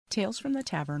Tales from the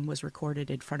Tavern was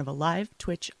recorded in front of a live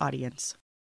Twitch audience.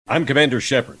 I'm Commander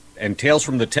Shepard, and Tales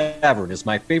from the Tavern is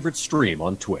my favorite stream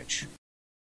on Twitch.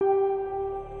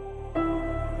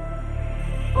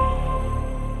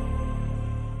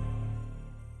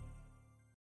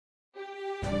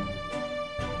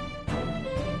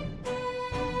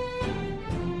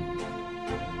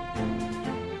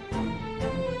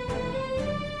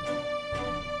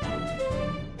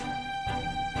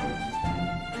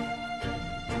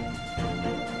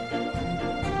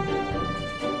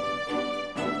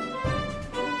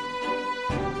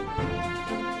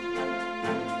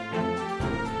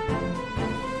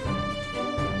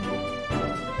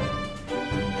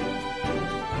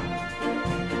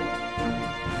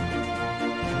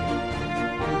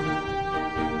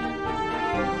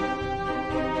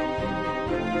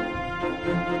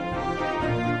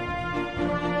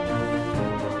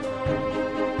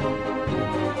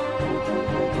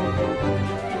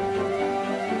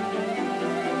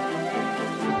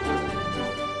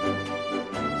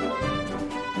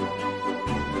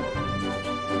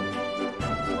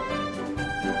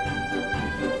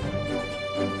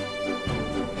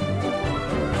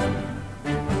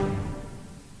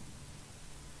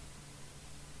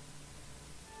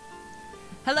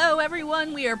 Hello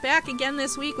everyone, we are back again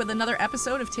this week with another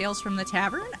episode of Tales from the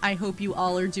Tavern. I hope you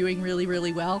all are doing really,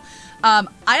 really well. I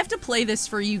have to play this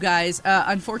for you guys.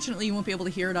 Unfortunately, you won't be able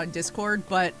to hear it on Discord,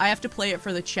 but I have to play it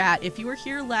for the chat. If you were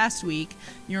here last week,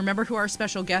 you remember who our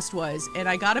special guest was, and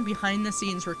I got a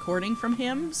behind-the-scenes recording from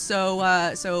him,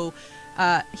 so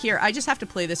here, I just have to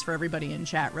play this for everybody in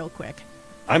chat real quick.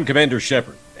 I'm Commander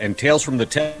Shepard, and Tales from the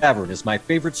Tavern is my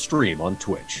favorite stream on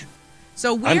Twitch.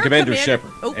 So I'm Commander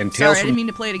Shepard. Oh, and sorry, I didn't mean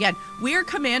to play it again. We're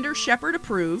Commander Shepard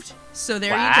approved. So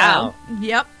there you go.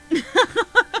 Yep.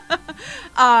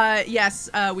 Yes,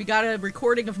 we got a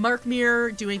recording of Mark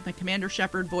Muir doing the Commander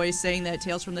Shepard voice, saying that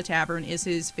Tales from the Tavern is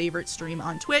his favorite stream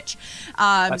on Twitch. So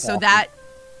awesome. That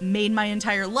made my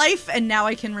entire life, and now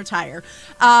I can retire.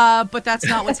 But that's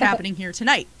not what's happening here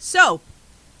tonight. So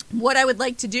what I would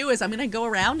like to do is I'm going to go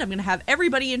around, I'm going to have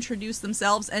everybody introduce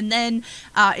themselves, and then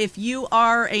if you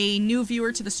are a new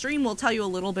viewer to the stream, we'll tell you a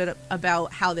little bit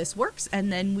about how this works,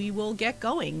 and then we will get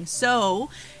going. So,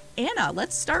 Anna,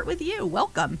 let's start with you.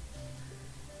 Welcome.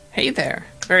 Hey there.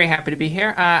 Very happy to be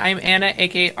here. I'm Anna,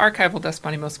 aka Archival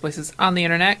Despot in most places on the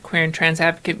internet, queer and trans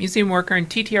advocate, museum worker, and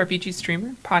TTRPG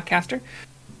streamer, podcaster.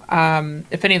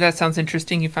 If any of that sounds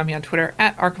interesting, you find me on Twitter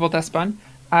at Archival Despot.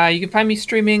 You can find me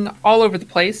streaming all over the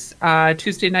place.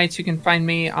 Tuesday nights you can find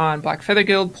me on Black Feather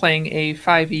Guild playing a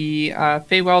 5e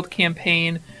Feywild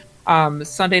campaign.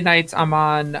 Sunday nights I'm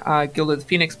on Guild of the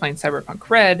Phoenix playing Cyberpunk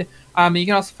Red. You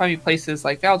can also find me places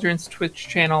like Valdrin's Twitch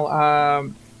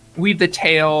channel, Weave the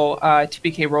Tale,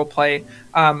 TPK Roleplay,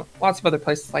 lots of other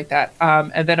places like that.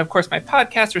 And then, of course, my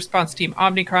podcast, Response Team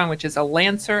Omnicron, which is a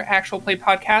Lancer actual play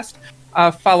podcast,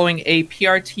 following a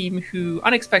PR team who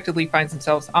unexpectedly finds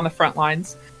themselves on the front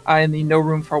lines in the No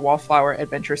Room for a Wallflower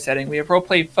adventure setting. We have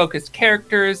roleplay-focused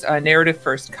characters,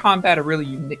 narrative-first combat, a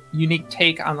really unique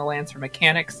take on the Lancer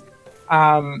mechanics.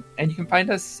 And you can find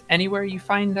us anywhere you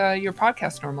find your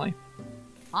podcast normally.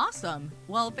 Awesome.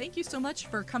 Well, thank you so much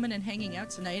for coming and hanging out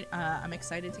tonight. I'm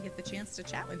excited to get the chance to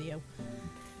chat with you.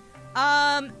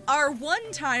 Our one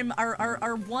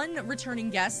returning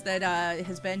guest that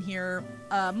has been here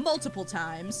multiple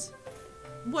times,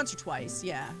 once or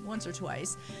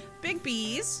twice, Big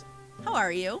Bees, how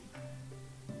are you?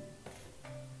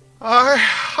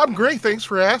 I'm great, thanks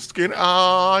for asking.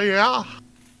 Yeah.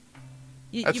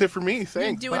 That's it for me,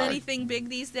 thanks. You doing anything big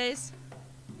these days?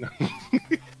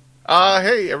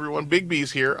 Hey everyone, Big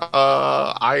B's here.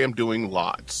 I am doing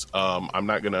lots. I'm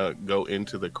not gonna go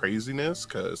into the craziness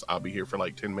because I'll be here for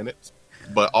like 10 minutes.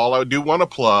 But all I do want to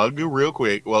plug real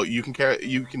quick. Well, you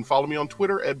can follow me on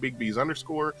Twitter at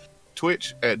 @BigBees_,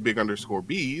 Twitch at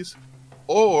 @Big_Bees,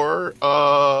 or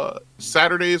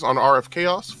Saturdays on RF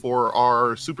Chaos for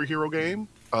our superhero game,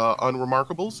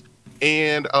 Unremarkables.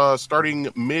 And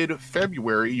starting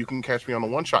mid-February, you can catch me on the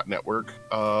One Shot Network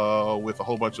with a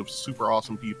whole bunch of super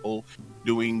awesome people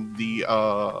doing the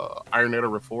Ironetta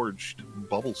Reforged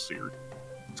Bubble series.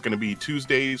 It's going to be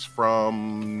Tuesdays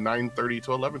from 9:30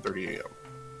 to 11:30 a.m.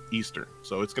 Eastern.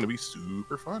 So it's going to be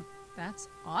super fun. That's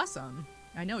awesome.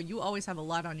 I know you always have a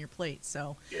lot on your plate,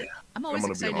 so yeah, I'm always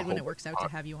excited when it works out to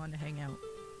have you on to hang out.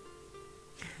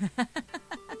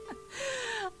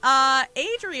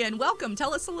 Adrian, welcome.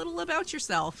 Tell us a little about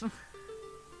yourself.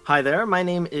 Hi there, my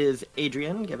name is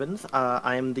Adrian Gibbons.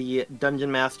 I am the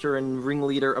Dungeon Master and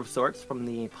ringleader of sorts from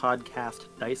the podcast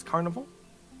Dice Carnival.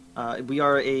 We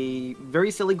are a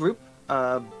very silly group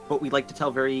but we like to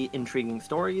tell very intriguing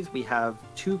stories. We have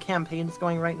 2 campaigns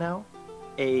going right now.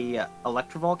 A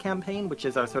Electrovol campaign, which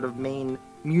is our sort of main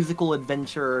musical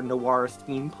adventure noir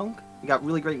steampunk. We got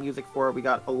really great music for it. We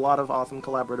got a lot of awesome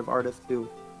collaborative artists who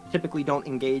typically don't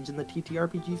engage in the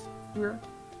TTRPG sphere,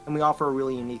 and we offer a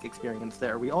really unique experience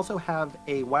there. We also have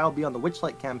a Wild Beyond the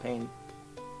Witchlight campaign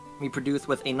we produce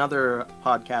with another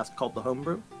podcast called The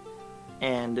Homebrew,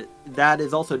 and that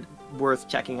is also worth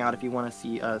checking out if you want to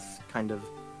see us kind of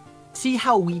see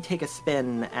how we take a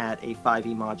spin at a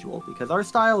 5e module, because our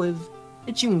style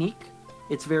it's unique,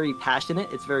 it's very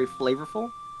passionate, it's very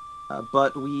flavorful,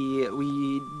 but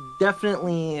we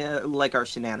definitely like our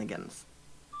shenanigans.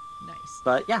 Nice.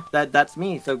 But yeah, that's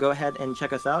me. So go ahead and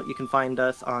check us out. You can find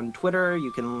us on Twitter.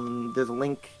 There's a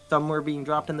link somewhere being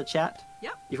dropped in the chat.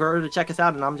 Yep. You've heard to check us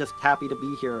out, and I'm just happy to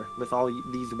be here with all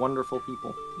these wonderful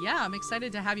people. Yeah, I'm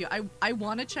excited to have you. I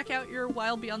want to check out your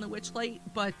Wild Beyond the Witchlight,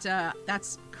 but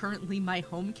that's currently my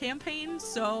home campaign,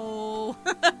 so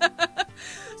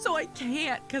so I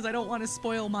can't, because I don't want to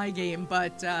spoil my game,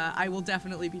 but I will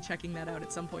definitely be checking that out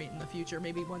at some point in the future,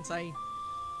 maybe once my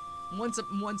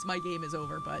game is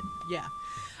over, but yeah.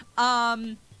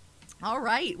 All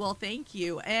right, well, thank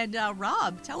you. And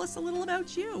Rob, tell us a little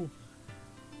about you.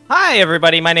 Hi,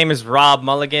 everybody. My name is Rob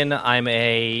Mulligan. I'm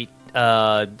a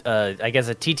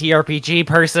TTRPG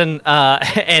person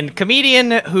and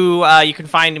comedian who you can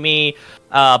find me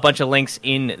a bunch of links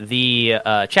in the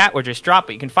chat were just dropped,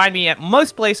 but you can find me at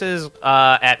most places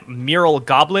at Mural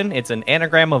Goblin. It's an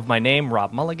anagram of my name,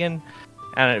 Rob Mulligan,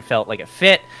 and it felt like it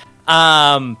fit.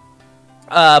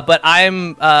 But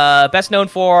I'm best known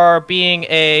for being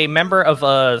a member of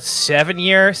a 7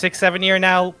 year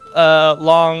now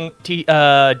long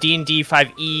D&D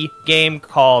 5e game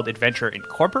called Adventure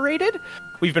Incorporated.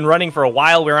 We've been running for a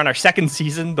while. We're on our 2nd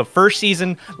season. The first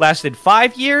season lasted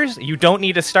 5 years. You don't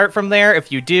need to start from there.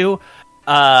 If you do,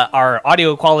 our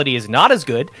audio quality is not as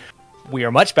good. We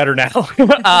are much better now.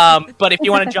 But if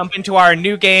you want to jump into our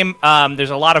new game,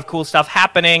 there's a lot of cool stuff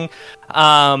happening,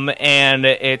 and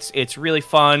it's really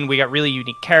fun. We got really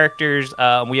unique characters.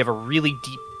 We have a really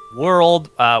deep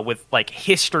world with like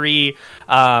history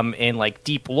and like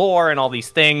deep lore and all these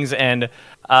things, and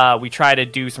we try to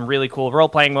do some really cool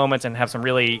role-playing moments and have some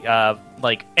really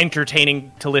like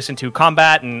entertaining to listen to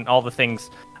combat and all the things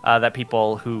that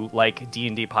people who like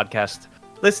D&D podcasts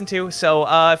listen to. So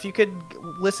if you could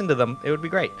listen to them, it would be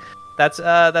great. That's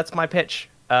my pitch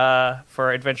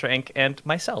for Adventure Inc. and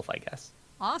myself, I guess.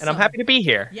 Awesome. And I'm happy to be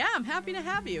here. Yeah, I'm happy to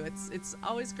have you. It's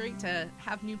always great to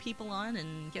have new people on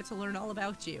and get to learn all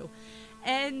about you.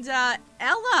 And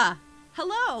Ella,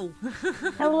 hello.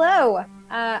 Hello.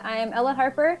 I am Ella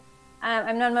Harper.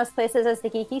 I'm known most places as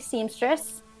the Geeky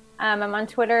Seamstress. I'm on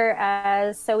Twitter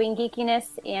as Sewing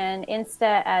Geekiness and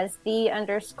Insta as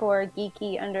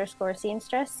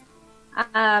 _geeky_seamstress.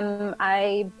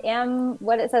 I am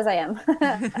what it says I am.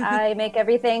 I make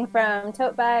everything from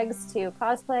tote bags to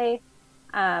cosplay.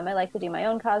 I like to do my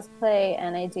own cosplay,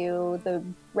 and I do the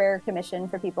rare commission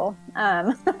for people. We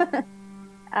have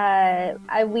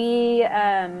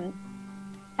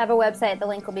a website. The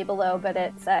link will be below, but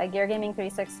it's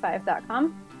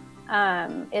geargaming365.com.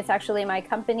 It's actually my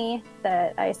company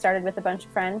that I started with a bunch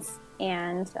of friends,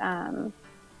 and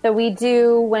so we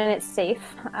do, when it's safe,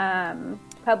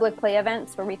 public play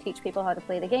events where we teach people how to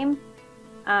play the game.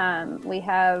 We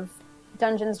have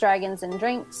Dungeons, Dragons, and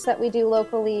Drinks that we do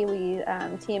locally. We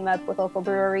team up with local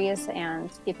breweries,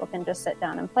 and people can just sit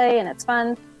down and play, and it's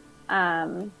fun.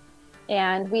 And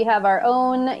we have our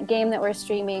own game that we're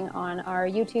streaming on our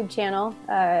YouTube channel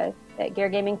at Gear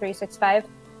Gaming 365.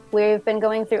 We've been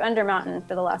going through Undermountain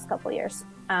for the last couple of years.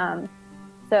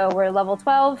 So we're level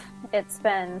 12. It's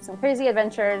been some crazy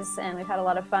adventures, and we've had a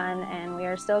lot of fun, and we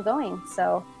are still going.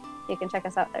 So you can check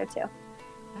us out there too.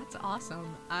 That's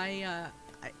awesome. I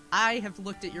have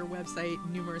looked at your website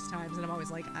numerous times, and I'm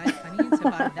always like, I need to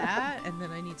buy that, and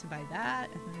then I need to buy that,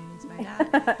 and then I need to buy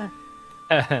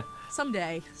that.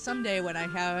 Someday when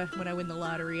I win the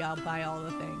lottery, I'll buy all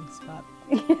the things. But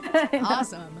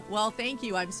awesome. Well, thank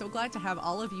you. I'm so glad to have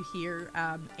all of you here.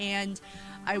 And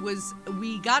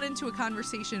we got into a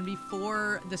conversation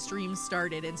before the stream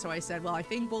started, and so I said, well, I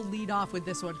think we'll lead off with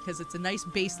this one because it's a nice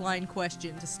baseline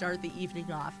question to start the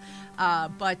evening off.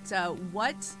 But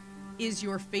what is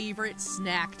your favorite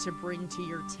snack to bring to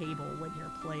your table when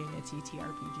you're playing a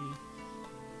TTRPG?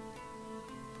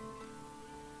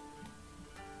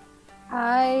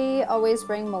 I always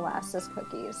bring molasses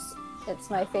cookies. It's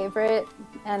my favorite,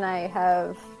 and I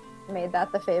have made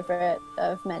that the favorite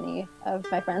of many of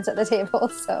my friends at the table,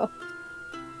 so.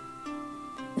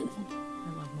 I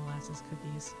love molasses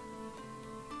cookies.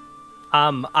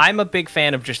 I'm a big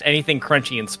fan of just anything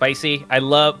crunchy and spicy. I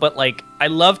love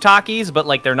Takis, but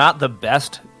like they're not the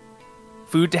best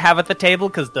food to have at the table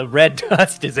because the red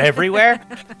dust is everywhere.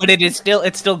 But it's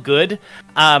still good.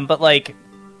 But like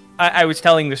I was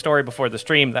telling the story before the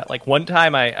stream that like one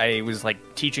time I was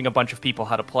like teaching a bunch of people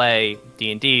how to play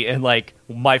D&D, and like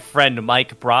my friend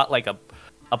Mike brought like a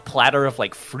platter of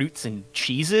like fruits and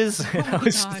cheeses, and I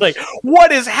was just like,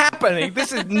 what is happening?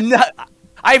 This is not...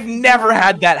 I've never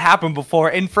had that happen before,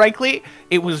 and frankly,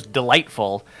 it was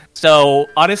delightful. So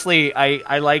honestly,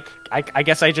 I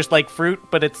guess I just like fruit,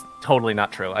 but it's totally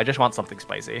not true. I just want something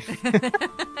spicy.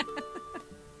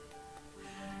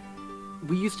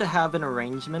 We used to have an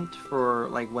arrangement for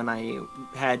like when I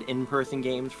had in-person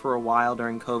games for a while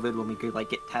during COVID, when we could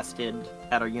like get tested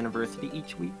at our university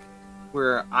each week,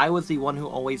 where I was the one who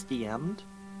always DM'd,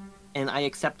 and I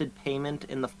accepted payment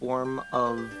in the form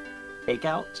of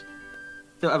takeout.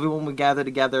 So everyone would gather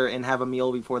together and have a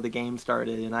meal before the game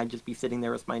started, and I'd just be sitting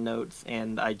there with my notes,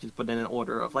 and I'd just put in an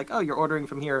order of like, oh, you're ordering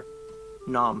from here,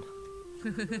 nom.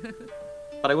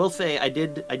 But I will say, I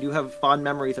do have fond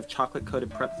memories of chocolate-coated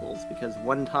pretzels, because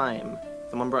one time,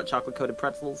 someone brought chocolate-coated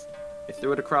pretzels, I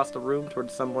threw it across the room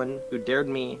towards someone who dared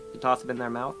me to toss it in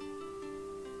their mouth,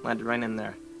 landed right in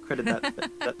there. Credit that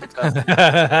success.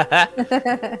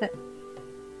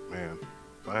 Man,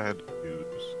 if I had to choose...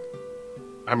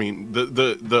 I mean, the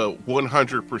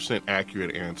 100%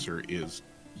 accurate answer is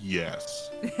yes.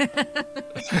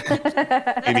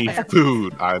 Any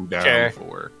food I'm down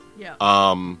for. Yeah.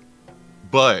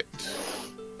 But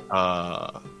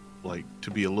like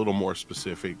to be a little more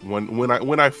specific,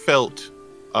 when I felt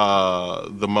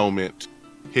the moment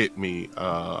hit me,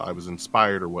 I was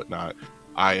inspired or whatnot.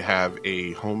 I have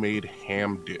a homemade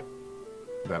ham dip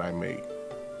that I make,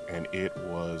 and it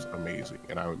was amazing.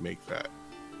 And I would make that.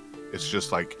 It's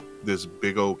just like this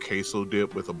big old queso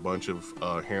dip with a bunch of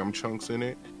ham chunks in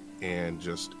it, and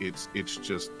just it's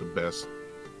just the best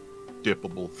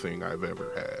dippable thing I've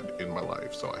ever had in my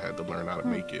life. So I had to learn how to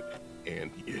make it,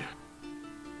 and yeah.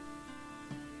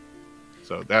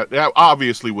 So that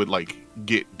obviously would like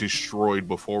get destroyed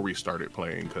before we started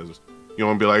playing, because you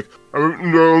want to be like,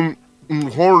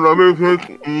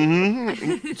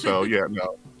 so yeah,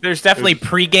 no. There's definitely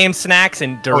pre-game snacks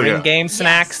and during game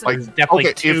snacks. Yes. There's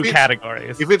definitely two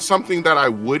categories. If it's something that I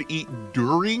would eat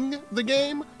during the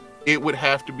game, it would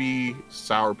have to be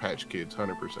Sour Patch Kids,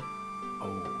 100%.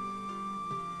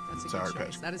 Oh, that's a Sour good choice.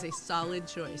 Patch. That is a solid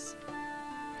choice.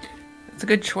 It's a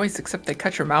good choice, except they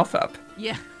cut your mouth up.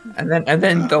 Yeah. And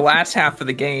then the last half of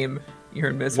the game, you're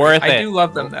in misery. Worth I it. do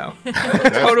love them though.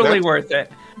 Totally worth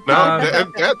it. No,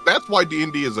 that's why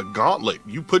D&D is a gauntlet.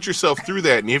 You put yourself through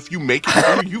that, and if you make it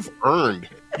through, you've earned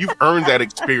that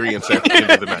experience at the end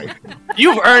of the night.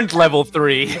 You've earned level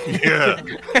 3. Yeah.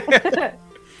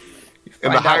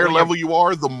 And the higher level you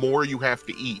are, the more you have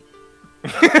to eat. The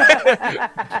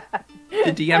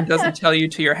DM doesn't tell you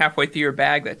till you're halfway through your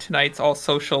bag that tonight's all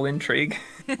social intrigue.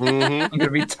 Mm-hmm. I'm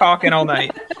gonna be talking all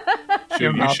night.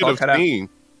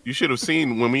 You should have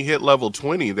seen when we hit level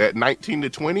 20, that 19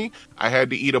 to 20, I had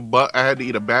to eat a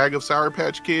bag of Sour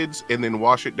Patch Kids and then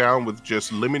wash it down with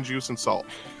just lemon juice and salt.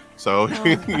 So,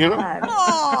 you know,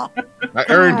 I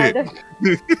earned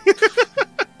it.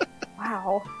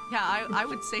 Wow. Yeah, I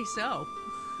would say so.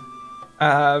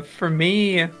 For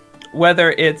me,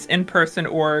 whether it's in person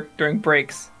or during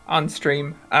breaks on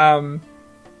stream,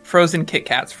 frozen Kit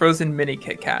Kats, frozen mini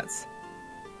Kit Kats.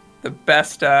 The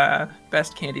best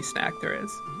candy snack there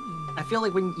is. I feel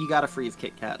like when you gotta freeze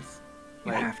Kit Kats.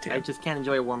 You have to. I just can't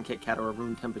enjoy a warm Kit Kat or a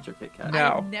room temperature Kit Kat.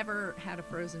 No. I've never had a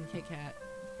frozen Kit Kat.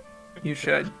 You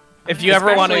should. If you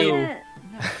ever want to... I'm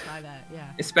gonna try that,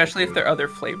 yeah. Especially if there are other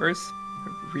flavors.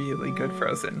 Really good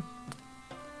frozen.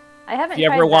 I haven't If you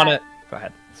tried ever want to... that. Go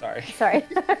ahead. Sorry. Sorry.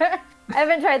 I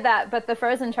haven't tried that, but the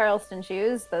frozen Charleston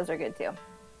chews, those are good too.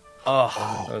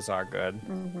 Oh, those are good.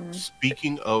 Mm-hmm.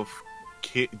 Speaking of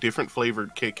different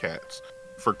flavored Kit Kats,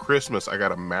 for Christmas I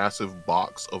got a massive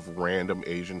box of random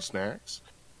Asian snacks,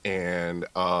 and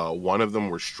one of them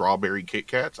were strawberry Kit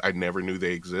Kats. I never knew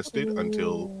they existed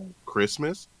until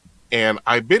Christmas, and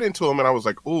I bit into them and I was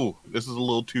like, ooh, this is a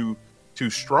little too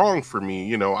strong for me.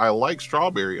 You know, I like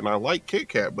strawberry and I like Kit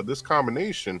Kat, but this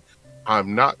combination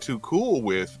I'm not too cool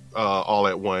with all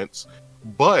at once.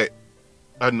 But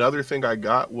another thing I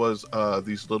got was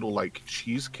these little like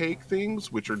cheesecake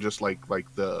things, which are just like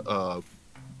the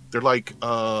they're like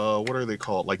what are they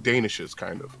called? Like Danishes,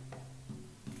 kind of.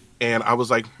 And I was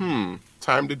like,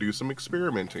 time to do some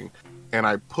experimenting. And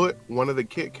I put one of the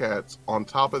Kit Kats on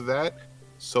top of that.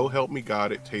 So help me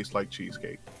God, it tastes like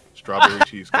cheesecake, strawberry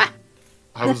cheesecake.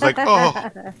 I was like,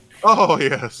 oh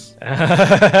yes,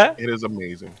 it is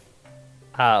amazing.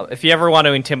 If you ever want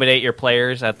to intimidate your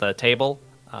players at the table,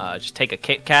 just take a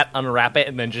Kit Kat, unwrap it,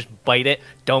 and then just bite it.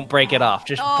 Don't break it off.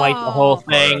 Just bite the whole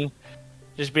thing.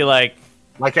 Just be like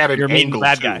at an you're meeting angle, the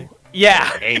bad too. guy.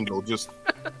 Yeah. An angle, just.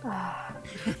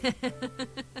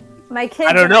 My kids.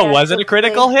 I don't know. Was it a actually-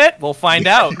 critical hit? We'll find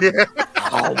out.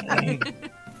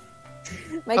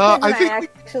 My kids I and think I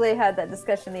actually had that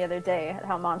discussion the other day,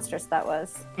 how monstrous that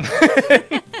was.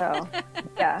 So,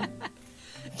 yeah.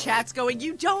 Chat's going,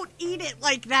 you don't eat it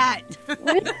like that.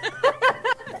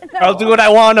 I'll do what I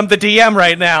want. I'm the DM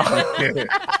right now.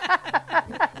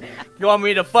 You want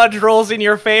me to fudge rolls in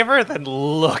your favor? Then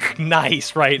look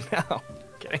nice right now.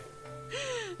 Kidding.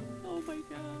 Oh my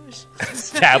gosh.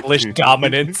 Establish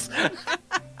dominance.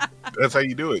 That's how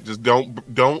you do it. Just don't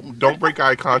break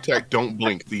eye contact. Don't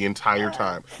blink the entire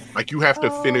time. Like you have to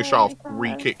finish off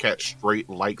 3 Kit Kats straight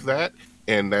like that,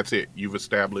 and that's it. You've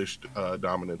established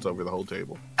dominance over the whole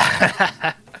table.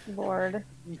 Lord.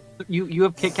 You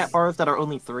have Kit Kat bars that are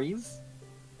only 3s?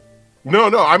 No,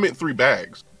 I meant 3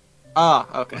 bags.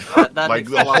 Ah, okay. That Like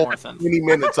makes the a lot whole more sense. 20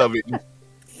 minutes of it. Yeah,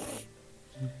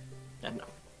 no.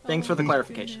 Thanks for the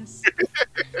clarification. Goodness.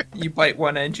 You bite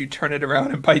one end, you turn it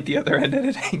around, and bite the other end at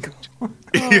an angle.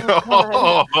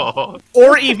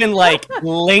 Or even like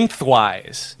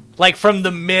lengthwise. Like from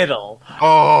the middle.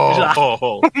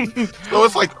 So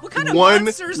it's like What kind of one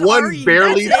monsters are you?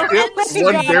 barely That's it. chipped, End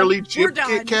one stream. barely We're chipped done.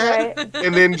 Kit Kat, Right.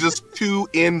 and then just 2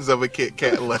 ends of a Kit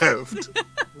Kat left.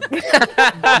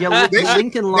 Yeah,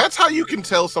 Lincoln That's how you can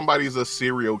tell somebody's a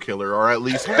serial killer, or at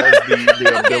least has the ability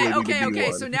to be Okay.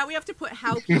 one. So now we have to put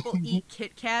how people eat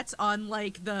Kit Kats on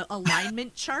like the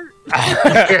alignment chart.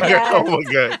 Oh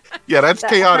my god! Yeah, that's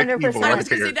That's chaotic 100%. evil I right was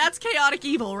gonna say there. that's chaotic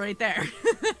evil right there.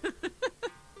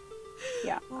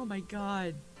 Yeah. Oh my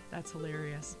god, that's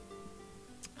hilarious.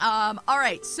 All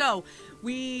right, so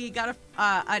we got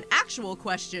an actual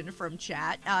question from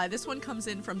chat. This one comes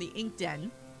in from the Ink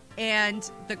Den, and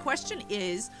the question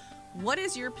is, what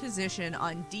is your position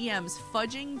on DMs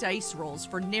fudging dice rolls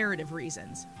for narrative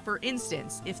reasons? For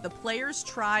instance, if the players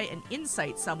try and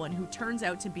insight someone who turns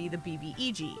out to be the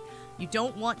BBEG, you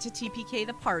don't want to TPK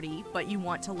the party, but you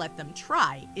want to let them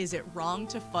try. Is it wrong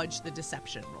to fudge the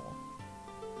deception roll?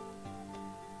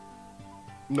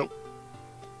 Nope.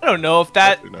 I don't know if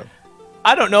that. No.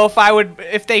 I don't know if I would.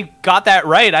 If they got that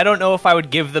right, I don't know if I would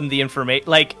give them the information.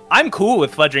 Like, I'm cool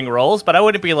with fudging rolls, but I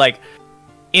wouldn't be like,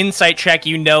 insight check.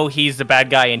 You know he's the bad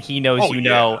guy, and he knows Oh, you yeah.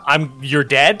 know you're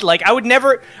dead. Like, I would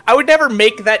never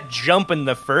make that jump in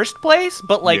the first place.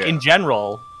 But like Yeah. in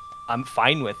general, I'm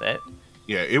fine with it.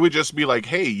 Yeah, it would just be like,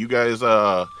 hey, you guys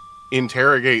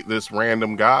interrogate this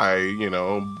random guy,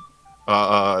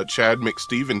 Chad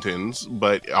McSteventons,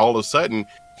 but all of a sudden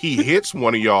he hits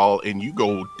one of y'all and you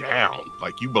go down,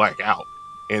 like you black out,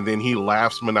 and then he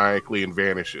laughs maniacally and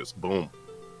vanishes. Boom.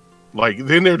 Like,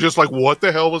 then they're just like, what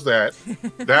the hell was that?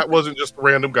 That wasn't just a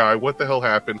random guy. What the hell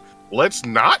happened? Let's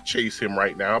not chase him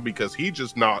right now because he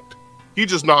just knocked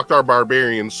our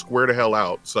barbarian square the hell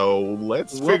out. So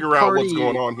let's What figure out what's party-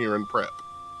 going on here in prep.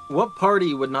 What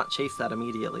party would not chase that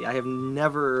immediately? I have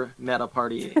never met a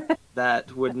party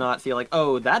that would not feel like,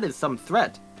 oh, that is some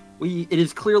threat. It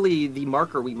is clearly the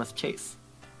marker we must chase.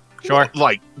 Sure.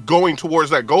 Like going towards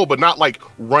that goal, but not like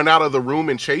run out of the room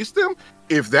and chase them.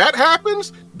 If that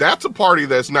happens, that's a party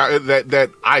that's not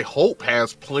that I hope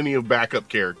has plenty of backup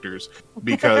characters,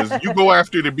 because you go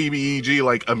after the BBEG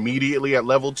like immediately at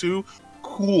level 2.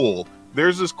 Cool.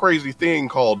 There's this crazy thing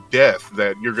called death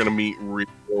that you're gonna meet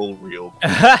real.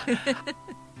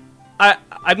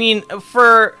 I mean,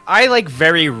 I like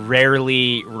very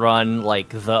rarely run like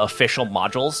the official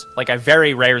modules. Like, I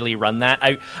very rarely run that.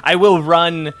 I will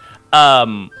run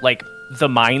like the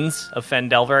Mines of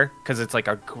Fendelver, because it's like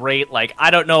a great, like,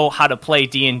 I don't know how to play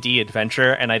D&D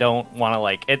adventure, and I don't want to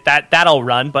like it. That I'll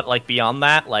run, but like beyond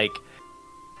that, like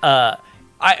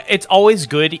it's always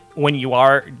good when you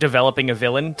are developing a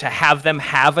villain to have them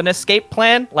have an escape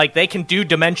plan. Like, they can do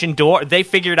Dimension Door. They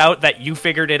figured out that you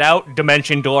figured it out.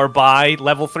 Dimension Door by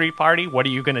level 3 party. What are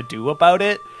you going to do about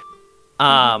it?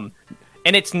 And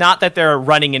it's not that they're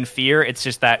running in fear. It's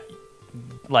just that,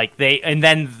 like, they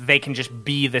can just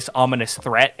be this ominous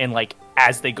threat. And, like,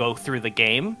 as they go through the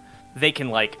game, they can,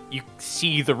 like, you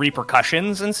see the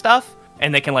repercussions and stuff.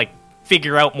 And they can, like,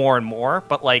 figure out more and more.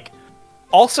 But, like,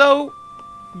 also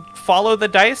follow the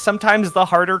dice. Sometimes the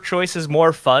harder choice is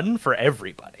more fun for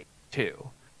everybody too.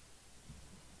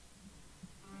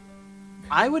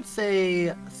 I would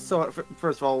say so.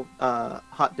 First of all,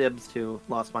 hot dibs to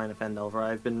Lost Mine of Phandelver.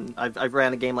 I've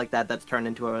ran a game like that that's turned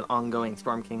into an ongoing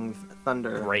Storm King's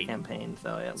Thunder campaign.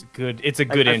 So yeah, It's a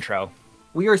good intro.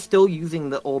 We are still using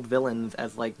the old villains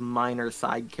as like minor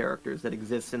side characters that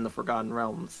exist in the Forgotten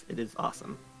Realms. It is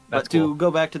awesome. That's but to cool.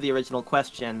 go back to the original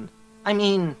question, I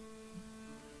mean,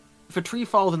 if a tree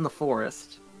falls in the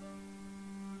forest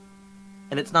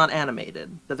and it's not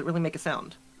animated, does it really make a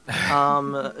sound?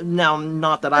 Now,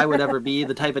 not that I would ever be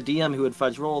the type of DM who would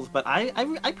fudge rolls, but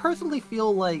I personally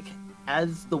feel like,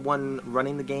 as the one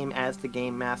running the game, as the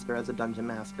game master, as a dungeon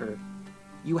master,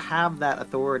 you have that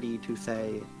authority to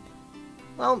say,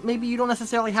 well, maybe you don't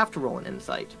necessarily have to roll an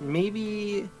insight.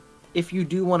 Maybe if you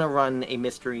do want to run a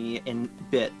mystery in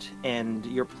bit and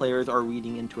your players are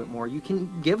reading into it more, you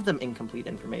can give them incomplete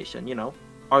information, you know?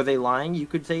 Are they lying? You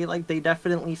could say, like, they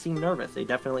definitely seem nervous. They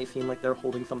definitely seem like they're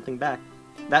holding something back.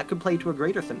 That could play to a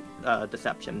greater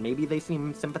deception. Maybe they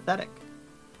seem sympathetic,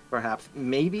 perhaps.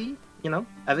 Maybe, you know,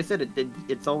 as I said,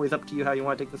 it's always up to you how you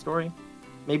want to take the story.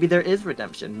 Maybe there is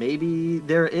redemption. Maybe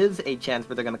there is a chance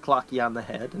where they're going to clock you on the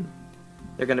head and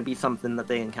they're going to be something that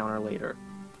they encounter later.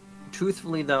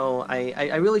 Truthfully, though,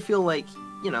 I really feel like,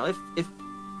 you know, if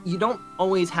you don't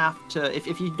always have to...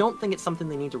 If you don't think it's something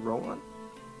they need to roll on,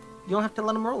 you don't have to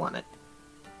let them roll on it.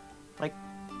 Like,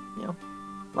 you know...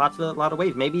 lot of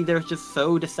ways. Maybe they're just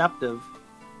so deceptive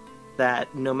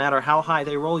that no matter how high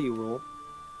they roll,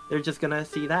 they're just gonna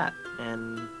see that,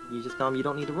 and you just tell them you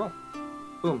don't need to roll.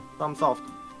 Boom, problem solved.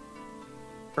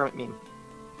 Permit meme.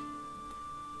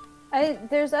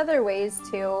 There's other ways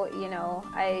too. You know,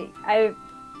 I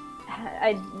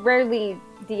rarely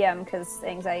DM because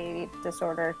anxiety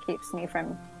disorder keeps me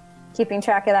from keeping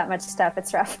track of that much stuff.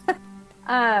 It's rough.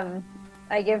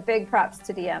 I give big props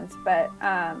to DMs, but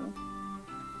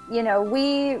you know,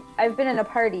 I've been in a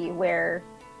party where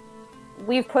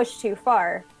we've pushed too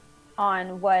far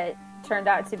on what turned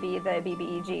out to be the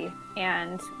BBEG,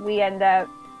 and we end up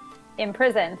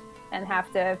imprisoned and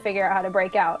have to figure out how to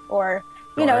break out. Or,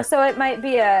 you know, so it might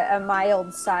be a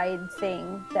mild side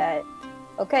thing that,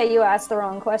 okay, you asked the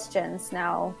wrong questions,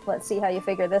 now let's see how you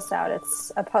figure this out.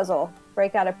 It's a puzzle.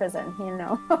 Break out of prison, you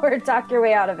know, or talk your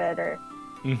way out of it, or...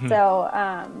 Mm-hmm.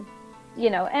 So, you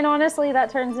know, and honestly, that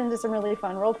turns into some really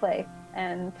fun roleplay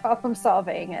and problem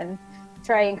solving and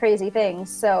trying crazy things.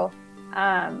 So,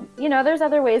 you know, there's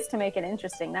other ways to make it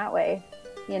interesting that way,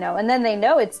 you know, and then they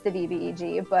know it's the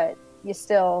BBEG, but you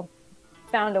still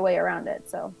found a way around it.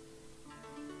 So,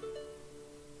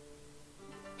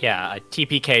 yeah, a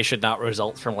TPK should not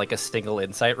result from like a single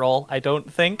insight roll, I don't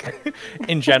think,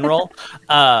 in general.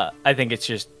 I think it's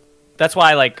just, that's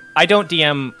why, like, I don't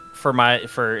DM for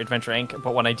Adventure Inc.,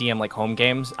 but when I DM like home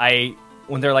games,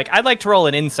 when they're like, I'd like to roll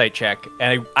an insight check,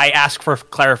 and I ask for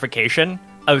clarification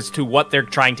as to what they're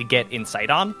trying to get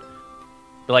insight on.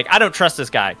 They're like, I don't trust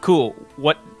this guy. Cool.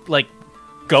 What, like,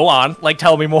 go on, like,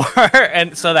 tell me more,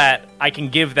 and so that I can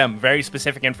give them very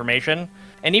specific information.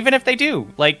 And even if they do,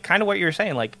 like, kind of what you're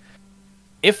saying, like,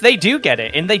 if they do get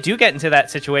it, and they do get into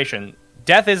that situation,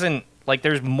 death isn't, like,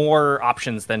 there's more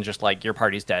options than just, like, your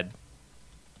party's dead.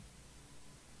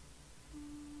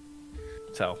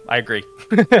 So I agree.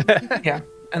 Yeah,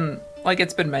 and like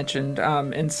it's been mentioned,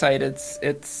 insight.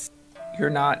 It's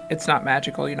not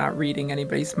magical. You're not reading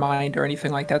anybody's mind or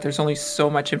anything like that. There's only so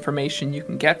much information you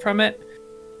can get from it,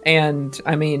 and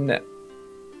I mean,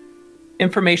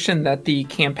 information that the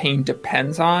campaign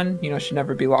depends on, you know, should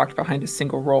never be locked behind a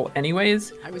single roll,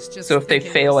 anyways. I was just so if they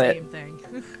fail the it, same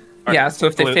thing. yeah. So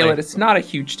if they fail it, it's not a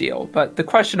huge deal. But the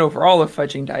question overall of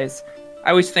fudging dice,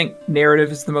 I always think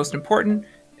narrative is the most important.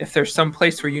 If there's some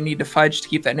place where you need to fudge to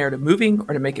keep that narrative moving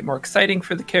or to make it more exciting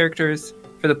for the characters,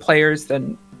 for the players,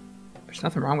 then there's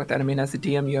nothing wrong with that. I mean, as a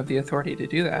DM, you have the authority to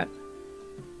do that.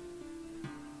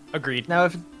 Agreed. Now,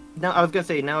 if it's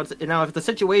the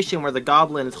situation where the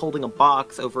goblin is holding a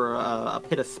box over a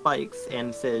pit of spikes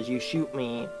and says, "You shoot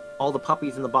me, all the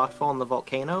puppies in the box fall in the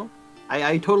volcano,"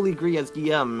 I totally agree. As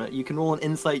DM, you can roll an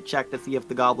insight check to see if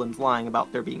the goblin's lying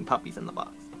about there being puppies in the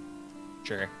box.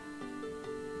 Sure.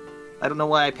 I don't know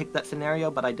why I picked that scenario,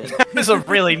 but I did. It's a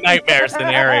really nightmare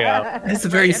scenario. It's a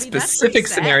very specific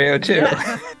scenario, too.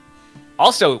 Yeah.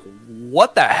 Also,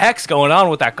 what the heck's going on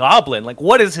with that goblin? Like,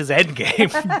 what is his end game?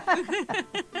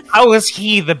 How is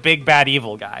he the big bad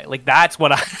evil guy? Like, that's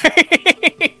what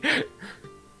I...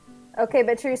 okay,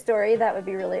 but true story, that would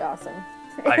be really awesome.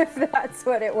 If that's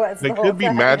what it was. They could be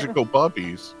magical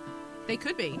puppies. They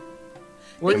could be.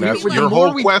 And that's your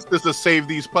whole quest is to save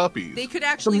these puppies. They could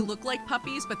actually look like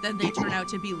puppies, but then they turn out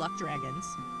to be luck dragons.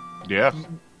 Yeah.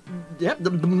 Yep,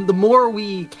 the more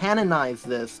we canonize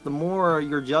this, the more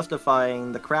you're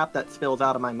justifying the crap that spills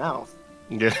out of my mouth.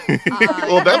 Yeah.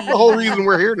 Well, that's the whole reason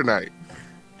we're here tonight.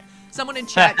 Someone in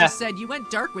chat just said, you went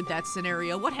dark with that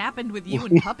scenario. What happened with you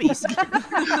and puppies?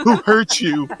 Who hurt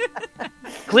you?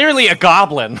 Clearly a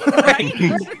goblin.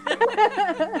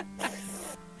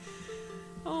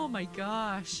 Oh my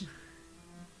gosh.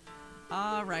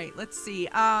 All right, let's see.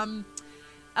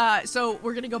 So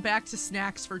we're going to go back to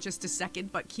snacks for just a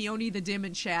second, but Keone the Dim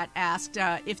in chat asked,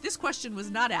 if this question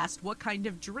was not asked, what kind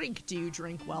of drink do you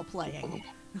drink while playing?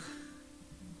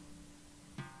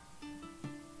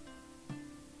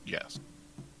 Yes.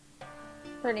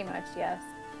 Pretty much, yes.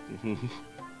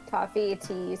 Coffee,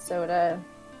 tea, soda.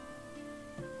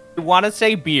 I want to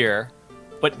say beer,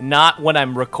 but not when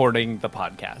I'm recording the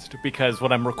podcast, because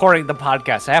when I'm recording the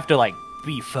podcast, I have to like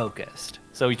be focused.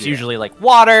 So it's usually like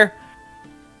water.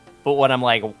 But when I'm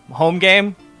like home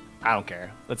game, I don't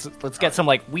care. Let's get some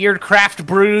like weird craft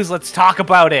brews. Let's talk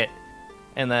about it,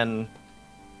 and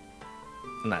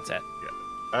that's it.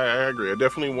 I agree. I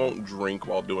definitely won't drink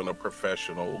while doing a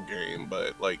professional game,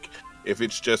 but like if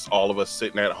it's just all of us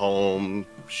sitting at home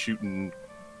shooting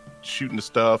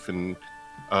stuff and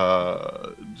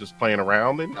just playing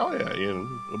around, then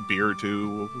a beer or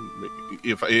two.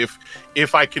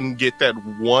 If I can get that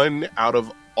one out of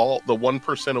all the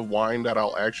 1% of wine that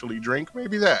I'll actually drink,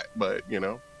 maybe that. But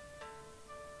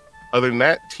other than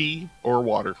that, tea or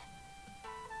water.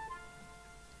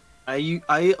 I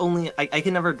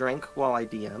can never drink while I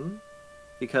DM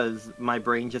because my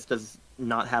brain just does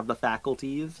not have the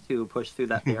faculties to push through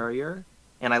that barrier,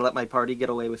 and I let my party get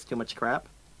away with too much crap.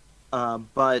 So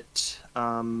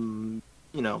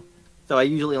I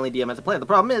usually only DM as a player. The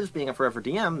problem is, being a forever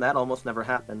DM, that almost never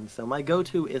happens. So my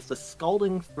go-to is the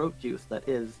scalding throat juice that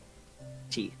is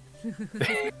tea.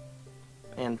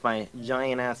 And my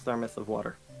giant-ass thermos of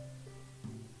water.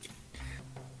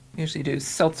 Usually do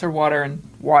seltzer water and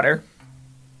water.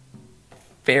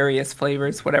 Various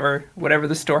flavors, whatever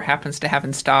the store happens to have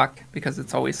in stock, because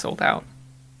it's always sold out.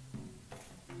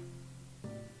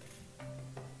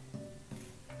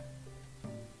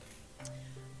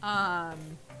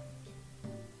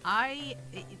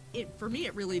 For me,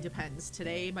 it really depends.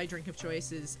 Today, my drink of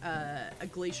choice is a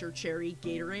Glacier Cherry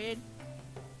Gatorade.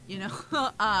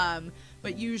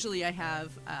 But usually I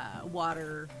have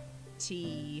water,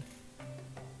 tea,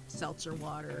 seltzer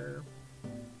water.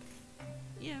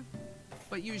 Yeah,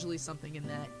 but usually something in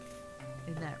that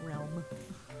realm.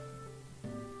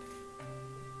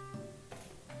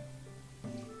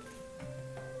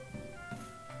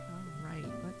 All right,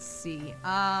 let's see.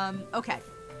 Okay.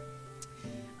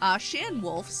 Shan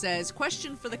Wolf says,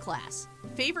 question for the class.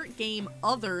 Favorite game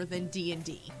other than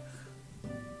D&D?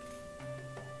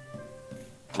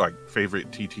 Like,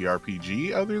 favorite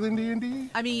TTRPG other than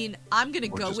D&D? I mean, I'm going to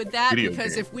go with that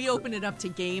because if we open it up to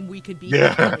game, we could be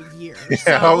here for a year. Yeah,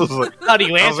 so. I was like, how do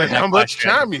you answer how much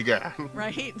time you got?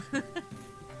 Right?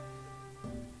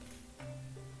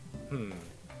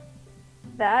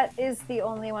 That is the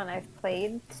only one I've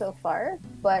played so far,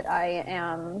 but I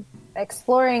am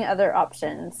exploring other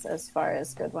options as far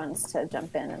as good ones to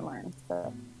jump in and learn.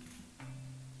 So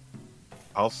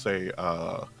I'll say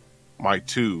my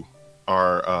two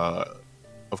are,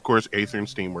 of course, Aether and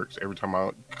Steamworks. Every time I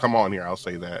come on here, I'll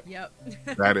say that. Yep.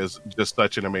 That is just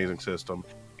such an amazing system.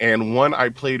 And one I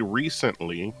played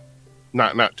recently,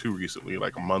 not too recently,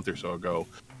 like a month or so ago.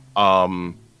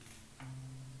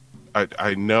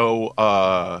 I know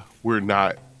we're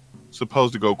not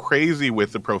supposed to go crazy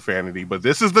with the profanity, but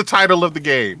this is the title of the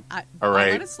game. All right,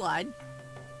 I'll let it slide.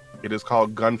 It is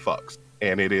called Gunfucks,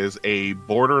 and it is a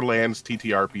Borderlands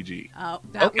TTRPG. Oh,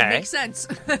 that would make sense.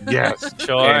 Yes,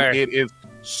 sure. And it is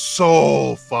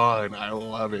so fun. I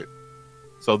love it.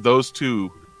 So those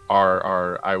two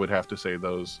are I would have to say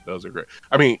those are great.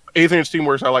 I mean, Aether and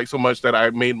Steamworks I like so much that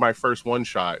I made my first one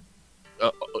shot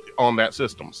on that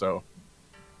system. So.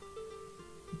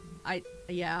 I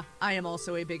am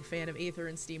also a big fan of Aether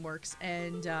and Steamworks,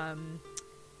 and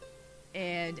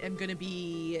am going to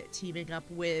be teaming up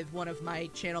with one of my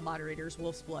channel moderators,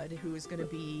 Wolf's Blood, who is going to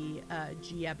be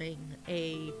GMing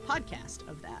a podcast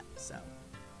of that. So,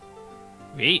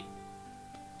 sweet.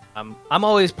 I'm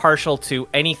always partial to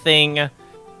anything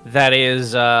that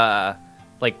is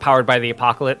like powered by the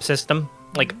Apocalypse system.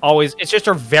 Like always, it's just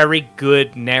a very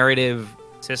good narrative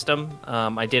system.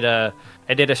 I did a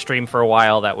stream for a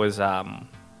while that was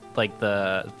like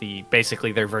the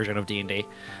basically their version of D&D,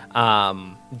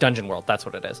 Dungeon World. That's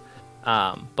what it is.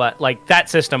 But like that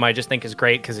system, I just think is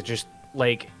great because it just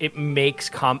like it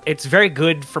makes it's very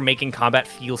good for making combat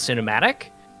feel cinematic,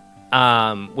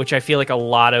 which I feel like a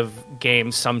lot of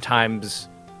games sometimes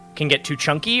can get too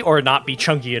chunky or not be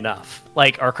chunky enough,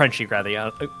 or crunchy rather,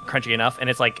 crunchy enough, and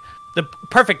it's like the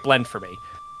perfect blend for me.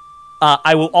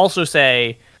 I will also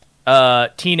say,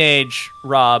 teenage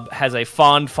Rob has a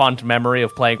fond memory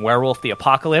of playing Werewolf the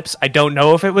Apocalypse. I don't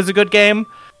know if it was a good game,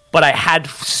 but I had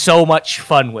so much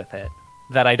fun with it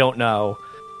that I don't know.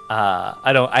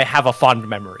 I have a fond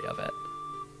memory of it.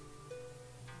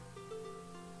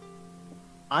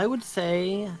 I would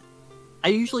say I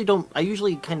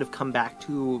usually kind of come back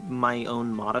to my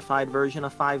own modified version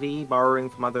of 5e, borrowing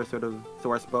from other sort of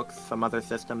source books, from other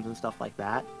systems and stuff like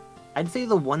that. I'd say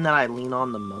the one that I lean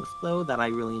on the most, though, that I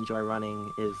really enjoy running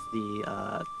is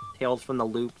the Tales from the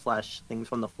Loop / Things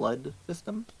from the Flood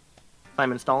system,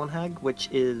 Simon Stollenhag, which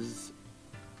is...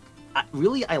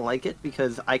 I like it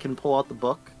because I can pull out the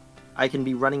book. I can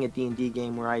be running a D&D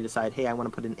game where I decide, hey, I want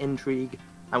to put an intrigue,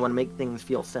 I want to make things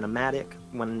feel cinematic.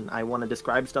 When I want to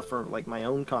describe stuff for my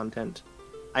own content,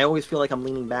 I always feel like I'm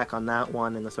leaning back on that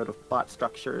one and the sort of plot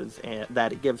structures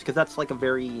that it gives, because that's a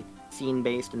very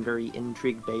scene-based and very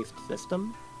intrigue-based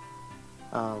system.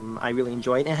 I really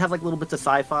enjoy it. And it has little bits of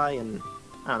sci-fi, and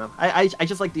I don't know. I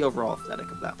just like the overall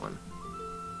aesthetic of that one.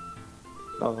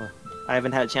 So I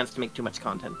haven't had a chance to make too much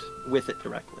content with it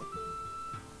directly.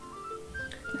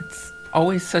 It's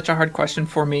always such a hard question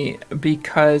for me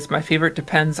because my favorite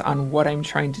depends on what I'm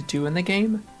trying to do in the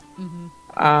game.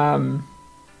 Mm-hmm.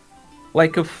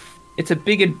 If it's a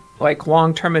big,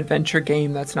 long-term adventure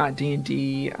game that's not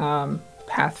D&D,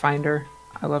 Pathfinder,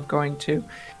 I love going to.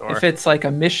 Sure. If it's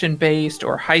a mission-based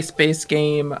or heist-based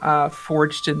game,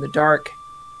 Forged in the Dark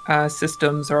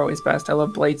systems are always best. I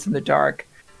love Blades in the Dark.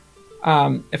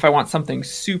 If I want something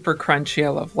super crunchy, I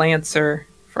love Lancer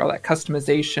for all that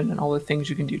customization and all the things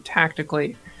you can do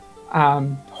tactically.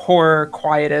 Horror,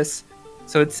 Quietus.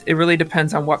 So it really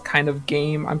depends on what kind of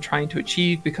game I'm trying to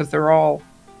achieve, because they're all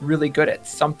really good at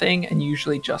something, and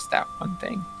usually just that one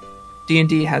thing.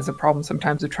 D&D has a problem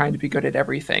sometimes of trying to be good at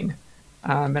everything,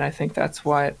 and I think that's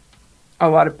why a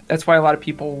lot of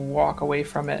people walk away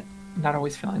from it not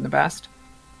always feeling the best.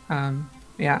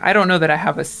 I don't know that I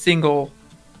have a single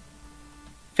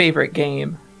favorite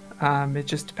game. It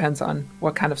just depends on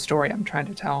what kind of story I'm trying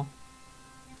to tell.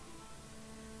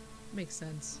 Makes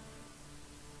sense.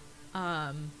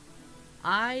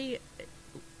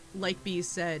 Like B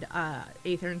said,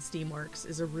 Aether and Steamworks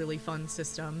is a really fun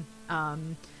system.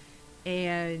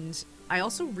 And I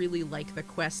also really like the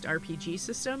Quest RPG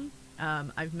system.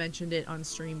 I've mentioned it on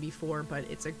stream before, but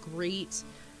it's a great,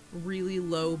 really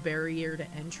low barrier to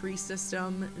entry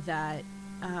system that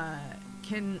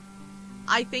can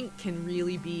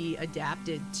really be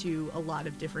adapted to a lot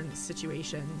of different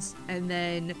situations. And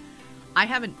then I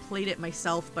haven't played it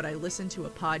myself, but I listened to a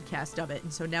podcast of it,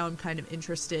 and so now I'm kind of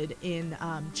interested in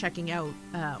checking out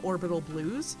Orbital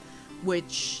Blues,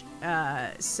 which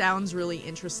sounds really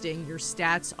interesting. Your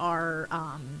stats are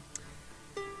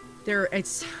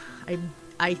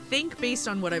I think based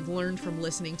on what I've learned from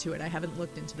listening to it, I haven't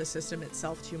looked into the system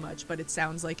itself too much, but it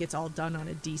sounds like it's all done on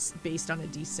based on a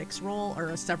D6 roll,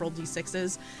 or several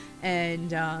D6s,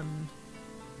 and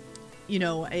you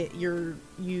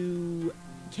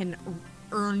can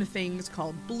earn things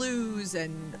called blues,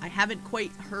 and I haven't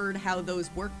quite heard how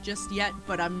those work just yet,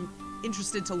 but I'm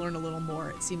interested to learn a little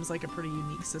more. It seems like a pretty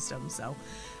unique system, so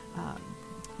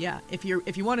if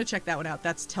you want to check that one out,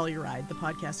 that's Telluride. The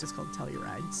podcast is called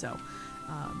Telluride, so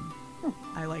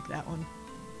I like that one.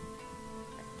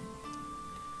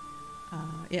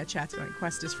 Chat's going,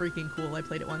 Quest is freaking cool. I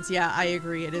played it once. Yeah, I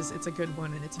agree. It's a good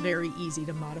one, and it's very easy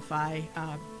to modify.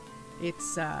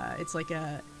 It's like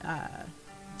a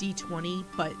D20,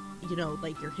 but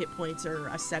your hit points are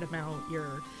a set amount.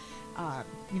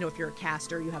 If you're a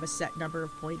caster, you have a set number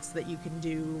of points that you can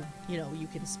do. You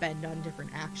can spend on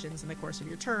different actions in the course of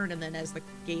your turn, and then as the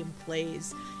game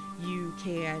plays, you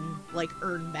can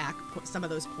earn back some of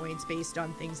those points based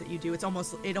on things that you do. It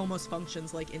almost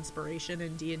functions like inspiration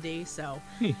in D&D. So,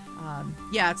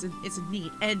 it's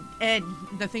neat. And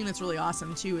the thing that's really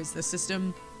awesome too is the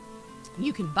system.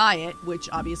 You can buy it, which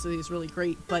obviously is really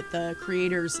great, but the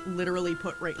creators literally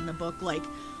put right in the book,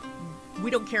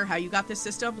 we don't care how you got this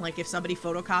system. If somebody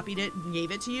photocopied it and gave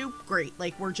it to you, great.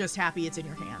 We're just happy it's in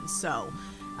your hands. So,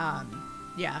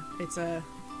 it's a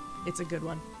good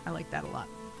one. I like that a lot.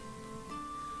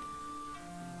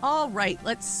 All right,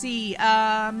 let's see.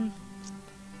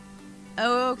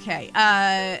 Okay.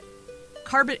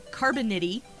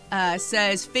 Carbonity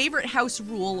says, favorite house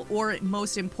rule or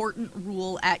most important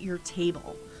rule at your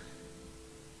table?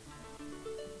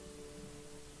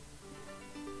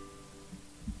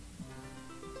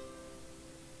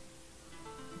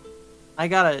 I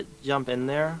gotta jump in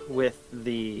there with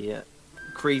the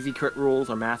crazy crit rules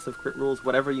or massive crit rules,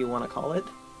 whatever you want to call it,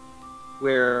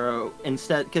 where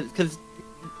instead, because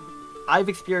I've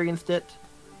experienced it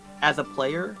as a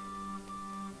player,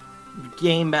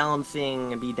 game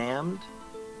balancing be damned.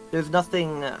 There's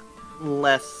nothing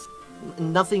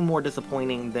more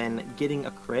disappointing than getting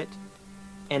a crit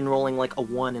and rolling like a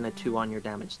 1 and a 2 on your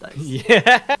damage dice.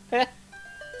 Yeah.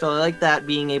 So I like that,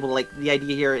 being able to, like, the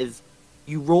idea here is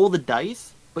you roll the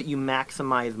dice, but you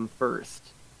maximize them first.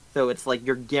 So it's like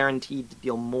you're guaranteed to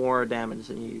deal more damage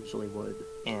than you usually would.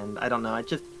 And I don't know,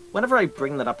 whenever I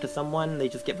bring that up to someone, they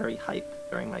just get very hyped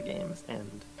during my games, and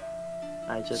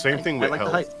I like the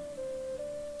hype.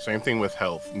 Same thing with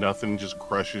health. Nothing just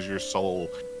crushes your soul.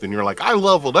 Then you're like, I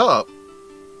leveled up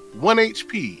 1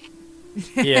 HP.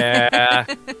 Yeah.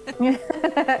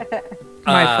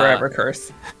 My forever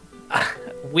curse.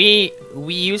 We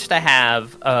used to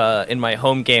have in my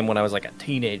home game when I was like a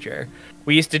teenager,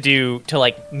 we used to do to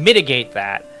like mitigate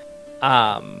that.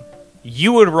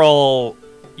 You would roll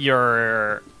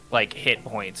your like hit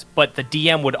points, but the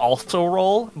DM would also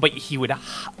roll, but he would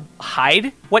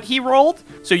hide what he rolled,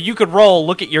 so you could roll,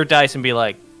 look at your dice, and be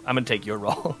like, "I'm gonna take your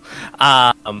roll,"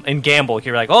 and gamble.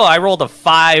 You're like, "Oh, I rolled a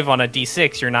 5 on a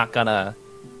d6." You're not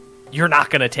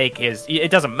gonna take his.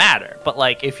 It doesn't matter. But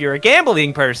like, if you're a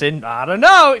gambling person, I don't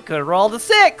know, it could have rolled a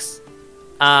 6.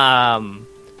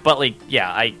 But like, yeah,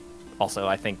 I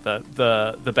think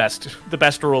the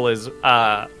best rule is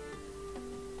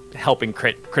helping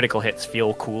critical hits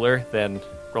feel cooler than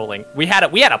rolling. We had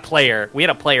a player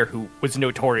who was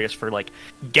notorious for like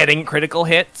getting critical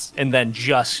hits and then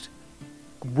just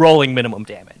rolling minimum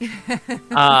damage.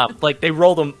 Like they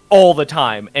roll them all the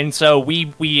time, and so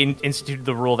we instituted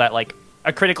the rule that like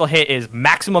a critical hit is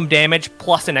maximum damage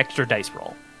plus an extra dice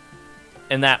roll,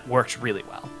 and that works really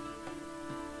well.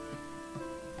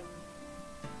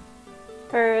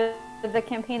 For the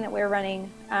campaign that we're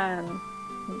running,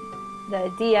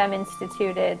 the DM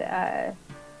instituted that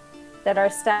our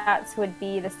stats would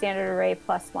be the standard array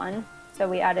 +1, so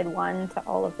we added 1 to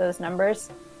all of those numbers.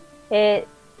 It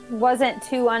wasn't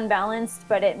too unbalanced,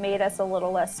 but it made us a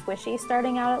little less squishy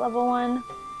starting out at level 1,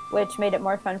 which made it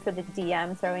more fun for the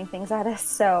DM throwing things at us.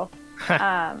 So,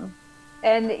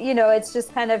 and you know, it's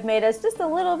just kind of made us just a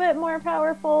little bit more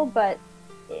powerful, but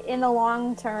in the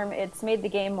long term, it's made the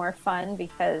game more fun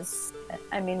because,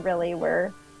 I mean, really,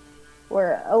 we're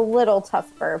a little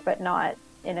tougher, but not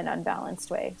in an unbalanced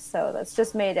way. So that's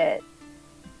just made it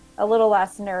a little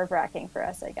less nerve-wracking for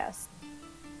us, I guess.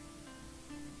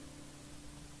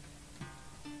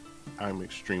 I'm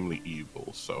extremely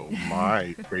evil, so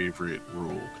my favorite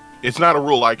rule. It's not a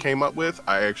rule I came up with.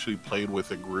 I actually played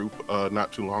with a group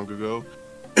not too long ago,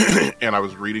 and I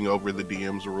was reading over the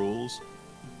DM's rules,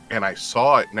 and I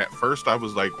saw it, and at first I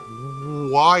was like,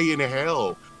 why in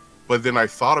hell? But then I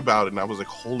thought about it, and I was like,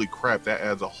 holy crap, that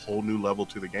adds a whole new level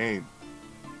to the game.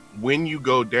 When you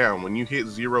go down, when you hit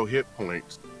 0 hit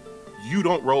points, you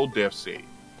don't roll death save.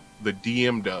 The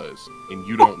DM does, and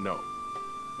you don't know.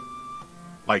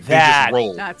 Like, they just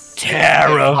roll. That's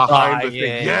terrifying.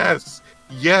 Yes.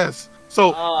 So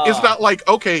it's not like,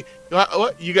 okay,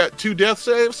 what, you got 2 death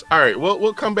saves? All right,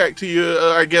 we'll come back to you,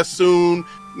 I guess, soon.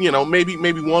 You know, maybe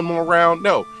one more round.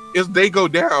 No, if they go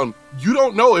down, you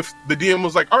don't know if the DM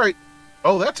was like, all right,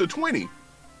 oh, that's a 20.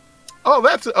 Oh,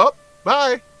 that's up.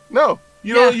 Bye. No,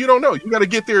 you don't know. You got to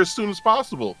get there as soon as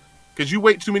possible because you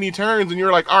wait too many turns and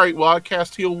you're like, all right, well, I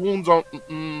cast heal wounds on.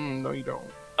 No, you don't.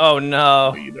 Oh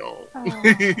no, you don't.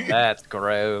 Oh. That's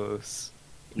gross.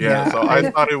 Yeah, so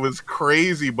I thought it was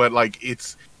crazy, but like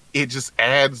it just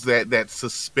adds that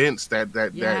suspense, that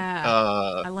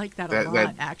I like that a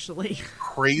lot, actually.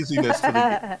 Craziness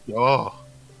to the oh.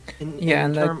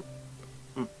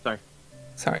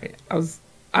 Sorry,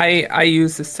 I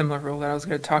use a similar rule that I was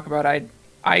going to talk about.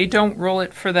 I don't roll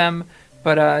it for them,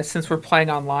 but since we're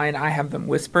playing online, I have them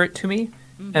whisper it to me,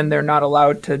 and they're not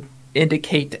allowed to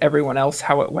indicate to everyone else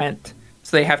how it went.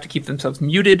 So they have to keep themselves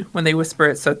muted when they whisper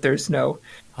it, so that there's no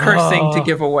cursing to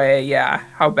give away,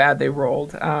 how bad they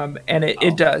rolled. And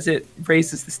it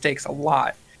raises the stakes a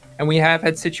lot. And we have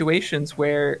had situations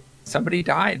where somebody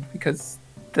died because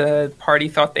the party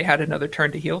thought they had another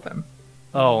turn to heal them.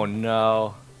 Oh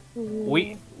no.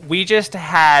 We just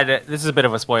had, this is a bit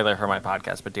of a spoiler for my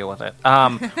podcast, but deal with it.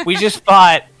 We just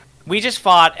fought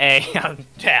a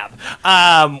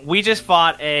tab. We just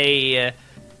fought a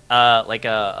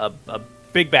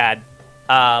big bad,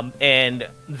 and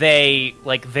we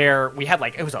had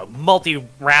it was a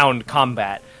multi-round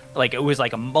combat. Like it was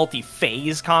like a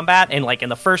multi-phase combat, and like in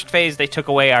the first phase they took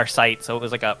away our sight, so it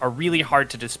was like a really hard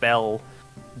to dispel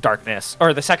darkness,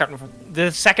 or the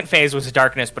second phase was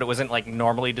darkness, but it wasn't like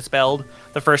normally dispelled.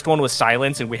 The first one was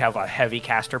silence, and we have a heavy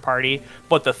caster party.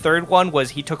 But the third one was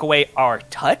he took away our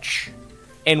touch,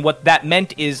 and what that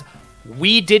meant is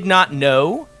we did not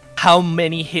know how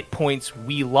many hit points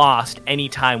we lost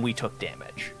anytime we took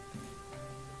damage.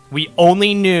 We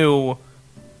only knew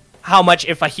how much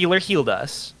if a healer healed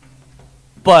us,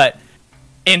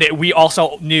 we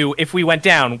also knew if we went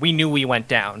down, we knew we went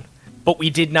down. But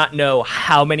we did not know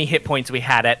how many hit points we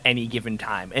had at any given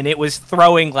time. And it was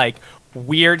throwing, like,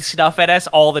 weird stuff at us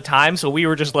all the time, so we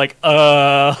were just like,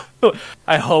 I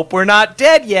hope we're not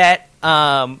dead yet.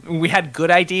 We had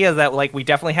good ideas that, like, we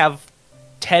definitely have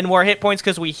 10 more hit points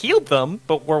because we healed them,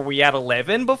 but were we at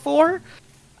 11 before?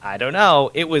 I don't know.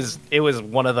 It was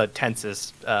one of the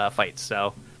tensest fights,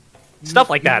 so...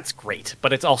 Stuff like that's great,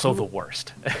 but it's also the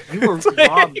worst. You were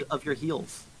robbed of your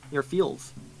heals. Your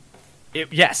feels.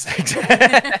 Yes.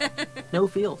 No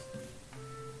feels.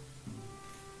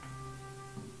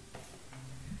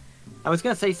 I was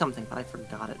going to say something, but I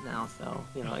forgot it now, so,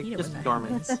 just ignore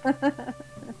me.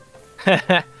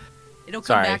 It'll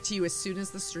come back to you as soon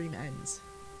as the stream ends.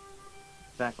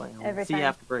 Exactly. Every See time. you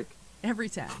after break. Every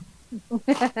time.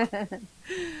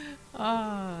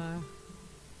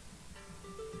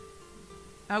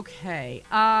 Okay.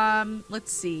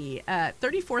 Let's see.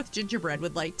 34th Gingerbread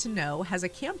would like to know, has a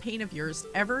campaign of yours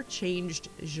ever changed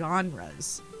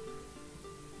genres?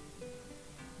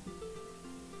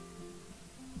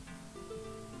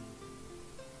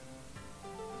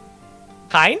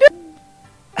 Kind of.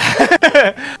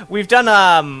 We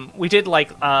did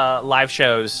live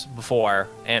shows before,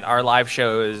 and our live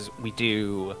shows we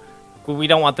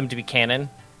don't want them to be canon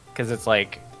because it's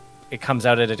like it comes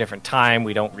out at a different time.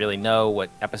 We don't really know what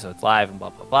episode's live and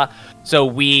blah blah blah. So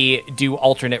we do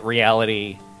alternate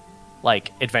reality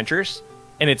like adventures,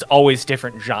 and it's always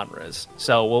different genres.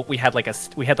 So we had like a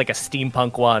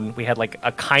steampunk one. We had like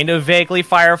a kind of vaguely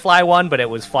Firefly one, but it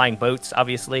was flying boats,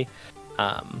 obviously.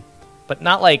 But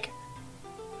not like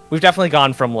we've definitely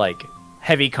gone from like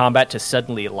heavy combat to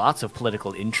suddenly lots of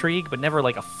political intrigue, but never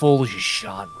like a full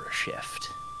genre shift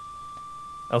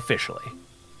officially.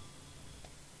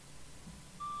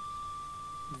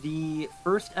 The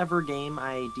first ever game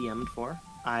I DM'd for,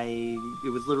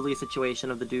 it was literally a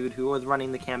situation of the dude who was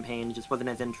running the campaign just wasn't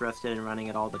as interested in running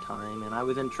it all the time, and I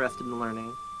was interested in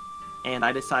learning. And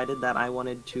I decided that I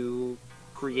wanted to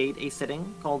create a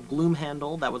setting called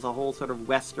Gloomhandle that was a whole sort of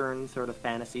western sort of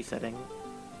fantasy setting,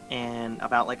 and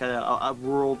about like a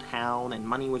rural town, and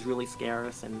money was really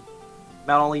scarce, and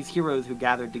about all these heroes who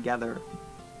gathered together.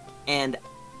 And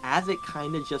as it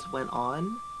kind of just went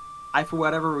on, I, for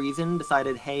whatever reason,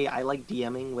 decided, hey, I like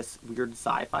DMing with weird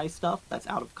sci-fi stuff that's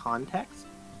out of context.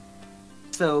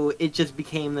 So it just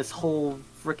became this whole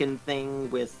frickin' thing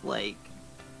with, like,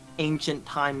 ancient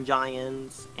time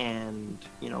giants and,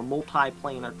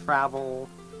 multi-planar travel.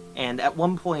 And at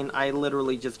one point, I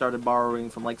literally just started borrowing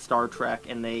from, like, Star Trek,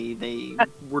 and they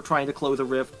were trying to close a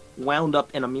rift, wound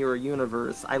up in a mirror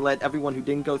universe. I let everyone who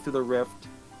didn't go through the rift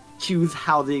choose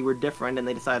how they were different, and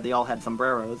they decided they all had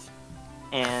sombreros.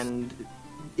 And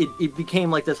it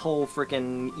became like this whole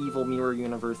frickin' evil mirror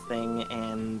universe thing,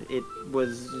 and it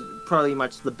was probably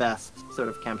much the best sort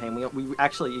of campaign. We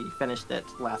actually finished it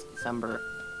last December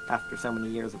after so many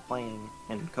years of playing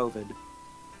and COVID.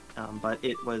 But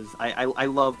it was, I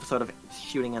love sort of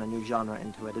shooting in a new genre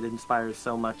into it. It inspires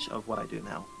so much of what I do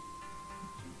now.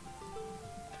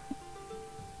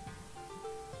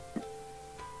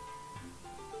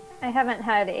 I haven't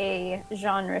had a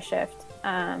genre shift,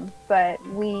 but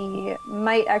we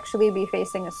might actually be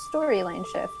facing a storyline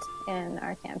shift in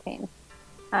our campaign.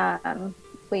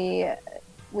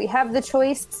 We have the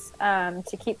choice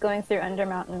to keep going through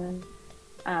Undermountain.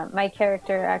 My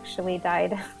character actually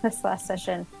died this last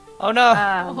session. Oh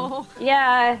no!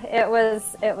 Yeah, it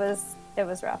was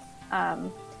rough.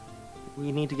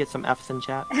 We need to get some F's in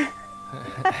chat.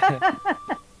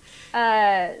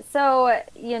 So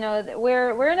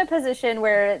we're in a position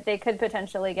where they could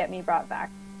potentially get me brought back,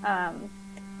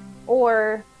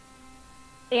 or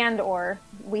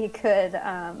we could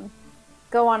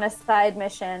go on a side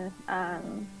mission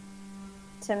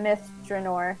to Myth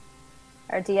Draenor.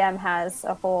 Our DM has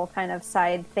a whole kind of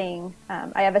side thing.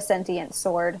 I have a sentient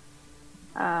sword,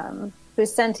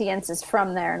 whose sentience is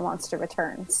from there and wants to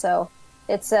return. So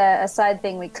it's a side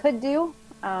thing we could do.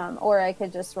 Or I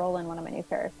could just roll in one of my new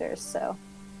characters. So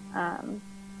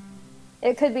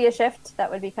it could be a shift.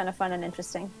 That would be kind of fun and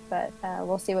interesting. But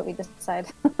we'll see what we decide.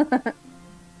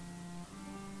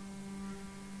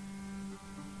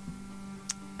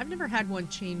 I've never had one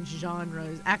change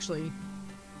genres. Actually,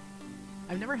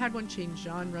 I've never had one change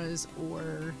genres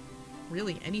or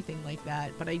really anything like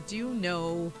that, but I do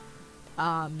know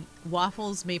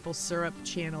Waffles Maple Syrup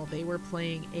channel, they were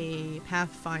playing a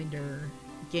Pathfinder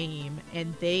game,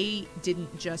 and they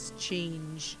didn't just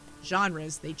change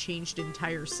genres, they changed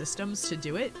entire systems to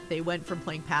do it. They went from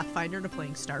playing Pathfinder to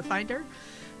playing Starfinder.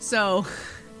 So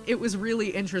it was really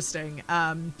interesting.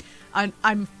 I'm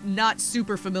not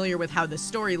super familiar with how the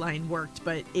storyline worked,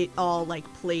 but it all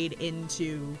like played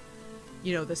into,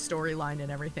 you know, the storyline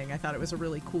and everything. I thought it was a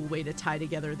really cool way to tie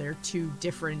together their two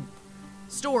different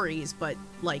stories, but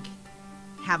like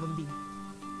have them be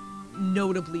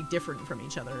notably different from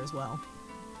each other as well.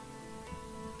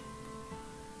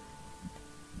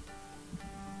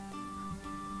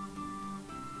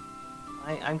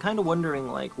 I'm kind of wondering,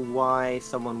 like, why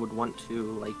someone would want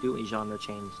to, like, do a genre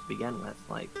change to begin with.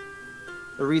 Like,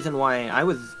 the reason why I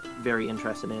was very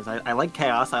interested in is I like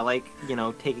chaos. I like, you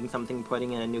know, taking something,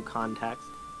 putting in a new context.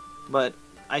 But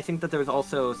I think that there's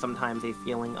also sometimes a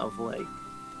feeling of, like,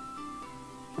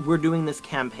 we're doing this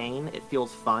campaign, it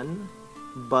feels fun,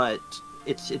 but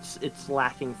it's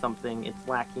lacking something. It's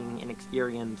lacking an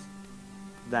experience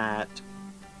that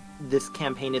this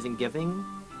campaign isn't giving.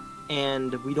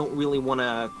 And we don't really want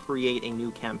to create a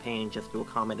new campaign just to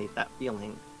accommodate that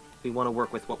feeling. We want to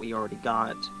work with what we already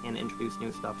got and introduce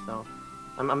new stuff. So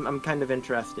I'm kind of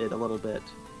interested a little bit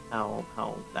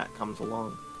how that comes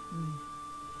along.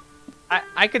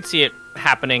 I could see it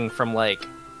happening from, like,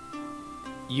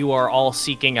 you are all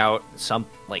seeking out some,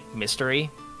 like,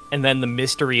 mystery, and then the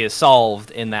mystery is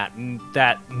solved, and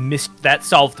that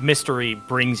solved mystery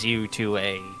brings you to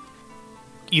a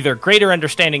either greater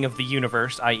understanding of the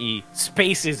universe, i.e.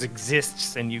 spaces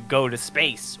exists and you go to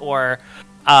space, or,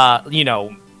 you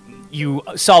know, you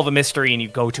solve a mystery and you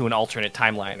go to an alternate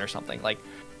timeline or something. Like,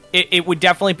 it would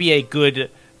definitely be a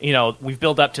good, you know, we've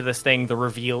built up to this thing, the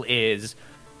reveal is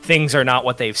things are not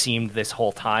what they've seemed this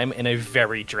whole time, in a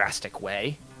very drastic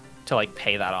way to, like,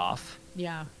 pay that off.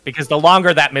 Yeah. Because the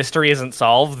longer that mystery isn't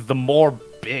solved, the more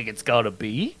big it's gotta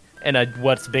be, and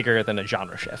what's bigger than a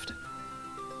genre shift.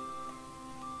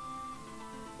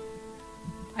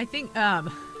 I think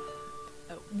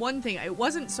one thing, it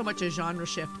wasn't so much a genre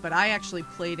shift, but I actually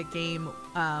played a game.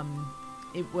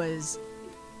 It was,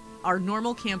 our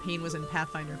normal campaign was in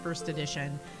Pathfinder 1st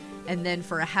Edition, and then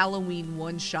for a Halloween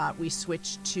one-shot, we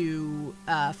switched to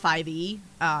 5e.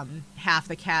 Half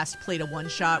the cast played a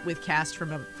one-shot with cast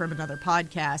from another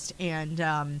podcast,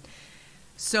 and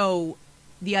so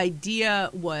the idea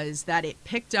was that it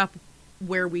picked up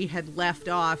where we had left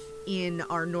off in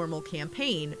our normal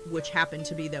campaign, which happened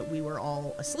to be that we were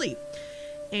all asleep.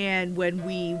 And when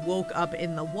we woke up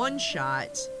in the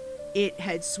one-shot, it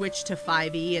had switched to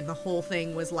 5e, and the whole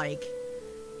thing was like,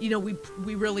 you know, we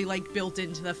really, like, built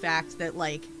into the fact that,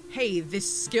 like, hey,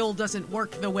 this skill doesn't work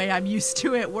the way I'm used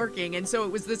to it working. And so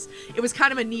it was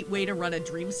kind of a neat way to run a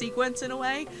dream sequence in a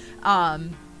way,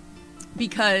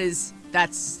 because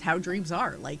that's how dreams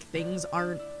are. Like,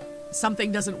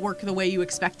 something doesn't work the way you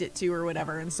expect it to or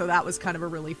whatever, and so that was kind of a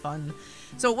really fun.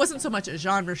 So it wasn't so much a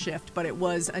genre shift, but it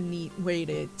was a neat way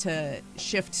to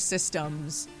shift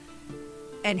systems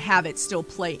and have it still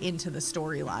play into the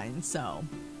storyline. So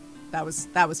that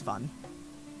was fun.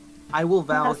 I will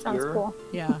vow That sounds here. cool.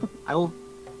 Yeah.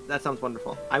 That sounds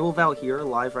wonderful. I will vow here,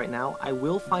 live right now, I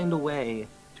will find a way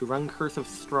to run Curse of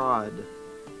Strahd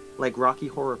like Rocky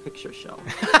Horror Picture Show.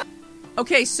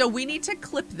 Okay, so we need to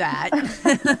clip that.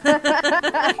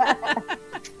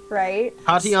 Right?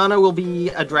 Tatiana will be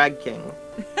a drag king.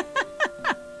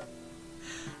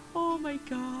 Oh my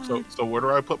god. So where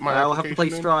do I put my I'll have to play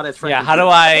application in? Strahd as Frank. Yeah, how do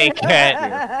I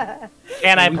get...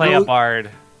 Can I play a bard?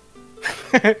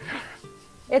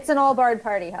 It's an all bard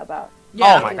party, how about?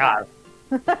 Yeah. Oh my god.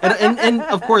 and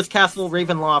of course, Castle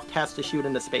Ravenloft has to shoot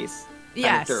into space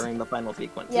Yes. during the final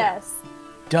sequence. Yes.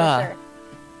 Duh. For sure.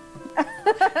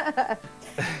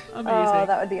 Amazing. Oh,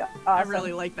 that would be awesome. I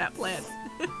really like that plan.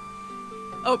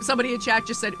 Oh, somebody in chat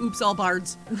just said, oops, all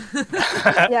bards.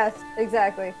 Yes,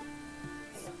 exactly.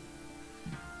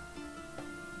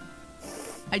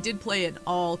 I did play an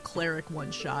all cleric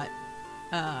one shot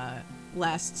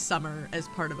last summer as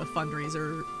part of a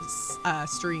fundraiser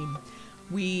stream.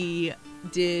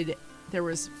 There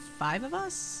was 5 of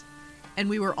us, and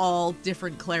we were all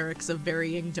different clerics of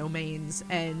varying domains,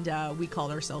 and we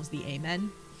called ourselves the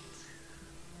Amen.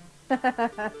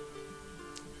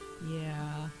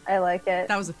 Yeah. I like it.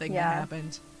 That was a thing Yeah. that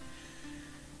happened.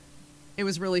 It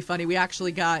was really funny. We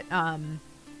actually got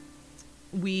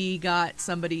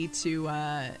somebody to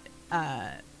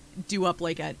do up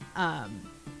like a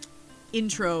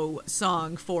intro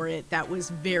song for it that was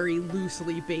very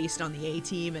loosely based on the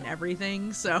A-Team and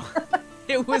everything. So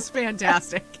It was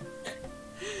fantastic.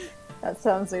 That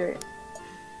sounds great.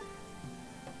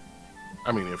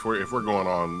 I mean, if we're going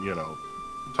on,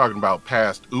 talking about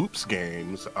past Oops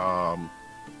games,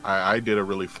 I did a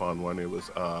really fun one. It was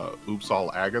Oops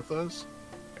All Agathas.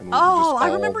 And we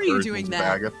I remember you doing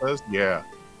that. Agathas. Yeah,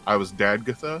 I was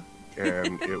Dadgatha,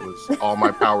 and it was all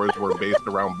my powers were based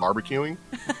around barbecuing.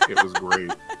 It was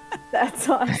great. That's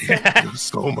awesome. It was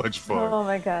so much fun. Oh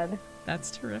my god.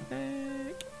 That's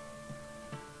terrific.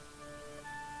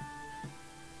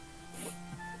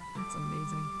 That's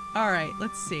amazing. All right,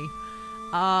 let's see.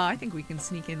 I think we can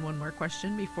sneak in one more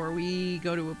question before we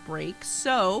go to a break.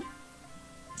 So,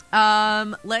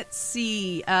 let's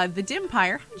see. The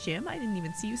Dimpire, hi Jim, I didn't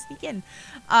even see you sneak in,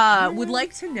 would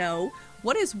like to know,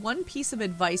 what is one piece of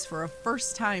advice for a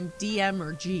first-time DM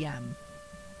or GM?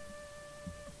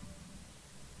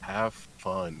 Have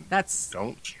fun.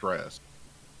 Don't stress.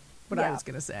 What I was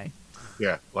going to say.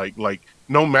 Yeah, like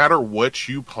no matter what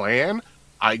you plan,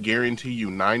 I guarantee you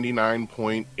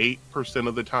 99.8%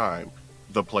 of the time,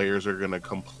 the players are going to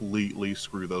completely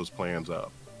screw those plans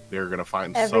up. They're going to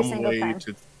find some way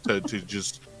to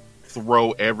just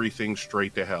throw everything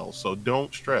straight to hell. So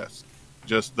don't stress.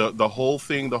 Just the whole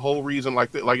thing, the whole reason,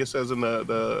 like it says in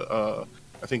the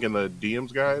I think in the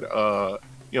DM's guide, a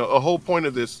whole point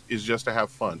of this is just to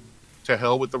have fun. To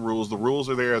hell with the rules. The rules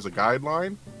are there as a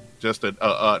guideline, just an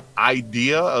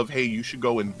idea of, hey, you should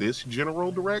go in this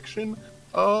general direction.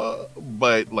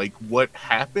 But like what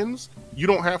happens, you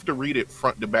don't have to read it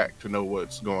front to back to know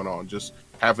what's going on. Just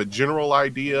have a general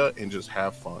idea and just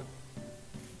have fun.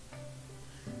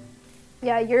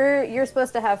 Yeah, you're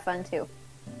supposed to have fun too.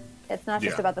 It's not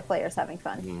just about the players having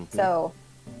fun. Mm-hmm. So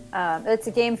it's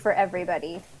a game for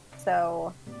everybody.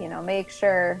 So, make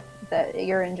sure that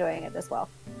you're enjoying it as well.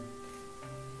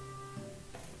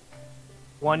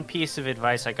 One piece of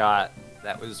advice I got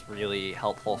that was really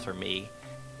helpful for me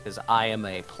is I am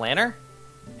a planner,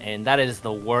 and that is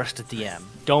the worst DM.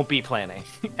 Don't be planning,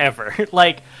 ever.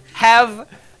 Like, having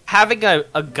a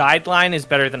guideline is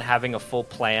better than having a full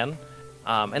plan.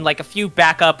 And like a few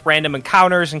backup random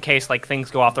encounters in case like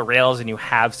things go off the rails and you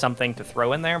have something to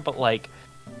throw in there. But like,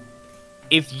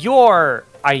 if your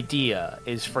idea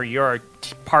is for your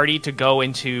party to go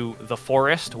into the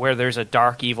forest where there's a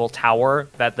dark evil tower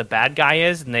that the bad guy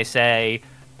is, and they say,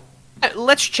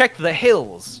 let's check the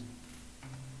hills,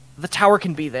 the tower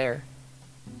can be there.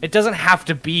 It doesn't have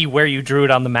to be where you drew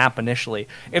it on the map initially.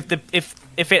 If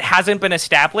it hasn't been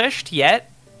established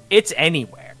yet, it's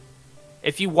anywhere.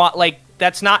 If you want, like,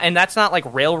 that's not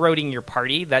like railroading your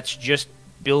party. That's just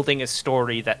building a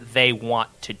story that they want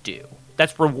to do.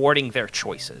 That's rewarding their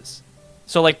choices.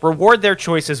 So, like, reward their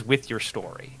choices with your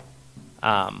story,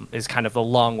 is kind of the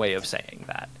long way of saying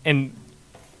that. And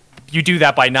you do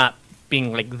that by not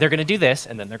being like, they're going to do this,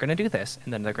 and then they're going to do this,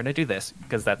 and then they're going to do this,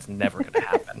 because that's never going to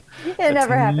happen.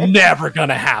 Never happens. Never going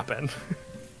to happen.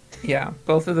 Yeah,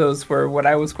 both of those were what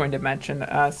I was going to mention.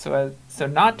 So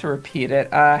not to repeat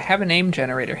it, have a name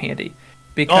generator handy.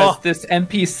 Because this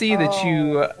NPC that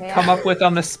you come up with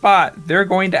on the spot, they're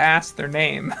going to ask their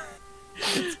name.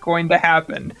 It's going to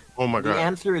happen. Oh my god. The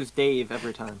answer is Dave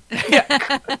every time.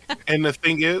 Yeah. And the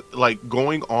thing is, like,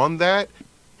 going on that,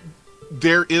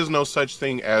 there is no such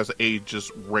thing as a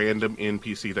just random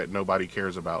NPC that nobody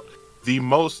cares about. The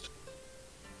most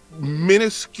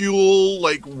minuscule,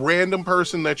 like, random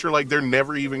person that you're like, they're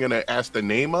never even going to ask the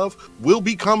name of, will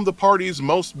become the party's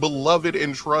most beloved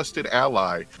and trusted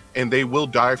ally, and they will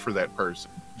die for that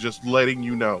person. Just letting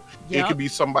you know. Yep. It could be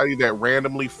somebody that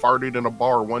randomly farted in a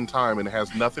bar one time and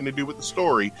has nothing to do with the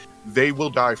story. They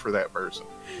will die for that person.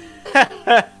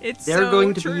 They're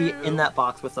going to be in that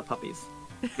box with the puppies.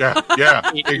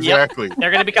 Yeah, exactly. Yep.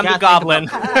 They're going to become the goblin.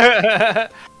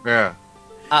 Yeah.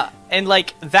 And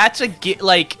like, that's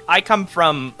like, I come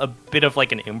from a bit of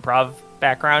like an improv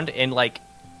background, and like,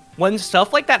 when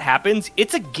stuff like that happens,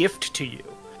 it's a gift to you.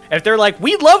 If they're like,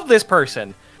 we love this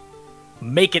person,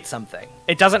 make it something.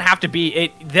 It doesn't have to be,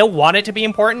 they'll want it to be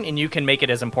important, and you can make it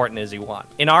as important as you want.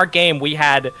 In our game, we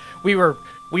were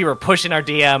pushing our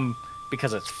DM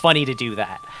because it's funny to do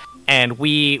that. And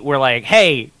we were like,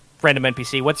 hey, random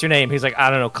NPC, what's your name? He's like, I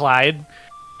don't know, Clyde.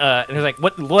 And he's like,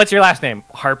 what's your last name?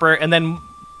 Harper. And then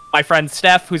my friend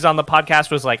Steph, who's on the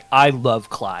podcast, was like, I love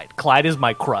Clyde. Clyde is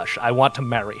my crush. I want to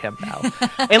marry him now.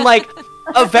 And like,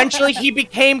 eventually he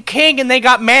became king and they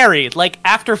got married. Like,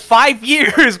 after 5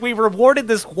 years, we rewarded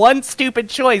this one stupid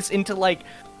choice into like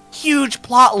huge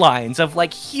plot lines of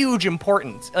like huge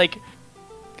importance. Like,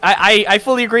 I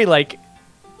fully agree. Like,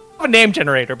 have a name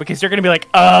generator, because you're going to be like,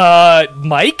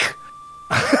 Mike?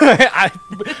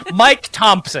 Mike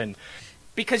Thompson.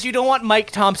 Because you don't want Mike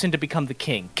Thompson to become the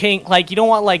king. Like, you don't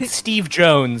want, like, Steve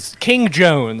Jones, King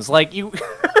Jones, like, you...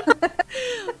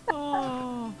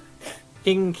 Oh.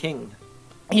 King.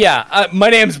 Yeah, my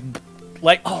name's,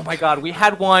 like, oh my god, we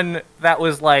had one that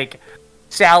was, like,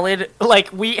 salad, like,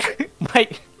 one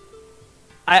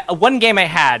game I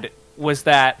had was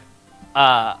that,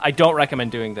 I don't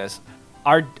recommend doing this.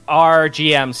 Our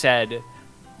GM said,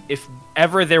 if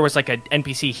ever there was, like, an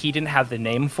NPC he didn't have the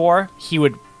name for, he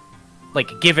would, like,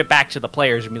 give it back to the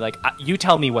players and be like, you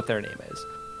tell me what their name is.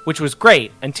 Which was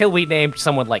great, until we named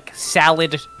someone, like,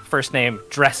 Salad, first name,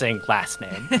 Dressing, last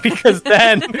name. Because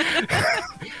then,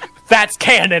 that's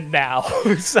canon now,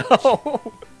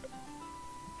 so...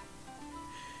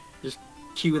 Just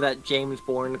cue that James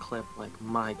Bourne clip, like,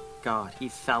 my god,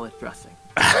 he's salad dressing.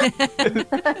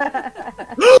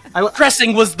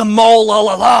 Dressing was the mole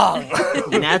all along!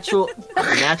 Natural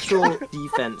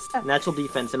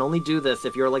defense, and only do this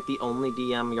if you're, like, the only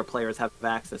DM your players have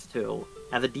access to.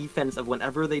 As a defense of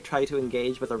whenever they try to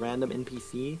engage with a random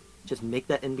NPC, just make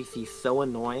that NPC so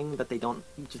annoying that they don't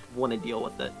just want to deal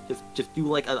with it. Just do,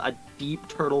 like, a deep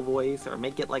turtle voice, or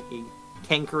make it, like, a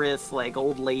cankerous, like,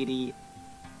 old lady.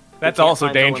 That's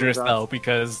also dangerous, though,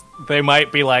 because they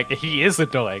might be like, he is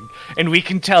annoying, and we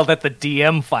can tell that the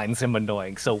DM finds him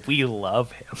annoying, so we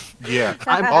love him. Yeah.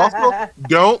 I'm also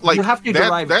don't like you have to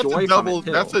derive that's joy a double. from it,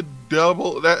 too. That's a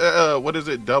double. What is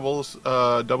it?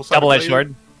 Double-edged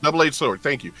sword. Double-edged sword.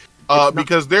 Thank you.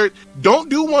 Because don't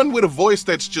do one with a voice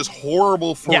that's just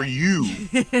horrible for you.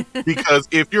 Because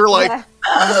if you're like,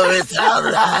 oh, it's all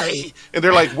right, and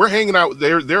they're like, we're hanging out,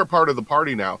 they're a part of the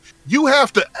party now. You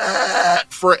have to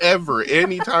forever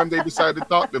anytime they decide to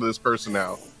talk to this person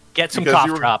now. Get some cough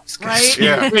drops. Right?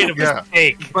 Yeah. Made a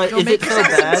mistake. But Go is make it so yourself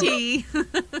some bad? tea. Is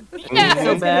it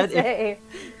so bad if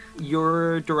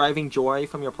you're deriving joy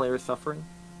from your players' suffering?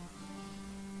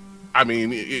 I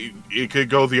mean, it could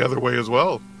go the other way as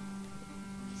well.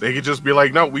 They could just be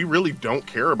like, no, we really don't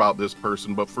care about this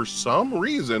person, but for some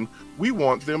reason, we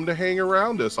want them to hang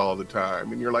around us all the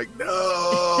time. And you're like, no.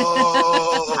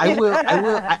 I will.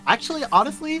 Actually,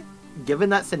 honestly, given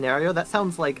that scenario, that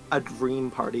sounds like a dream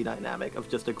party dynamic of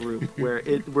just a group where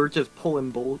we're just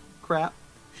pulling bull crap.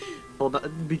 Well,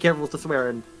 be careful to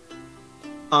swear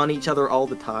on each other all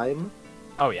the time.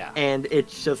 Oh yeah. And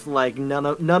it's just like none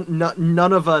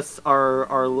of us are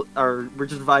we're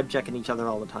just vibe checking each other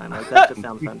all the time. Like that just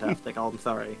sounds fantastic. I'm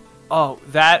sorry. Oh,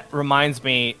 that reminds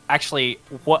me. Actually,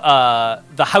 the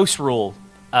house rule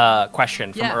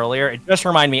question from earlier. It just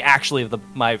reminded me actually of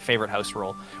my favorite house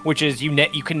rule, which is you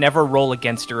can never roll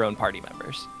against your own party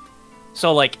members.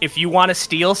 So like if you want to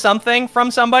steal something from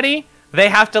somebody, they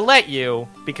have to let you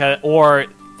or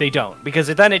they don't, because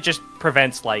then it just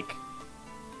prevents like.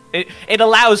 It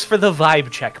allows for the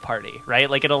vibe check party, right?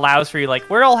 Like, it allows for you, like,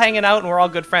 we're all hanging out and we're all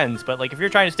good friends, but, like, if you're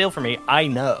trying to steal from me, I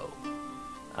know.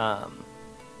 And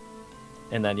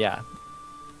then, yeah.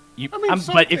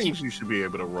 Some things you should be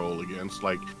able to roll against.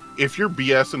 Like, if you're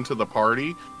BSing to the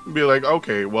party, be like,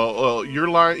 okay, well, you're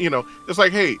lying, it's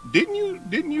like, hey,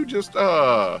 didn't you just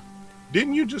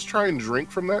try and drink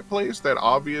from that place that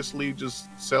obviously just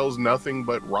sells nothing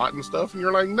but rotten stuff? And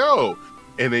you're like, no.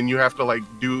 And then you have to like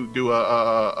do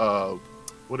a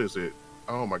what is it?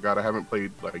 Oh my god, I haven't played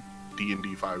like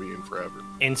D&D 5e in forever.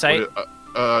 Insight?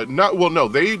 No.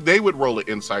 They would roll an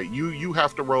insight. You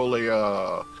have to roll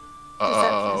a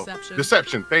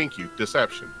deception. Thank you,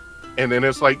 deception. And then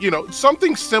it's like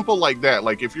something simple like that.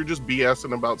 Like if you're just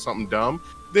BSing about something dumb,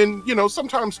 then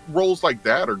sometimes rolls like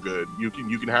that are good. You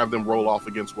can have them roll off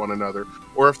against one another,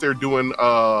 or if they're doing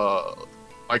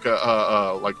like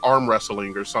like arm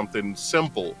wrestling or something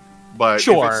simple. But if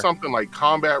it's something like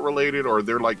combat related, or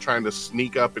they're like trying to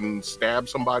sneak up and stab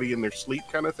somebody in their sleep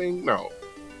kind of thing, no,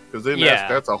 because then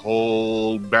that's a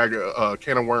whole bag of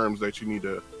can of worms that you need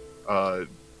to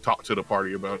talk to the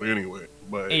party about anyway.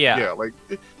 But like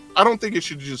I don't think it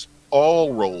should just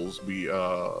all rolls be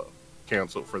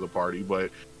canceled for the party,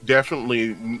 but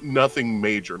definitely nothing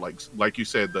major like you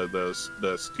said,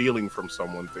 the stealing from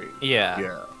someone thing.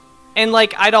 Yeah. And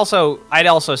like I'd also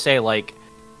say like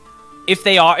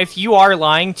if you are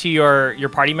lying to your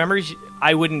party members,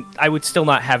 I would still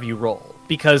not have you roll,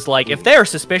 because like if they're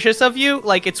suspicious of you,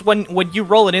 like it's when you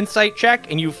roll an insight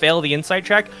check and you fail the insight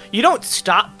check, you don't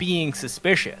stop being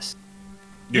suspicious.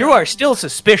 You are still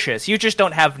suspicious. You just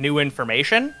don't have new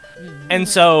information. And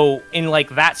so in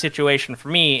like that situation for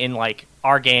me in like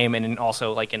our game, and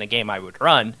also like in a game I would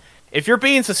run, if you're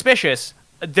being suspicious,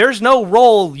 there's no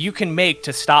role you can make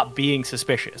to stop being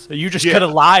suspicious. You just gotta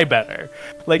lie better.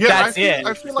 Like that's it.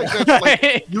 I feel like that's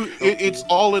like it's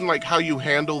all in like how you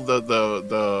handle the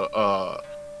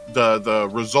the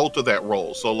result of that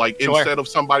roll. So like Sure. instead of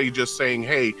somebody just saying,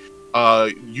 "Hey,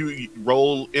 you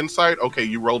roll insight." Okay,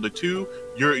 you rolled a 2.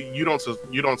 You don't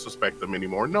suspect them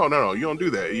anymore. No, you don't do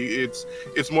that.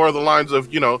 It's more of the lines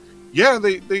of, yeah,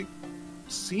 they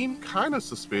seem kind of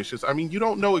suspicious. I mean, you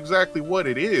don't know exactly what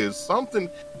it is. Something,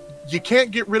 you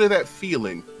can't get rid of that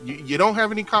feeling. You don't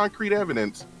have any concrete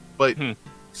evidence, but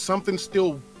something's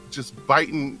still just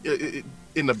biting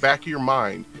in the back of your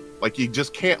mind. Like, you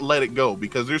just can't let it go,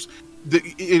 because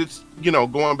it's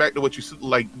going back to what you said,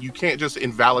 like, you can't just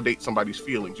invalidate somebody's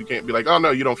feelings. You can't be like, oh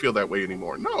no, you don't feel that way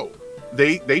anymore. No,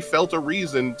 they felt a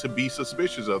reason to be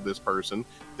suspicious of this person.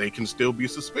 They can still be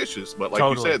suspicious, but like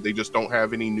you said, they just don't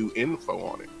have any new info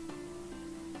on it.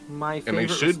 And they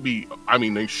should be. I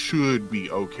mean, they should be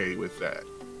okay with that.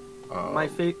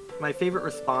 My favorite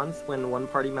response when one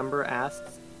party member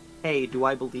asks, "Hey, do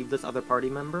I believe this other party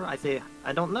member?" I say,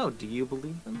 "I don't know. Do you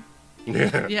believe them?"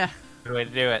 Yeah. Good way to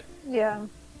do it. Yeah.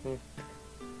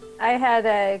 I had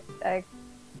a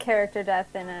character death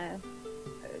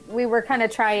we were kind of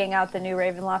trying out the new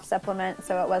Ravenloft supplement,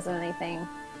 so it wasn't anything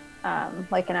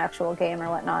like an actual game or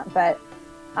whatnot, but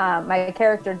my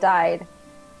character died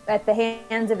at the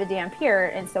hands of a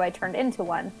Dhampir, and so I turned into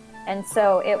one. And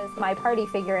so it was my party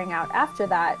figuring out after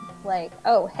that, like,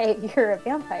 oh, hey, you're a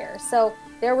vampire. So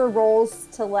there were rolls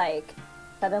to, like,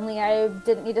 suddenly I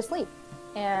didn't need to sleep.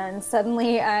 And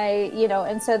suddenly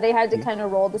and so they had to kind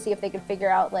of roll to see if they could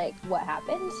figure out, like, what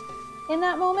happened in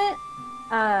that moment.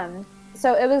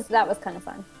 So that was kind of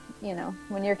fun,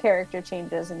 when your character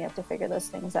changes and you have to figure those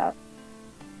things out.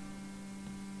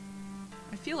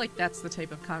 I feel like that's the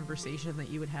type of conversation that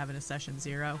you would have in a session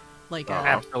 0. Like,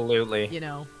 Absolutely.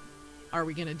 Are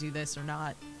we going to do this or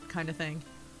not kind of thing.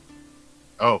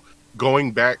 Oh,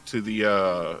 going back to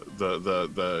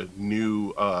the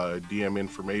new DM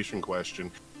information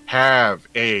question, have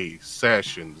a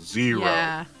session 0.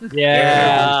 Yeah.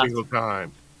 Yeah. Every single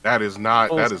time. That is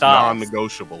Stop.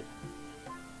 non-negotiable.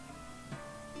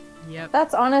 Yep.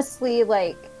 That's honestly,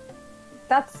 like,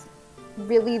 that's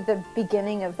really the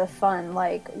beginning of the fun.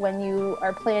 Like, when you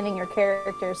are planning your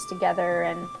characters together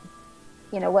and,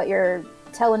 what you're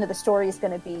telling to the story is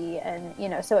going to be. And,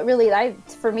 so it really,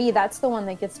 for me, that's the one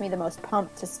that gets me the most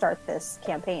pumped to start this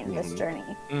campaign, this journey.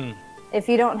 If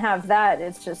you don't have that,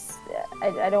 it's just,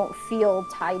 I don't feel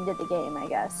tied to the game, I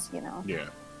guess, Yeah.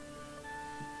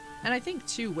 And I think,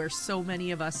 too, where so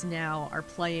many of us now are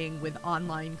playing with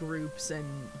online groups and,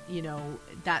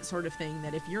 that sort of thing,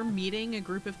 that if you're meeting a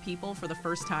group of people for the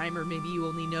first time, or maybe you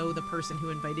only know the person who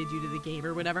invited you to the game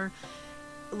or whatever,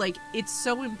 like, it's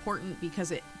so important because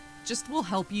it just will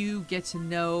help you get to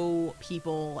know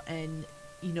people and,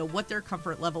 what their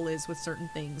comfort level is with certain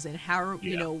things and how,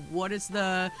 what's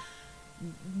the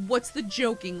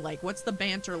joking like, what's the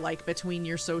banter like between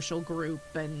your social group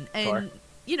and Sure.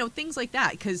 Things like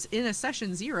that. Because in a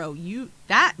session 0,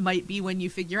 that might be when you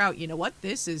figure out, what,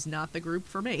 this is not the group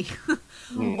for me.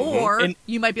 Or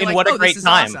you might be like, what a oh, great this is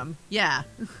time. awesome. Yeah.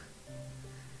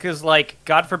 Because, like,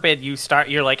 God forbid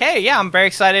you're like, hey, yeah, I'm very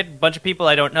excited. A bunch of people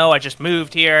I don't know. I just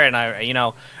moved here, and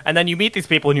and then you meet these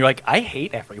people, and you're like, I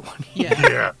hate everyone.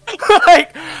 Yeah.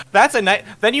 Like, that's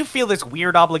then you feel this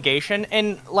weird obligation,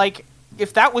 and, like,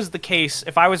 if that was the case,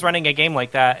 if I was running a game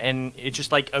like that, and it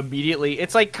just, like, immediately,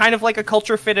 it's, like, kind of like a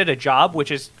culture fit at a job, which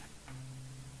is,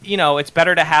 it's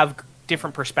better to have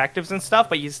different perspectives and stuff,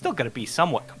 but you still got to be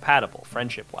somewhat compatible,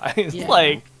 friendship-wise. Yeah.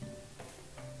 Like,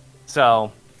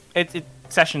 so,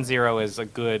 Session 0 is a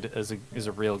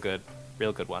real good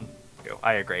one.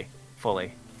 I agree.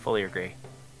 Fully agree.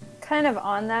 Kind of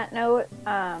on that note,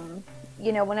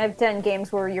 when I've done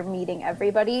games where you're meeting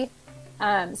everybody,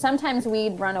 sometimes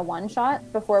we'd run a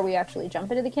one-shot before we actually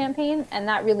jump into the campaign, and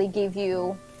that really gave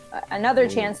you another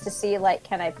chance to see, like,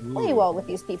 can I play well with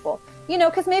these people?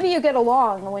 Because maybe you get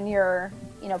along when you're,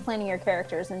 planning your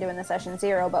characters and doing the session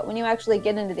 0, but when you actually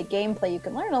get into the gameplay, you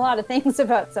can learn a lot of things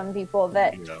about some people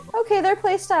that, okay, their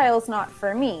play style is not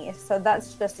for me, so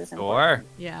that's just as important.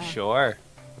 Sure.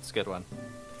 That's a good one.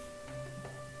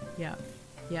 Yeah,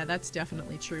 that's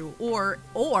definitely true.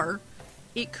 Or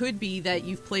it could be that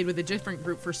you've played with a different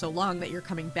group for so long that you're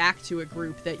coming back to a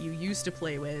group that you used to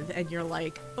play with, and you're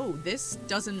like, oh, this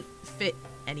doesn't fit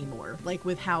anymore, like,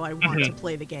 with how I want to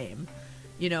play the game.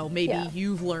 Maybe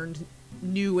you've learned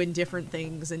new and different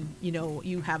things, and,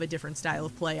 you have a different style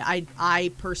of play.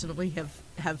 I personally have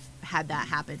had that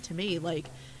happen to me. Like,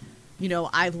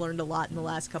 I've learned a lot in the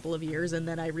last couple of years, and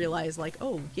then I realized, like,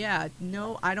 oh, yeah,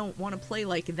 no, I don't want to play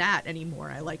like that anymore.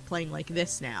 I like playing like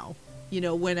this now.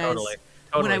 When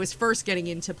I was first getting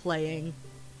into playing,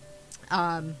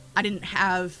 I didn't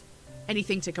have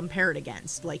anything to compare it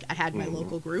against. Like, I had my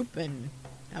local group, and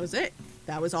That was it.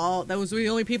 That was all. That was the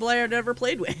only people I had ever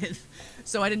played with.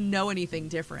 So I didn't know anything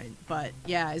different. But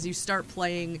yeah, as you start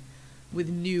playing with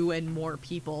new and more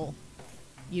people,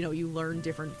 you know, you learn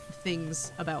different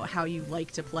things about how you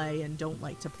like to play and don't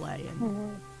like to play.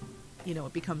 And, you know,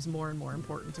 it becomes more and more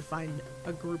important to find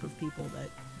a group of people that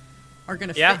are going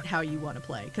to fit how you want to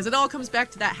play. Because it all comes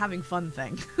back to that having fun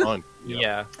thing. Fun.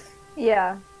 Yeah.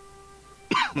 Yeah.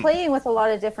 Playing with a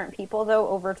lot of different people, though,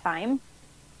 over time,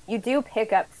 you do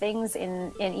pick up things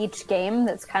in each game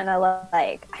that's kind of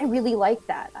like, I really like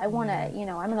that. I want to, you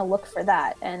know, I'm going to look for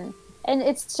that. And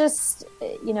it's just,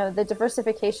 you know, the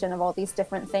diversification of all these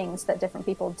different things that different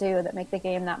people do that make the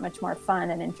game that much more fun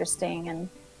and interesting. And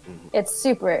it's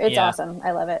awesome.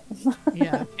 I love it.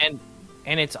 Yeah.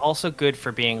 And it's also good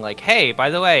for being like, hey, by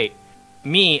the way,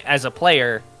 me as a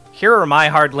player, here are my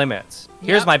hard limits.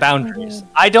 Here's my boundaries.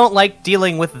 I don't like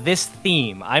dealing with this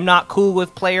theme. I'm not cool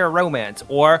with player romance.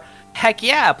 Or, heck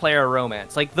yeah, player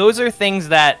romance. Like, those are things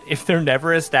that, if they're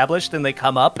never established and they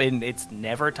come up and it's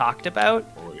never talked about,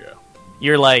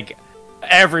 you're like,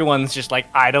 everyone's just like,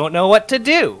 I don't know what to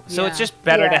do. So it's just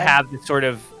better to have this sort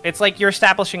of... It's like you're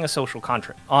establishing a social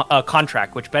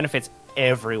contract, which benefits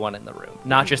everyone in the room,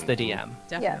 not just the DM.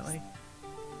 Definitely. Yes.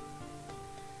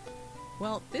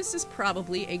 Well, this is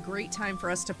probably a great time for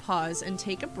us to pause and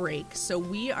take a break. So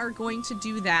we are going to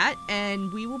do that,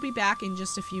 and we will be back in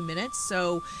just a few minutes.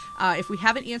 So if we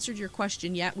haven't answered your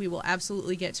question yet, we will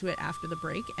absolutely get to it after the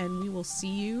break, and we will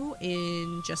see you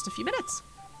in just a few minutes.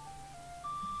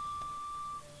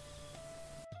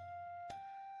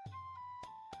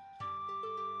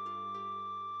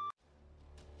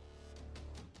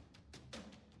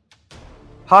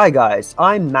 Hi guys,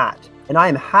 I'm Matt, and I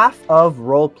am half of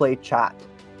Roleplay Chat.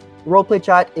 Roleplay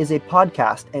Chat is a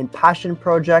podcast and passion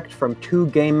project from two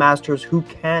game masters who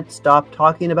can't stop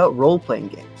talking about role-playing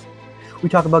games. We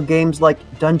talk about games like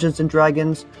Dungeons &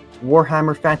 Dragons,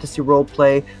 Warhammer Fantasy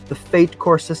Roleplay, the Fate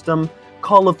core system,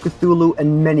 Call of Cthulhu,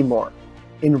 and many more.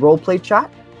 In Roleplay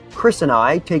Chat, Chris and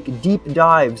I take deep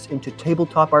dives into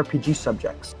tabletop RPG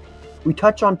subjects. We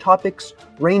touch on topics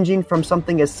ranging from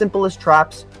something as simple as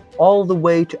traps all the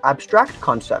way to abstract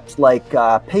concepts like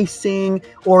pacing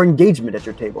or engagement at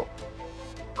your table.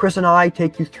 Chris and I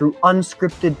take you through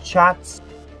unscripted chats,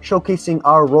 showcasing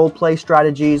our roleplay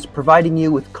strategies, providing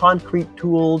you with concrete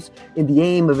tools in the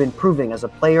aim of improving as a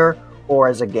player or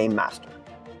as a game master.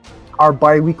 Our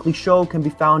bi-weekly show can be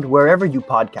found wherever you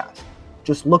podcast.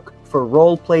 Just look for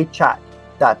Roleplay Chat.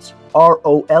 That's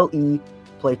ROLE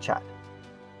Play Chat.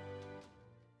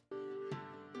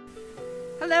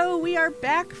 Hello, we are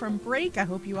back from break. I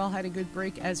hope you all had a good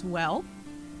break as well.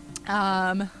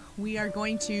 We are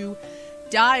going to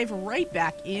dive right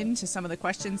back into some of the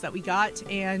questions that we got.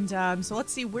 And so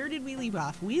let's see, where did we leave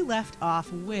off? We left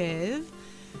off with...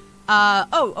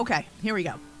 okay, here we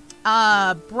go.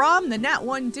 Brahm, the Nat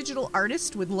 1 digital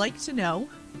artist, would like to know,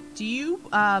 do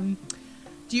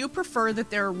you prefer that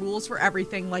there are rules for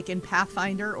everything like in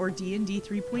Pathfinder or D&D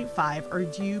 3.5, or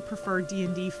do you prefer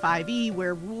D&D 5e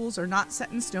where rules are not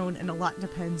set in stone and a lot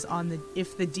depends on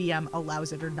if the DM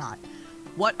allows it or not?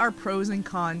 What are pros and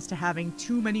cons to having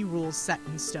too many rules set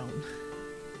in stone?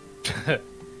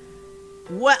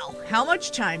 Well, how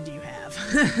much time do you have?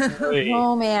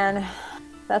 Oh man,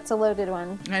 that's a loaded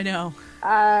one. I know.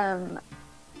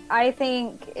 I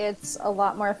think it's a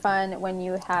lot more fun when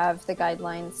you have the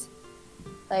guidelines.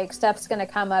 Like, stuff's going to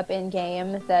come up in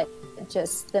game that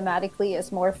just thematically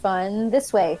is more fun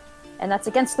this way. And that's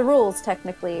against the rules,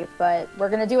 technically, but we're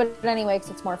going to do it anyway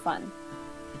because it's more fun.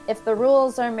 If the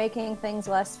rules are making things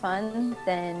less fun,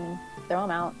 then throw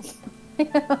them out.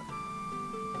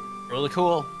 Really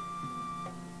cool.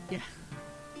 Yeah.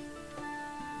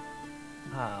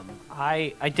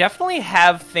 I definitely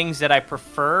have things that I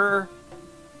prefer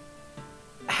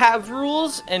have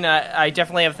rules, and I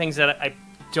definitely have things that I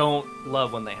don't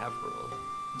love when they have rules.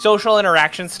 Social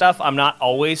interaction stuff I'm not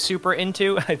always super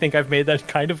into. I think I've made that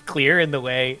kind of clear in the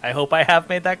way I hope I have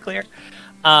made that clear.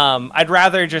 I'd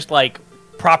rather just like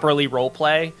properly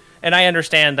roleplay, and I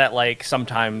understand that like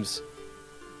sometimes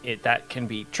that can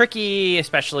be tricky,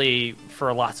 especially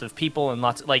for lots of people and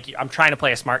lots like I'm trying to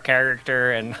play a smart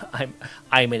character and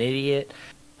I'm an idiot.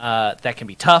 That can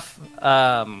be tough.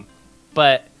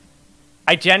 But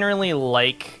I generally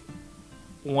like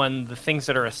when the things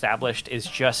that are established is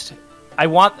just I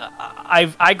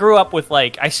grew up with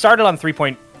like I started on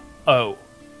 3.0,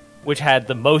 which had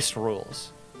the most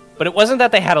rules, but it wasn't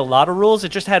that they had a lot of rules, it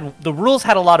just had the rules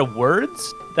had a lot of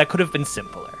words that could have been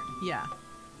simpler. Yeah.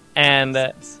 And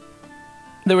there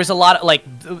was a lot of like,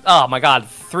 oh my god,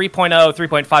 3.0,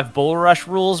 3.5 Bull Rush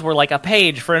rules were like a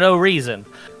page for no reason.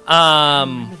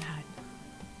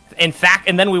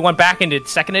 and then we went back into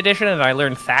second edition, and I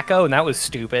learned Thaco, and that was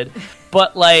stupid.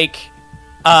 But like,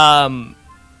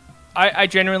 I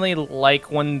genuinely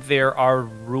like when there are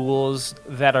rules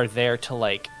that are there to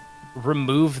like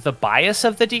remove the bias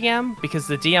of the DM, because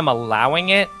the DM allowing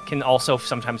it can also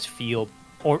sometimes feel,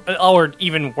 or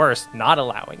even worse, not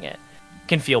allowing it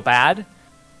can feel bad.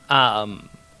 But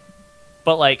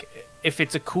like, if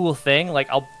it's a cool thing, like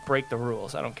I'll break the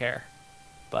rules. I don't care.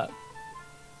 But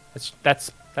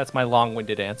that's my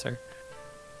long-winded answer.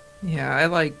 Yeah, I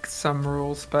like some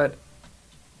rules, but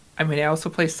I mean, I also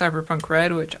play Cyberpunk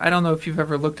Red, which I don't know if you've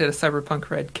ever looked at a Cyberpunk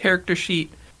Red character sheet,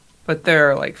 but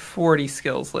there are like 40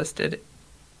 skills listed,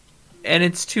 and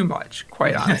it's too much,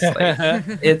 quite honestly.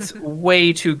 It's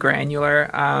way too granular,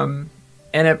 and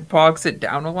it bogs it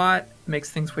down a lot, makes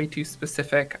things way too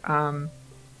specific.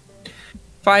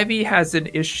 5e has an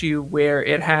issue where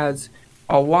it has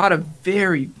a lot of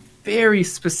very, very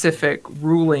specific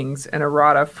rulings and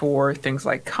errata for things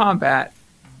like combat,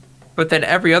 but then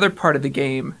every other part of the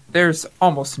game, there's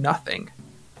almost nothing.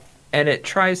 And it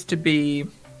tries to be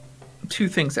two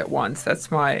things at once. That's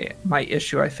my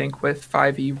issue, I think, with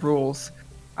 5e rules.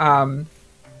 I don't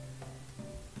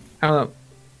know.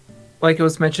 Like it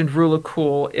was mentioned, rule of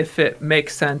cool, if it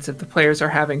makes sense, if the players are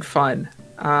having fun.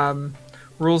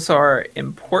 Rules are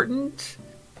important.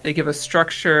 They give a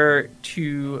structure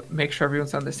to make sure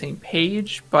everyone's on the same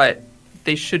page, but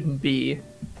they shouldn't be.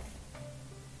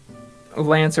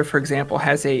 Lancer, for example,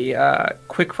 has a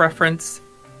quick reference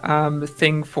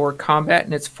thing for combat,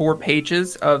 and it's 4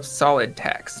 pages of solid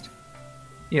text.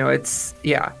 You know,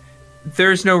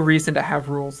 there's no reason to have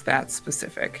rules that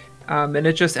specific. And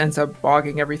it just ends up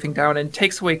bogging everything down and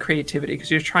takes away creativity, because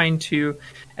you're trying to,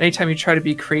 anytime you try to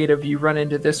be creative, you run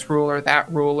into this rule or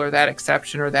that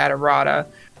exception or that errata,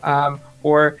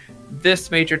 or this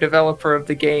major developer of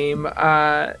the game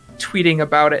tweeting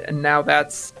about it, and now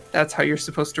that's how you're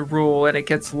supposed to rule, and it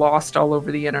gets lost all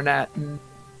over the internet, and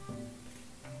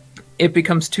it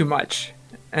becomes too much,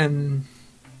 and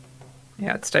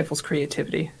yeah, it stifles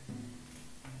creativity.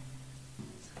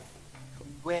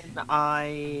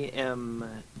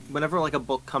 Whenever like a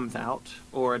book comes out,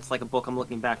 or it's like a book I'm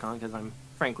looking back on because I'm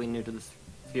frankly new to this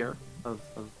sphere of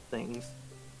things,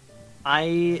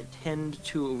 I tend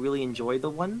to really enjoy the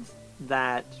ones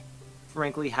that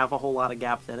frankly have a whole lot of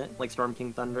gaps in it, like Storm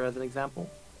King Thunder as an example,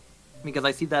 because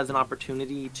I see that as an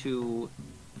opportunity to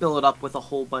fill it up with a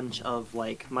whole bunch of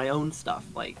like my own stuff,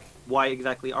 like why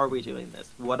exactly are we doing this?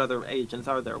 What other agents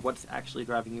are there? What's actually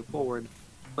driving you forward?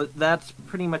 But that's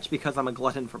pretty much because I'm a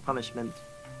glutton for punishment,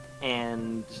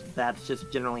 and that's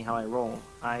just generally how I roll.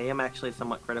 I am actually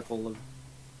somewhat critical of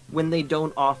when they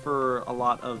don't offer a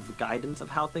lot of guidance of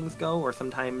how things go, or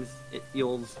sometimes it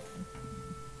feels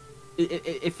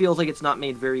like it's not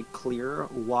made very clear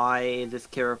why this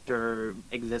character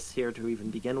exists here to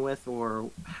even begin with,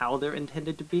 or how they're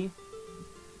intended to be.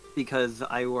 Because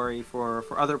I worry for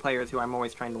other players who I'm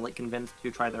always trying to like convince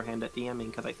to try their hand at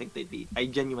DMing, because I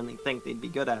genuinely think they'd be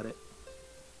good at it.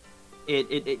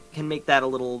 It can make that a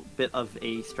little bit of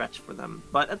a stretch for them.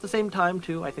 But at the same time,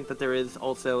 too, I think that there is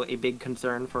also a big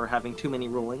concern for having too many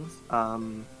rulings.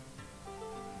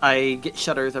 I get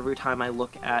shudders every time I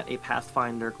look at a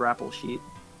Pathfinder grapple sheet.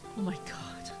 Oh my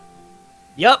god.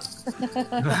 Yep.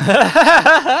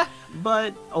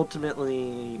 But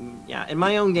ultimately, yeah, in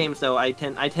my own games though, I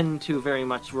tend to very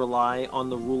much rely on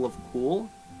the rule of cool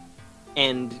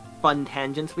and fun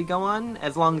tangents we go on,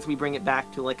 as long as we bring it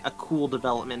back to like a cool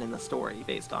development in the story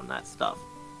based on that stuff.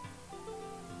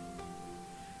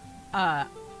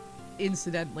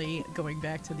 Incidentally, going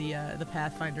back to the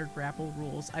Pathfinder grapple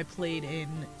rules, I played in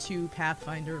 2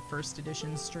 Pathfinder first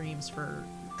edition streams for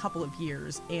a couple of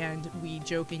years, and we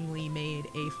jokingly made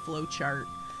a flowchart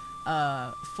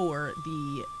for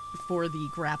the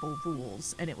grapple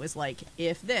rules, and it was like,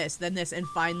 if this, then this, and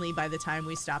finally by the time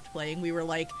we stopped playing, we were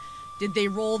like, did they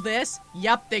roll this?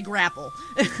 Yep, they grapple.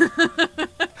 It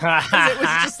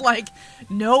was just like,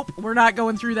 nope, we're not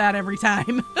going through that every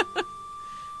time.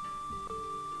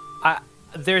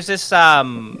 There's this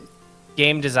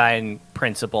game design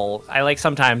principle. I like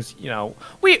sometimes, you know,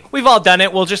 we've all done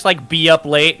it. We'll just like be up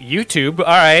late, YouTube. All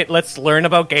right, let's learn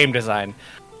about game design.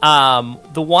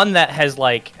 The one that has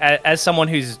like, as someone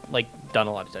who's like done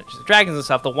a lot of Dungeons and Dragons and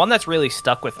stuff, the one that's really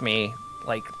stuck with me,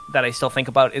 like that I still think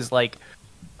about, is like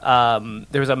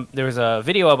there was a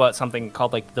video about something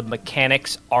called like the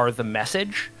mechanics are the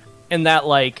message, and that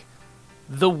like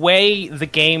the way the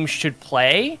game should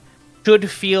play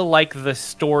should feel like the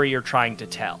story you're trying to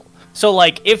tell. So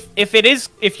like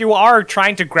if you are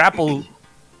trying to grapple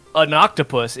an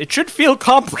octopus, it should feel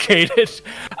complicated.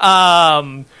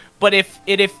 But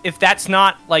if that's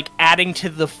not like adding to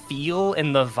the feel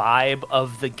and the vibe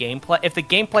of the gameplay, if the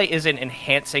gameplay isn't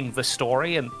enhancing the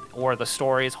story or the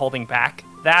story is holding back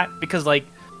that, because like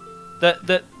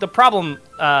the problem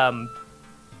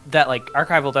that like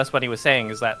Archival Despotty was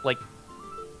saying is that like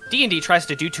D&D tries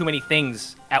to do too many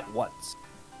things at once.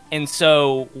 And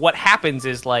so what happens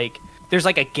is like there's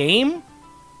like a game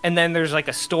and then there's like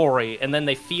a story and then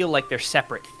they feel like they're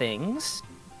separate things.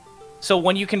 So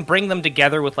when you can bring them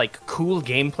together with like cool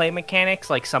gameplay mechanics,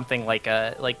 like something like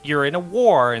you're in a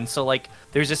war and so like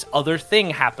there's this other thing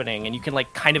happening and you can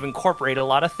like kind of incorporate a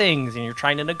lot of things and you're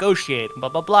trying to negotiate and blah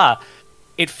blah blah.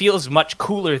 It feels much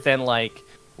cooler than like,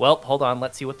 well, hold on,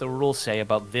 let's see what the rules say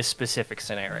about this specific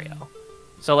scenario.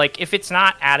 So like if it's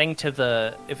not adding to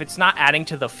the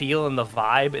feel and the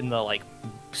vibe and the like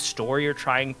story you're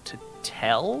trying to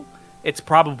tell, it's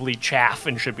probably chaff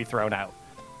and should be thrown out.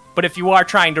 But if you are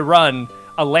trying to run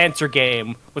a Lancer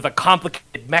game with a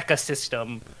complicated mecha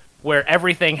system where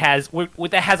everything has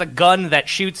a gun that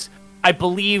shoots, I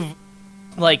believe,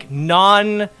 like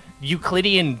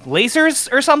non-Euclidean lasers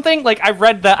or something. Like I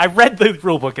read the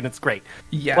rulebook and it's great.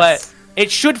 Yes. But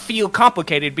it should feel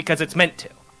complicated because it's meant to,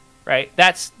 right?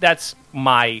 That's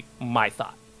my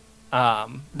thought.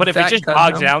 But if it just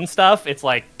bogs down stuff, it's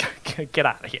like get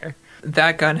out of here.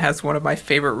 That gun has one of my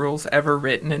favorite rules ever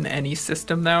written in any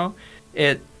system, though.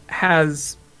 It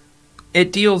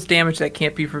deals damage that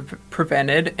can't be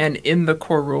prevented, and in the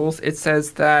core rules, it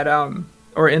says that,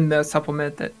 or in the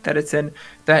supplement that it's in,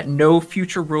 that no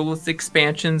future rules,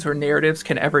 expansions, or narratives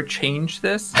can ever change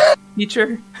this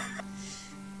feature.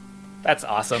 That's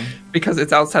awesome. Because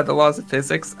it's outside the laws of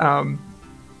physics. But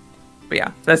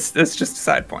yeah, that's just a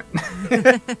side point.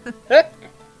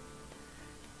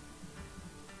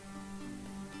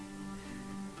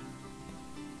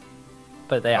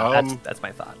 But yeah, that's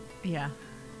my thought. Yeah.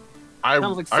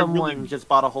 Sounds like someone just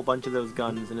bought a whole bunch of those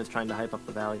guns and is trying to hype up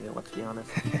the value, let's be honest.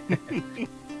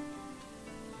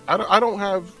 I don't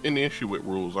have an issue with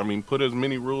rules. I mean, put as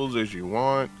many rules as you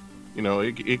want. You know,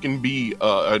 it can be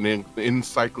an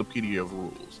encyclopedia of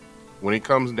rules. When it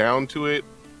comes down to it,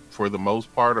 for the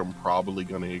most part, I'm probably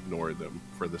going to ignore them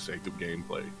for the sake of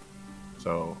gameplay.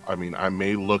 So, I mean, I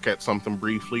may look at something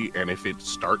briefly, and if it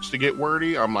starts to get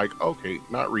wordy, I'm like, okay,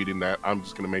 not reading that. I'm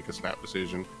just going to make a snap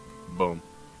decision. Boom.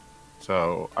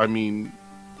 So, I mean,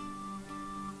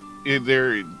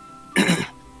 I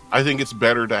think it's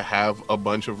better to have a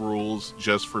bunch of rules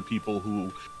just for people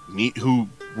who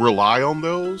rely on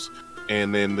those,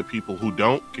 and then the people who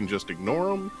don't can just ignore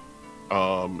them,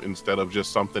 instead of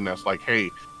just something that's like,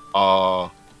 hey,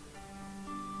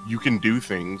 you can do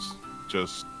things,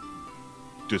 just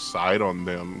decide on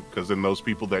them, because then those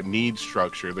people that need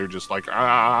structure, they're just like,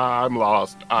 I'm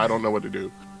lost, I don't know what to do,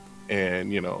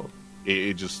 and you know,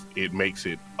 it makes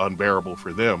it unbearable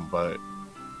for them. But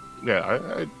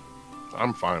yeah,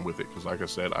 I'm fine with it, because like I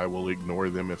said, I will ignore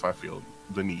them if I feel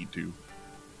the need to.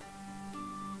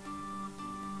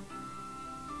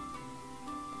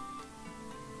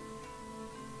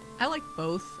 I like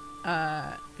both,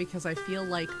 because I feel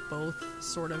like both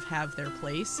sort of have their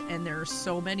place, and there are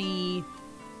so many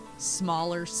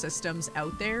smaller systems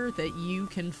out there that you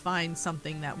can find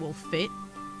something that will fit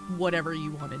whatever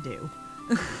you want to do.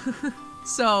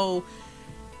 So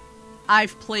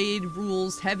I've played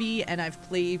rules heavy and I've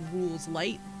played rules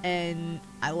light, and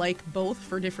I like both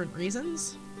for different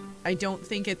reasons. I don't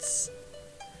think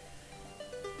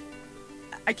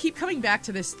I keep coming back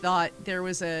to this thought.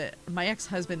 My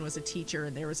ex-husband was a teacher,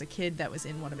 and there was a kid that was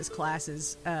in one of his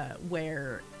classes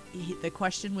where the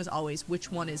question was always,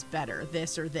 which one is better,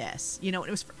 this or this? You know,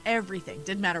 it was for everything.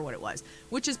 Didn't matter what it was.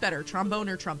 Which is better, trombone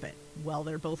or trumpet? Well,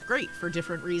 they're both great for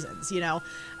different reasons, you know?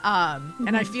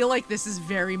 And I feel like this is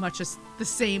very much the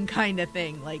same kind of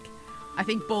thing. Like, I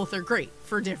think both are great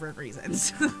for different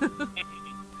reasons.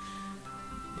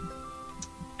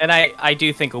 And I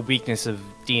do think a weakness of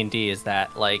D&D is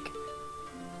that, like,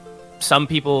 some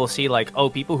people will see, like, oh,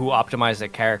 people who optimize their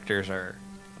characters are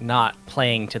not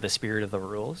playing to the spirit of the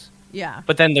rules. Yeah.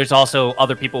 But then there's also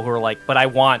other people who are like, but I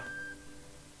want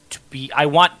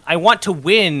to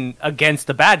win against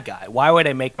the bad guy. Why would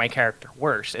I make my character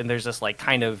worse? And there's this, like,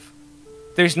 kind of...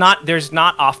 There's not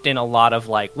often a lot of,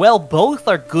 like, well, both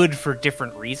are good for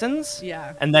different reasons.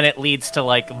 Yeah. And then it leads to,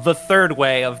 like, the third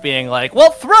way of being like,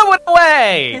 well, throw it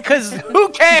away! Because who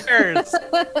cares?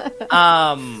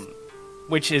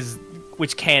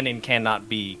 Which can and cannot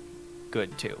be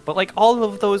good, too. But, like, all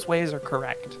of those ways are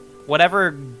correct.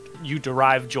 Whatever you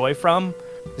derive joy from,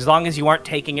 as long as you aren't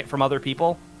taking it from other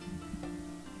people,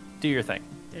 do your thing.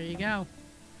 There you go.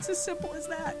 It's as simple as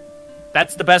that.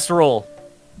 That's the best rule.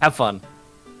 Have fun.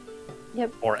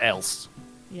 Yep. Or else.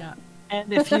 Yeah.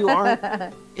 And if you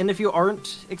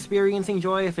aren't experiencing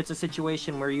joy, if it's a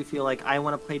situation where you feel like I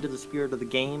want to play to the spirit of the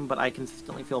game, but I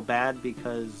consistently feel bad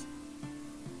because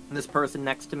this person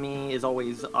next to me is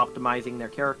always optimizing their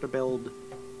character build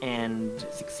and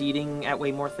succeeding at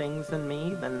way more things than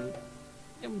me, then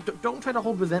don't try to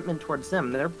hold resentment towards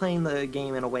them. They're playing the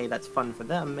game in a way that's fun for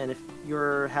them, and if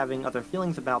you're having other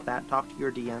feelings about that, talk to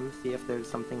your DM, see if there's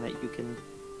something that you can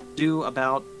do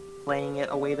about playing it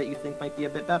a way that you think might be a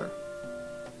bit better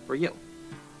for you.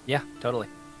 Yeah, totally.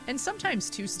 And sometimes,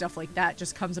 too, stuff like that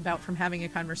just comes about from having a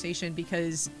conversation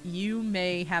because you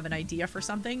may have an idea for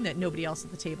something that nobody else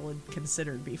at the table had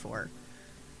considered before.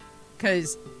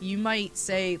 Because you might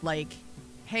say, like,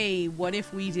 hey, what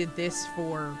if we did this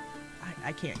for...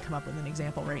 I can't come up with an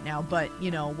example right now, but,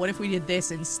 you know, what if we did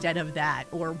this instead of that?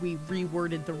 Or we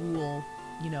reworded the rule,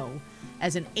 you know,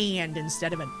 as an and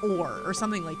instead of an or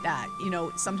something like that. You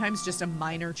know, sometimes just a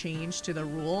minor change to the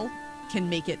rule can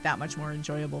make it that much more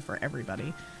enjoyable for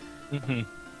everybody. Mm-hmm.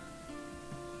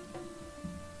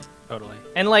 Totally.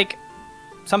 And, like,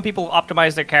 some people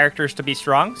optimize their characters to be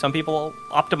strong. Some people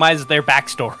optimize their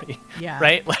backstory. Yeah.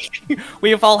 Right? Like,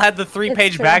 we have all had the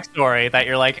 3-page backstory that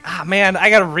you're like, man, I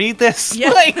gotta read this. Yeah.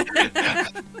 Like,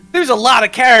 there's a lot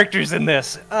of characters in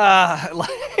this. So.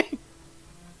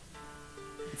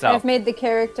 I've made the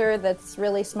character that's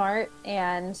really smart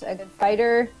and a good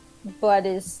fighter, but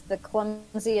is the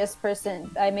clumsiest person.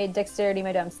 I made dexterity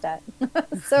my dumb stat.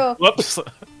 So. Whoops.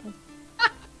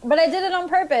 But I did it on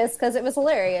purpose because it was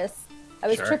hilarious. I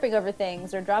was Sure. tripping over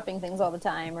things or dropping things all the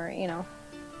time, or, you know.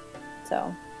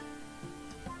 So.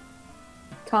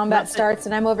 Combat starts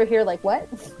and I'm over here like, what?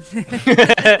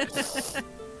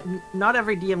 Not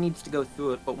every DM needs to go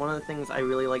through it, but one of the things I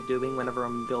really like doing whenever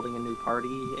I'm building a new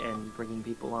party and bringing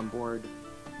people on board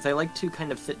is I like to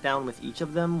kind of sit down with each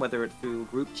of them, whether it's through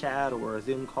group chat or a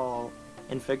Zoom call,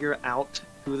 and figure out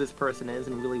who this person is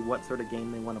and really what sort of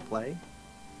game they want to play.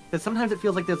 Because sometimes it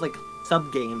feels like there's like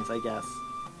sub-games, I guess.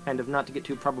 Kind of, not to get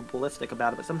too probabilistic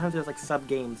about it, but sometimes there's like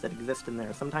sub-games that exist in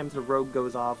there. Sometimes the rogue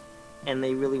goes off and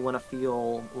they really want to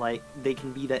feel like they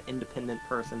can be that independent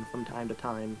person from time to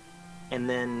time. And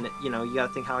then, you know, you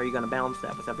gotta think, how are you gonna balance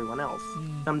that with everyone else?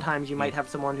 Sometimes you might have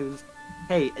someone who's,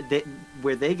 hey,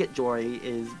 where they get joy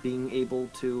is being able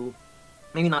to,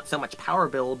 maybe not so much power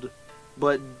build,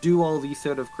 but do all these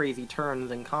sort of crazy turns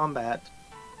in combat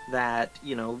that,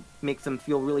 you know, makes them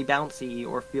feel really bouncy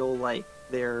or feel like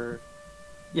they're,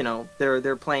 you know,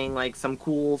 they're playing like some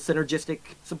cool synergistic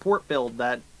support build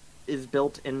that is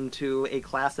built into a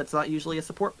class that's not usually a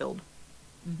support build.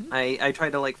 Mm-hmm. I try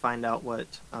to like find out what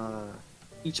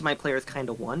each of my players kind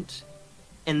of want,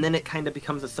 and then it kind of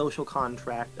becomes a social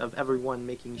contract of everyone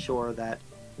making sure that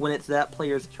when it's that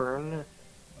player's turn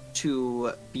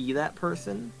to be that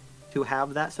person, to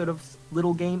have that sort of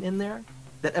little game in there,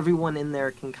 that everyone in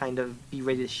there can kind of be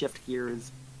ready to shift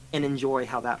gears and enjoy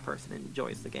how that person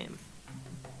enjoys the game.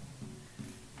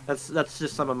 That's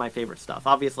just some of my favorite stuff.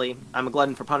 Obviously, I'm a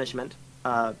glutton for punishment.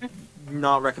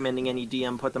 Not recommending any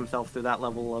DM put themselves through that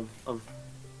level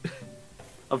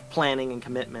of planning and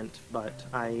commitment, but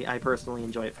I personally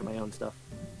enjoy it for my own stuff.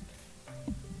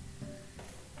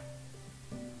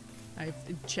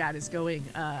 Chat is going,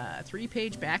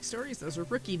 3-page backstories? Those are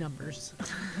rookie numbers.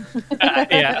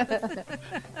 Yeah.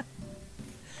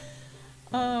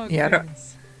 Oh, yeah,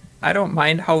 I don't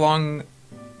mind how long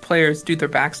players do their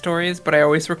backstories, but I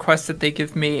always request that they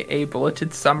give me a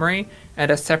bulleted summary and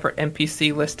a separate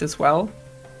NPC list as well,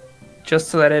 just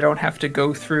so that I don't have to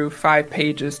go through 5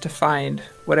 pages to find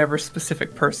whatever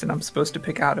specific person I'm supposed to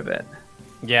pick out of it.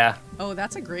 Yeah. Oh,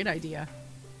 that's a great idea.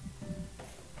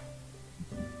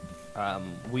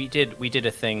 We did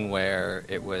a thing where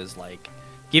it was like,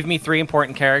 give me 3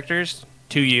 important characters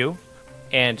to you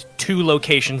and 2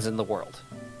 locations in the world.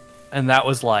 And that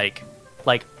was like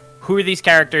who are these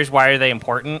characters? Why are they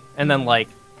important? And then like,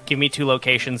 give me 2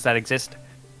 locations that exist,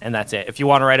 and that's it. If you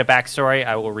want to write a backstory,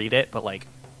 I will read it. But like,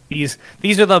 these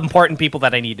are the important people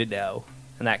that I need to know,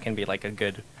 and that can be like a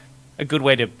good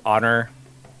way to honor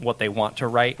what they want to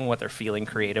write and what they're feeling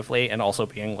creatively, and also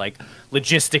being like,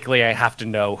 logistically, I have to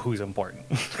know who's important.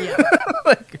 Yeah.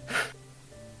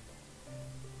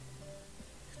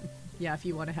 Yeah, if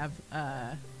you want to have,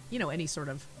 you know, any sort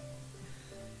of,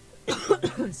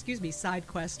 excuse me, side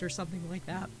quest or something like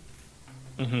that.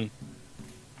 Mm-hmm.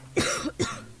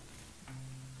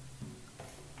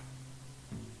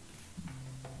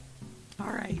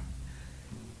 All right.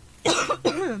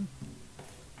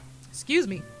 Excuse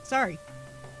me. Sorry.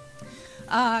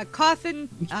 Cawthon,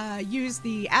 use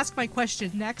the Ask My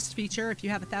Question Next feature. If you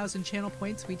have 1,000 channel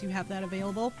points, we do have that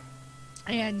available.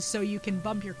 And so you can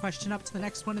bump your question up to the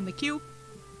next one in the queue.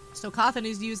 So Cawthon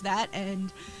has used that,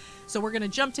 and so we're going to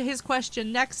jump to his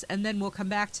question next, and then we'll come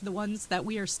back to the ones that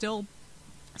we are still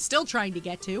trying to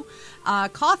get to.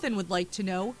 Cawthon would like to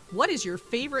know, what is your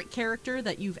favorite character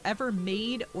that you've ever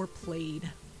made or played?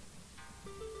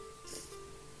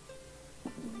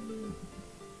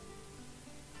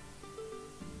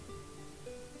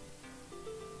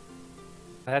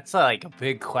 That's like a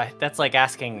big question. That's like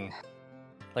asking,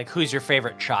 like, who's your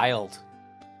favorite child?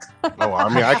 Oh, I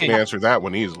mean, I can answer that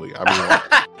one easily. I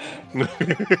mean,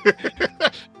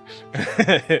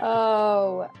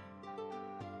 Oh.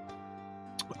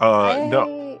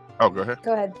 no. Oh, go ahead.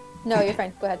 Go ahead. No, you're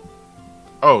fine. Go ahead.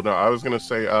 Oh no, I was gonna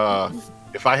say,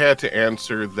 if I had to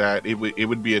answer that, it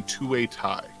would be a two-way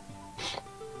tie.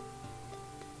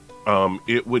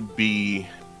 It would be.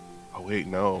 Oh wait,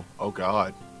 no. Oh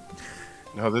God.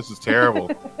 No, this is terrible.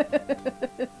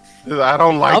 I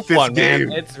don't like Tough this one, game.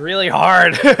 man. It's really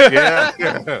hard.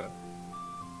 Yeah.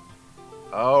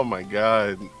 Oh my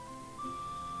God.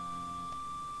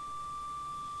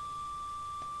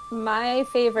 My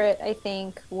favorite, I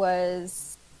think,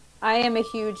 was... I am a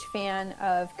huge fan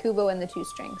of Kubo and the Two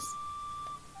Strings.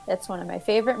 It's one of my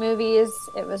favorite movies.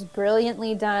 It was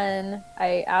brilliantly done.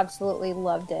 I absolutely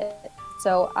loved it.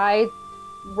 So I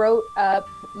wrote up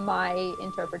my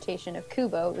interpretation of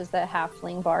Kubo. It was the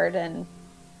halfling bard, and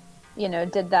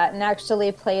did that and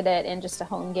actually played it in just a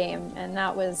home game, and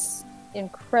that was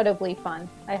incredibly fun.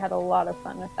 I had a lot of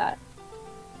fun with that.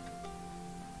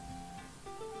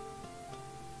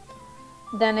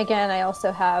 Then again, I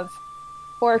also have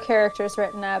 4 characters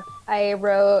written up. I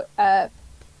wrote up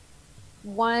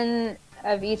one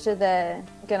of each of the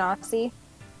Ganassi,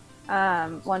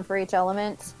 one for each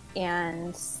element,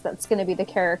 and that's going to be the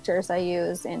characters I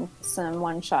use in some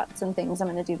one-shots and things I'm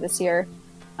going to do this year.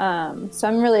 So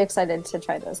I'm really excited to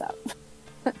try those out.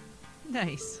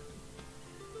 Nice.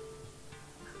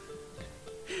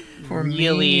 For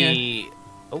really. me,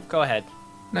 Oh, go ahead.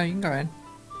 no, you can go ahead.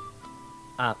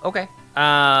 Okay.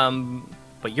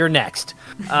 But you're next.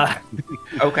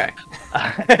 Okay.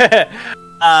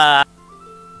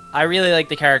 I really like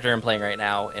the character I'm playing right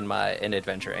now in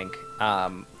Adventure Inc.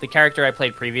 The character I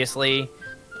played previously,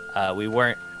 we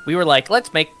were like,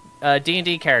 let's make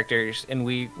D&D characters, and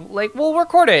we'll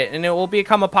record it, and it will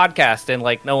become a podcast, and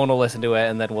like no one will listen to it,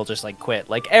 and then we'll just like quit,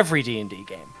 like every D&D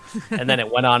game. And then it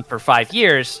went on for 5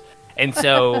 years, and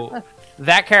so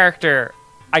that character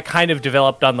I kind of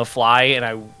developed on the fly,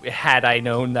 and had I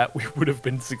known that we would have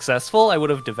been successful, I would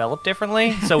have developed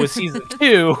differently. So with season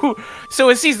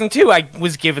 2, I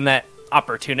was given that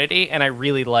opportunity, and I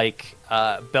really like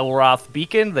Belroth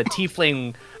Beacon, the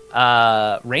Tiefling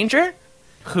Ranger,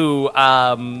 who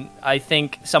I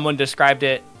think someone described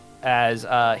it as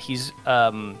he's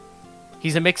a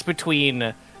mix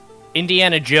between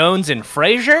Indiana Jones and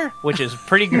Frasier, which is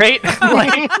pretty great.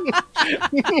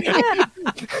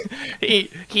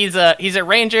 He's a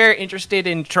ranger interested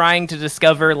in trying to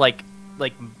discover like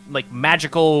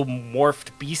magical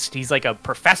morphed beast. He's like a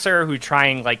professor who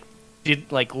did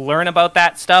learn about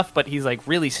that stuff, but he's like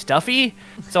really stuffy.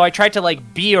 So I tried to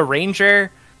be a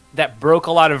ranger that broke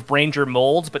a lot of ranger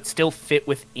molds but still fit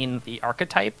within the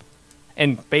archetype.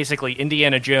 And basically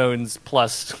Indiana Jones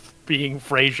plus being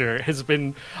Frasier has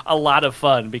been a lot of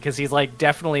fun, because he's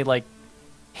definitely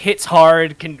hits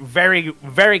hard, very,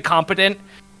 very competent,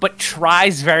 but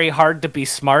tries very hard to be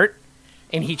smart,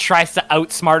 and he tries to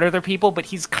outsmart other people, but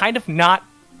he's kind of not,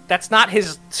 that's not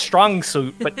his strong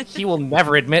suit, but he will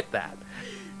never admit that.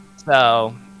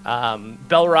 So,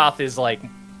 Belroth is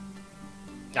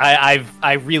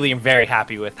I really am very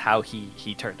happy with how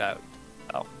he turned out.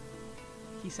 So.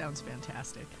 He sounds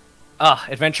fantastic.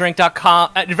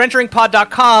 AdventureInc.com,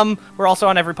 AdventureIncPod.com. We're also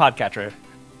on every podcatcher.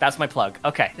 That's my plug.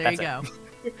 Okay, there that's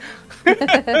you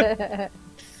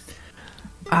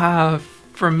go.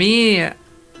 For me, I'm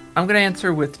going to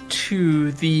answer with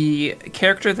 2. The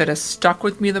character that has stuck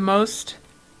with me the most,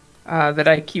 that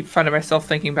I keep finding myself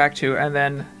thinking back to, and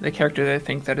then the character that I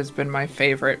think that has been my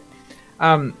favorite.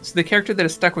 So the character that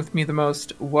has stuck with me the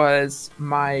most was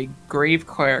my Grave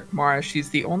Cleric, Mara.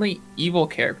 She's the only evil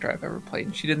character I've ever played,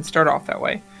 and she didn't start off that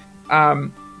way.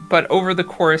 But over the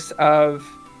course of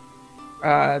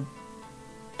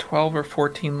 12 or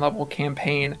 14 level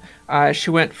campaign, she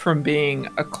went from being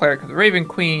a cleric of the Raven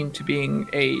Queen to being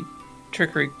a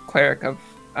trickery cleric of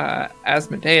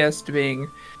Asmodeus to being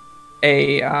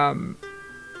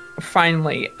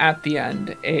finally, at the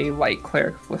end, a light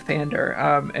cleric of Lathander.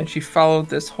 And she followed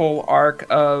this whole arc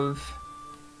of,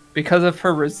 because of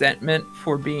her resentment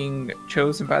for being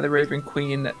chosen by the Raven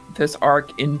Queen, this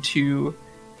arc into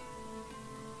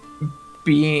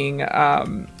being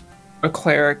a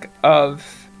cleric of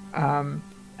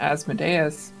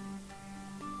Asmodeus,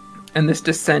 and this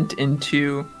descent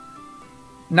into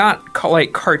not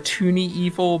like cartoony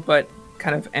evil, but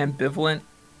kind of ambivalent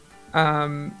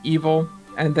evil,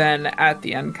 and then at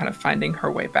the end kind of finding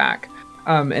her way back,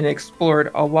 and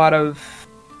explored a lot of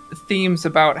themes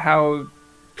about how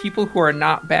people who are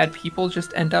not bad people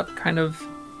just end up kind of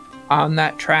on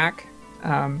that track,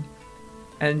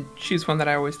 and she's one that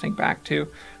I always think back to.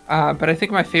 But I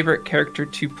think my favorite character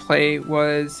to play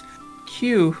was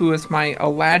Q, who was my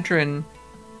Eladrin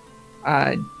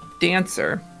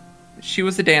dancer. She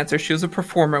was a dancer. She was a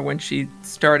performer when she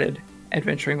started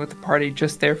adventuring with the party,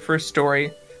 just their first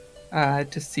story,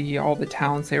 to see all the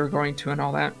towns they were going to and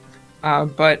all that.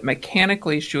 But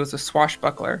mechanically, she was a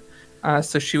swashbuckler.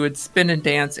 So she would spin and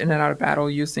dance in and out of battle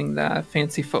using the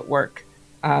fancy footwork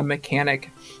mechanic.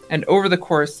 And over the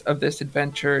course of this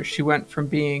adventure, she went from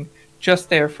being just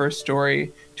their first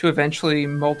story to eventually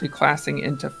multi-classing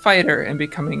into fighter and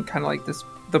becoming kind of like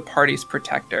the party's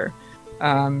protector,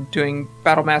 doing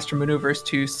battle master maneuvers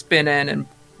to spin in and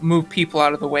move people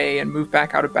out of the way and move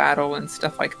back out of battle and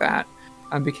stuff like that.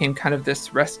 Became kind of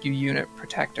this rescue unit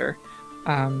protector.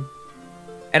 And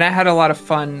I had a lot of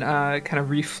fun kind of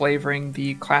reflavoring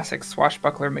the classic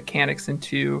swashbuckler mechanics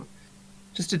into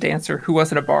just a dancer who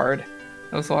wasn't a bard.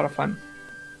 That was a lot of fun.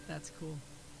 That's cool.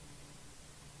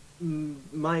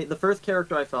 The first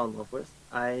character I fell in love with,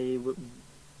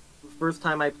 first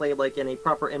time I played like in a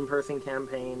proper in-person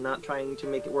campaign, not trying to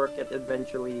make it work at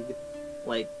Adventure League,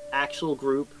 like actual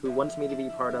group who wants me to be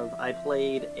part of. I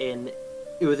played in,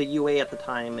 it was a UA at the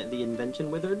time, the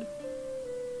Invention Wizard,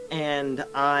 and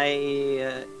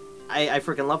I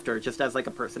freaking loved her just as like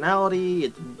a personality.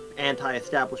 It's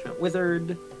anti-establishment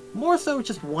wizard, more so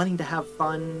just wanting to have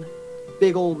fun.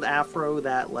 Big old afro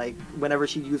that like whenever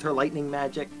she'd use her lightning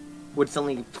magic would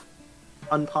suddenly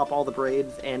unpop all the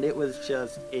braids, and it was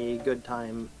just a good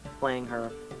time playing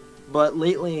her. But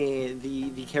lately,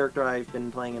 the character I've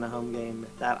been playing in a home game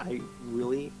that I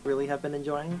really, really have been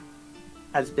enjoying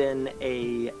has been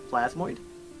a Plasmoid.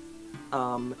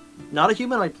 Not a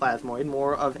humanoid Plasmoid,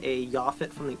 more of a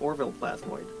Yaphet from the Orville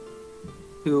Plasmoid,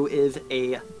 who is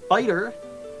a fighter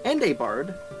and a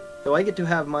bard, so I get to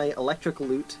have my electric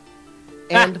lute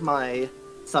and my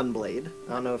Sunblade.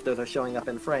 I don't know if those are showing up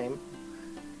in frame.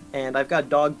 And I've got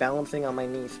dog balancing on my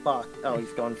knee Spock. Oh,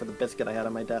 he's going for the biscuit I had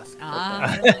on my desk.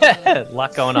 A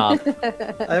lot going on.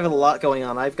 I have a lot going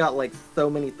on. I've got like so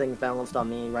many things balanced on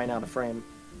me right out of frame.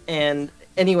 And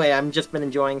anyway, I've just been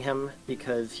enjoying him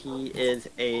because he is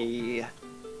I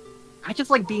just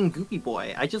like being Goopy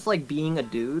Boy. I just like being a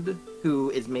dude who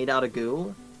is made out of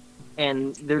goo.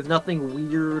 And there's nothing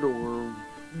weird or,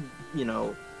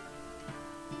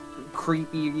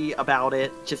 creepy about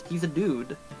it. Just he's a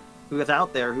dude who is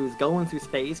out there, who's going through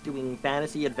space doing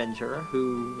fantasy adventure,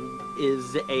 who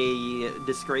is a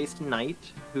disgraced knight,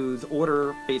 whose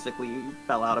order basically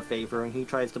fell out of favor, and he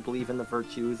tries to believe in the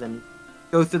virtues and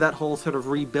goes through that whole sort of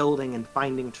rebuilding and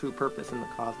finding true purpose in the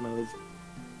cosmos,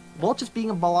 while just being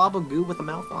a blob of goo with a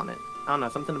mouth on it. I don't know,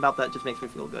 something about that just makes me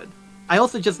feel good. I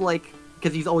also just like,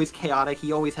 because he's always chaotic,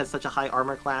 he always has such a high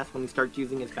armor class when he starts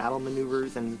using his battle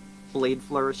maneuvers and blade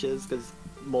flourishes, because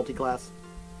multi-class.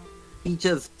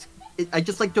 I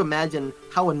just like to imagine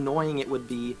how annoying it would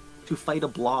be to fight a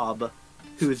blob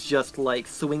who's just like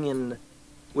swinging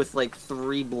with like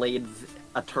 3 blades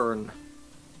a turn.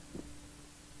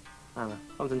 I don't know,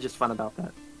 something just fun about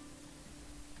that.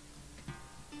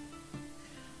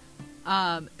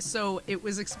 So it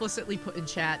was explicitly put in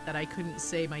chat that I couldn't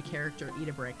say my character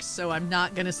Edabrix, so I'm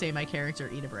not gonna say my character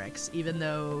Edabrix, even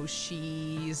though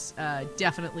she's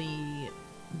definitely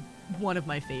one of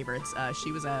my favorites.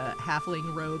 She was a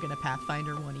halfling rogue in a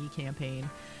Pathfinder 1E campaign,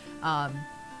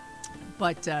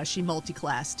 but she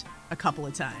multi-classed a couple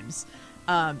of times.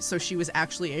 So she was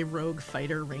actually a rogue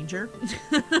fighter ranger.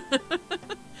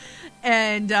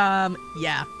 And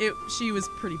she was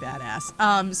pretty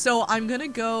badass. So I'm gonna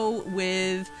go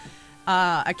with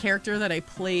a character that I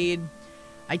played.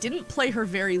 I didn't play her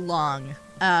very long,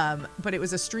 but it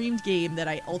was a streamed game that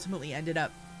I ultimately ended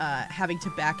up having to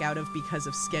back out of because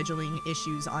of scheduling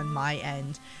issues on my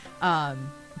end.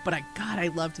 But I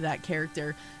loved that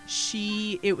character.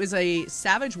 It was a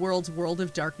Savage Worlds World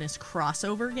of Darkness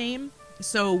crossover game.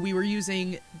 So we were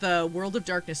using the World of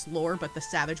Darkness lore, but the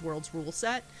Savage Worlds rule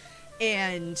set.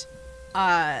 And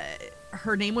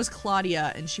her name was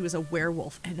Claudia, and she was a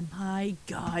werewolf. And my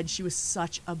God, she was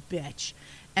such a bitch.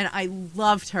 And I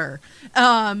loved her.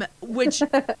 Which,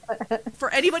 for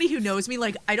anybody who knows me,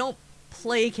 like, I don't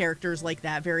play characters like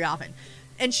that very often.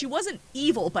 And she wasn't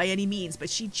evil by any means, but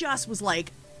she just was,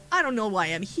 like, I don't know why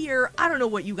I'm here. I don't know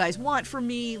what you guys want from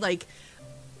me. Like,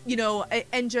 you know,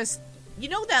 and just, you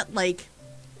know, that like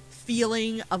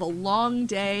feeling of a long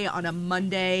day on a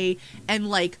Monday and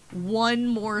like one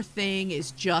more thing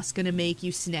is just gonna make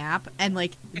you snap, and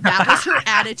like that was her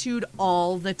attitude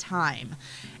all the time.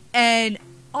 And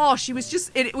oh, she was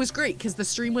just it was great because the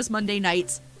stream was Monday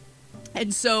nights,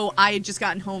 and so I had just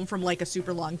gotten home from like a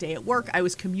super long day at work. I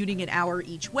was commuting an hour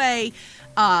each way,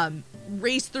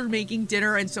 raced through making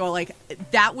dinner, and so like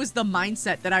that was the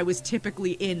mindset that I was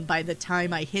typically in by the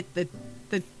time I hit the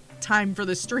time for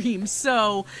the stream.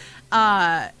 So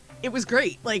it was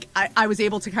great. Like I was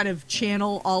able to kind of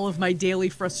channel all of my daily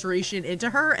frustration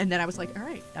into her, and then I was like, all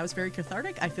right, that was very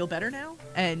cathartic. I feel better now,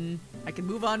 and I can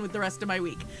move on with the rest of my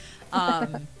week.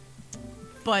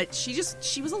 But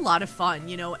she was a lot of fun,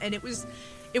 you know, and it was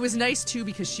nice too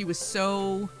because she was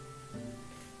so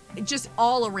just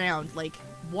all around, like,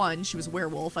 one, she was a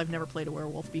werewolf. I've never played a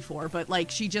werewolf before, but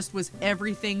like she just was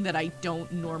everything that I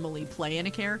don't normally play in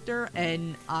a character,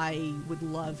 and I would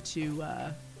love to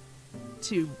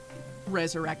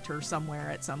resurrect her somewhere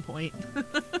at some point.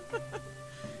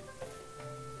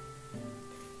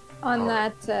 On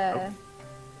that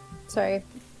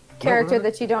character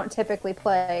that you don't typically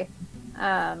play,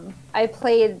 I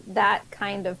played that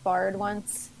kind of bard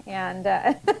once, and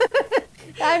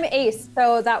I'm ace,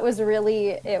 so that was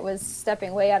it was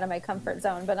stepping way out of my comfort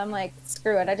zone, but I'm like,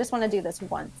 screw it, I just want to do this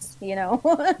once, you know?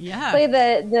 Yeah. Play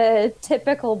the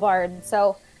typical bard.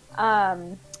 So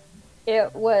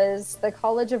it was the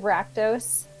College of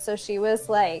Rakdos, so she was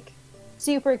like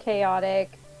super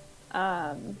chaotic,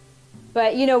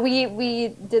 but you know, we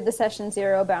did the session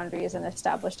 0 boundaries and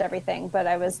established everything, but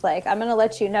I was like, I'm gonna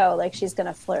let you know, like, she's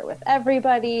gonna flirt with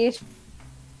everybody,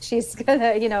 she's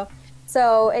gonna, you know.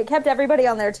 So it kept everybody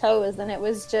on their toes, and it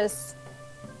was just,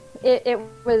 it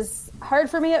was hard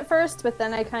for me at first, but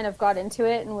then I kind of got into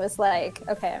it and was like,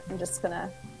 okay, I'm just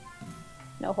gonna,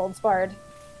 no holds barred,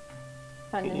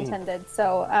 pun intended.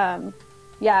 So,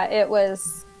 yeah,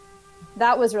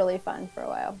 that was really fun for a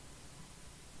while.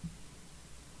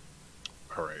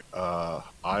 All right.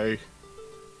 I,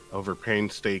 over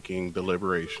painstaking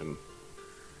deliberation,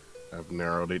 have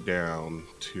narrowed it down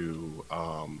to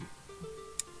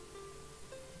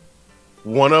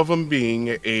one of them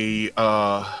being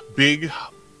a big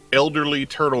elderly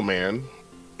turtle man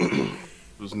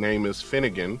whose name is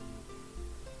Finnegan.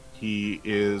 He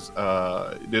is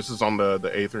this is on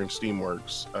the Aether and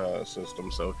Steamworks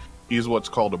system, so he's what's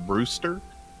called a brewster,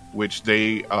 which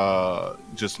they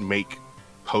just make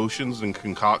potions and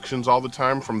concoctions all the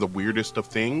time from the weirdest of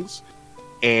things.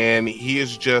 And he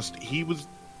was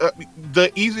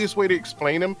the easiest way to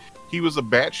explain him, he was a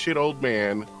batshit old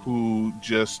man who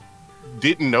just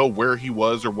didn't know where he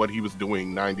was or what he was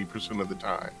doing 90% of the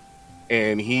time.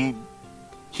 And he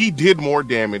did more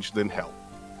damage than help.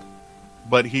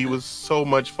 But he was so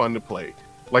much fun to play.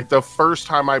 Like, the first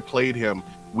time I played him,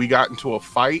 we got into a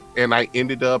fight, and I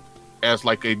ended up as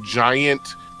like a giant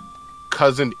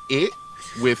cousin it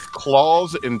with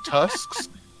claws and tusks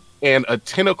and a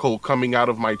tentacle coming out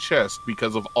of my chest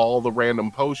because of all the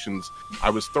random potions I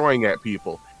was throwing at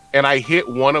people. And I hit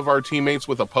one of our teammates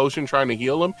with a potion trying to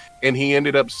heal him, and he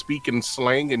ended up speaking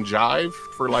slang and jive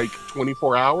for like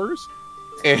 24 hours.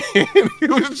 And it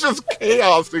was just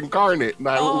chaos incarnate, and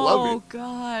I love it. Oh,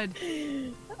 God.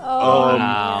 Oh,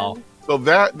 wow. So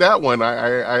that one,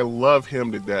 I love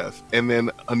him to death. And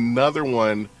then another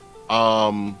one,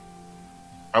 I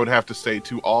would have to say,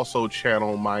 to also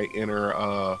channel my inner,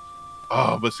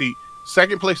 but see,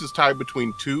 second place is tied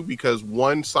between two, because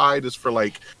one side is for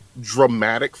like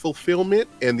dramatic fulfillment,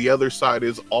 and the other side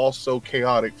is also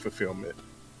chaotic fulfillment.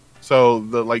 So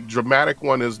the like dramatic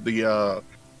one is the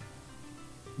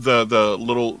poor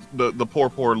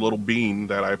little bean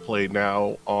that I play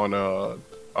now on the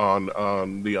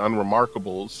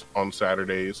Unremarkables on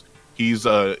Saturdays. He's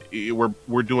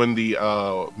we're doing the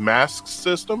mask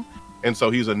system, and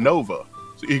so he's a Nova,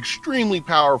 so extremely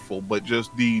powerful, but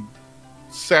just the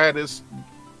saddest,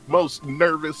 most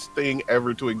nervous thing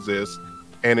ever to exist.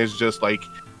 And it's just like,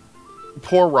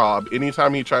 poor Rob,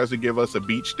 anytime he tries to give us a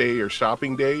beach day or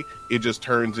shopping day, it just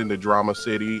turns into Drama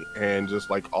City and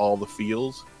just like all the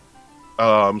feels.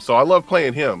 So I love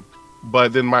playing him.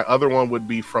 But then my other one would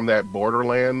be from that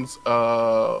Borderlands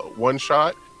one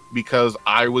shot, because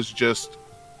I was just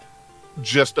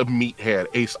a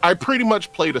meathead. I pretty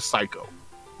much played a psycho.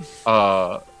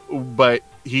 But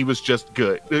he was just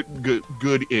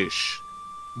good-ish.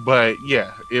 But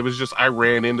yeah, it was just, I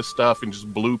ran into stuff and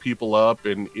just blew people up,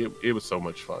 and it was so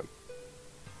much fun.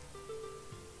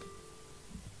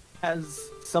 As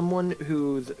someone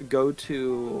whose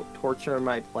go-to torture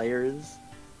my players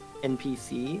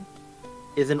NPC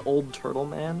is an old turtle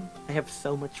man. I have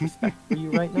so much respect for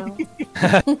you right now.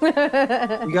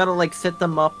 You gotta like set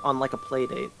them up on like a play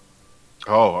date.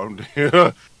 Oh,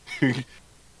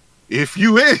 if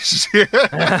you wish.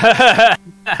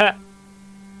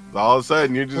 All of a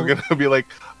sudden, you're just gonna be like,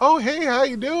 "Oh, hey, how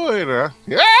you doing?"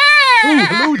 Yeah. Oh,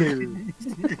 hello there.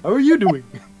 How are you doing?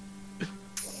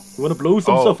 You want to blow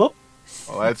some stuff up?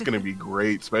 Oh, that's gonna be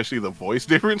great, especially the voice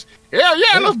difference. Yeah,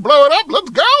 let's blow it up. Let's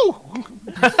go.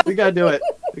 We gotta do it.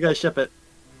 We gotta ship it.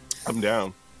 I'm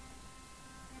down.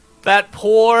 That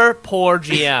poor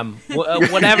GM.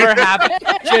 Whatever happened,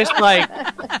 just like,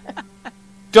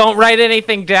 don't write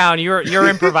anything down. You're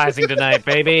improvising tonight,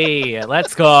 baby.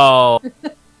 Let's go.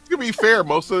 To be fair,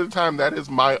 most of the time that is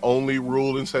my only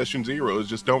rule in Session Zero is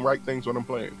just don't write things when I'm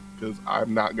playing because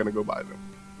I'm not gonna go buy them.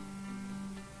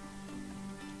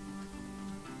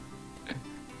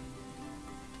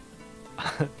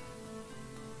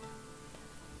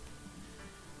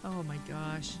 Oh my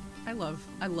gosh. I love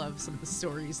some of the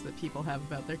stories that people have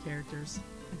about their characters.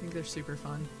 I think they're super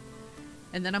fun.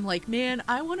 And then I'm like, man,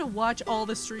 I want to watch all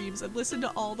the streams and listen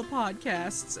to all the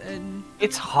podcasts, and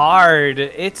it's hard.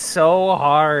 It's so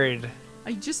hard.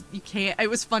 You can't. It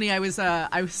was funny. I was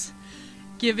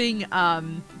giving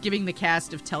the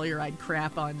cast of Telluride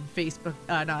crap on Facebook,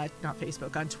 not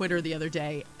Facebook, on Twitter the other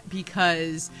day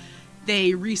because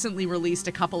they recently released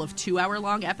a couple of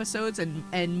 2-hour-long episodes,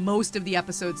 and most of the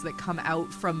episodes that come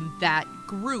out from that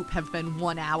group have been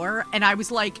 1 hour. And I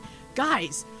was like,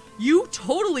 guys, you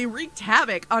totally wreaked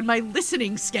havoc on my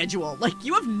listening schedule. Like,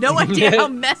 you have no idea how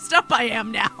messed up I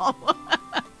am now.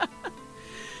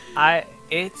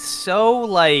 It's so,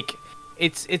 like,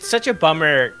 it's such a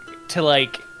bummer to,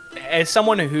 like, as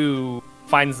someone who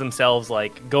finds themselves,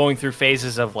 like, going through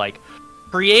phases of, like,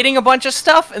 creating a bunch of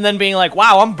stuff and then being like,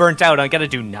 wow, I'm burnt out. I gotta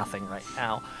do nothing right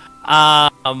now.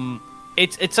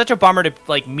 It's such a bummer to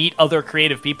like meet other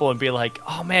creative people and be like,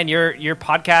 oh man, your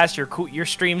podcast, your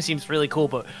stream seems really cool,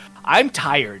 but I'm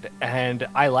tired and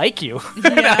I like you.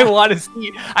 And I want to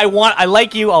see. I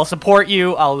like you. I'll support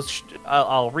you. I'll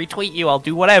retweet you. I'll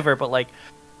do whatever. But like,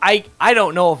 I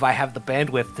don't know if I have the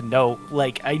bandwidth to know.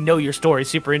 Like, I know your story is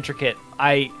super intricate.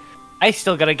 I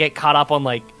still gotta get caught up on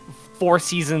like 4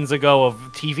 seasons ago of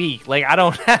TV. Like, I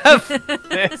don't have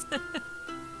this.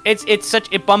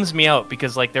 It bums me out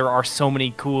because like there are so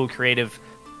many cool creative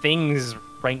things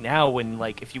right now when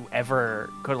like if you ever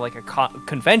go to like a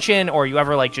convention or you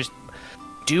ever like just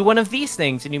do one of these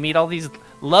things and you meet all these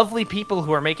lovely people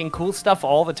who are making cool stuff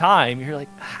all the time, you're like,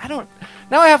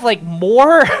 now I have like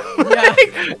more.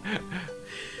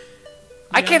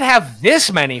 I can't have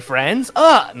this many friends.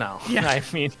 No. Yeah. I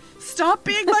mean, stop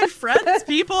being my friends,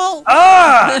 people.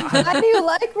 Why do you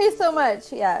like me so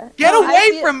much? Yeah. Get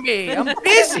away from me. I'm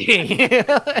busy.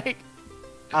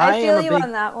 I feel you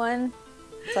on that one.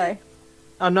 Sorry.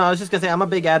 Oh, no, I was just going to say, I'm a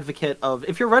big advocate of,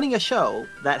 if you're running a show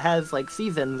that has, like,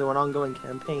 seasons or an ongoing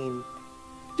campaign,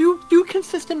 do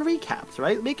consistent recaps,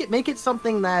 right? Make it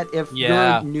something that if you're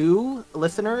a new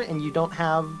listener and you don't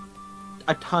have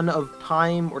a ton of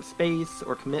time or space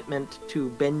or commitment to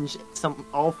binge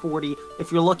all 40,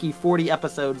 if you're lucky, 40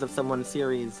 episodes of someone's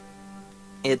series,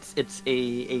 it's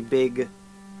a big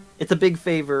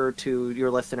favor to your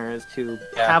listeners to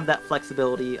have that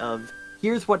flexibility of,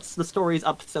 here's what's the story's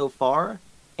up so far,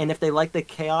 and if they like the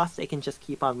chaos, they can just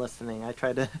keep on listening. I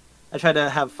try to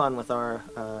have fun with our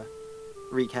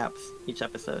recaps each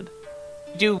episode.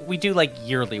 We do like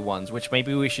yearly ones, which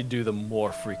maybe we should do them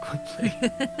more frequently.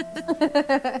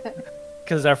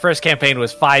 Because our first campaign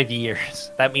was 5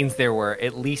 years. That means there were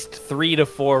at least 3 to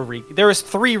 4 there was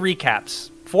 3 recaps.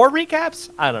 4 recaps?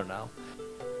 I don't know.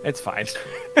 It's fine.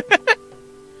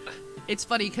 It's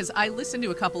funny because I listen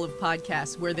to a couple of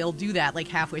podcasts where they'll do that, like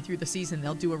halfway through the season,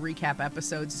 they'll do a recap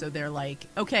episode. So they're like,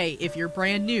 okay, if you're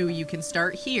brand new, you can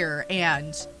start here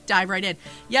and dive right in.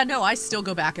 Yeah, no, I still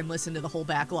go back and listen to the whole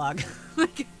backlog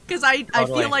because I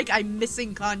feel like I'm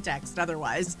missing context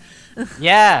otherwise.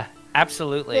 Yeah,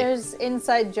 absolutely. There's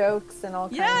inside jokes and all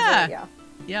kinds of,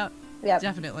 yeah,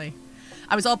 definitely.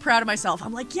 I was all proud of myself.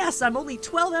 I'm like, yes, I'm only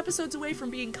 12 episodes away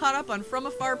from being caught up on From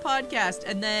Afar podcast.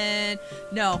 And then,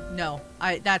 no,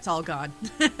 that's all gone.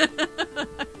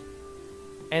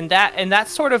 And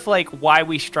that's sort of like why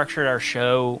we structured our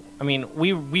show. I mean,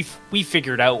 we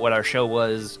figured out what our show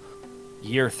was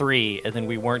year 3, and then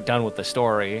we weren't done with the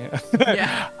story.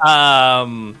 Yeah.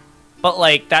 But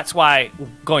like that's why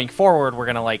going forward we're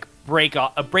gonna like break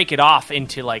it off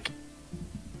into like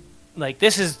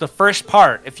this is the first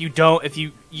part. If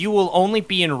you will only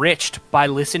be enriched by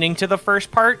listening to the first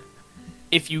part.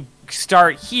 If you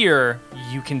start here,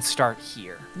 you can start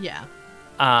here. Yeah.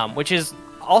 Which is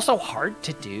also hard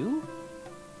to do.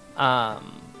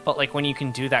 But like when you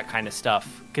can do that kind of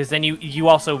stuff, because then you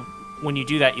also, when you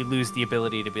do that, you lose the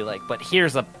ability to be like, but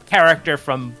here's a character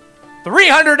from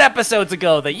 300 episodes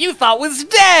ago that you thought was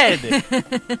dead.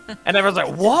 And everyone's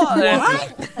like,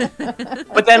 what?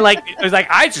 But then like it was like,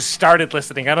 I just started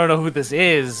listening. I don't know who this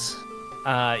is.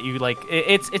 You like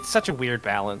it's such a weird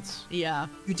balance. Yeah.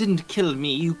 You didn't kill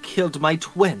me. You killed my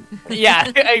twin.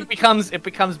 Yeah, it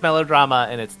becomes melodrama,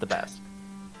 and it's the best.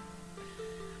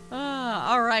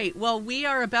 All right. Well, we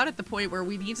are about at the point where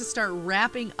we need to start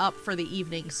wrapping up for the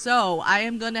evening. So I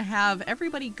am going to have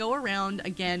everybody go around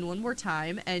again one more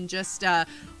time and just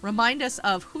remind us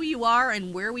of who you are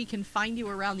and where we can find you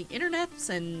around the internets.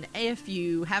 And if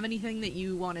you have anything that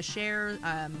you want to share,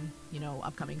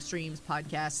 upcoming streams,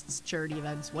 podcasts, charity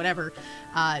events, whatever,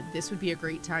 this would be a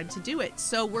great time to do it.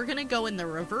 So we're going to go in the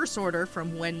reverse order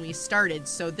from when we started.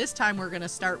 So this time we're going to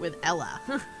start with Ella.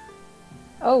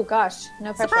 Oh gosh,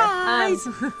 no pressure. Surprise!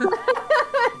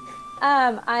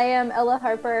 I am Ella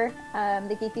Harper,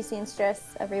 the Geeky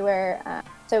Seamstress everywhere.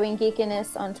 Sewing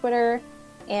Geekiness on Twitter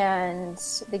and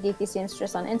the Geeky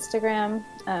Seamstress on Instagram.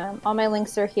 All my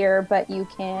links are here, but you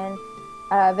can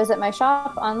visit my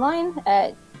shop online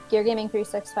at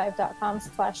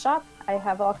geargaming365.com/shop. I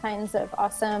have all kinds of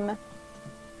awesome,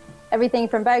 everything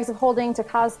from bags of holding to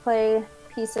cosplay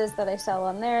pieces that I sell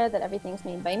on there, that everything's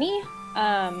made by me.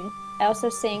 I also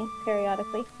sing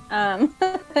periodically. You can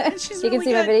see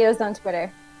my videos on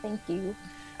Twitter. Thank you.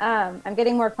 I'm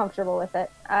getting more comfortable with it.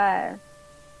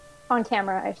 On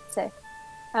camera, I should say.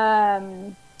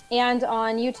 And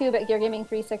on YouTube at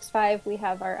GearGaming365, we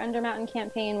have our Undermountain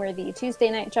campaign. We're the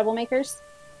Tuesday night troublemakers.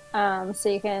 So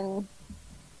you can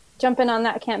jump in on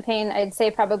that campaign. I'd say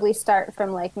probably start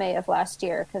from like May of last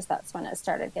year, because that's when it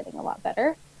started getting a lot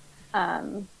better.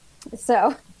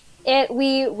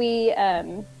 We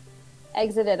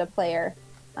exited a player,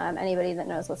 anybody that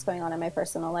knows what's going on in my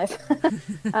personal life.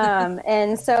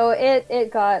 And so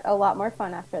it got a lot more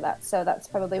fun after that. So that's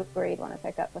probably where you'd want to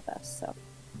pick up with us. So.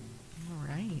 All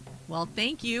right. Well,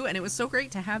 thank you. And it was so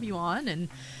great to have you on. And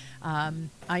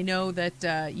I know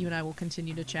that you and I will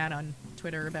continue to chat on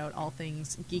Twitter about all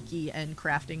things geeky and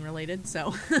crafting related.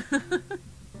 So.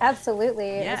 Absolutely.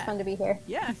 It was fun to be here.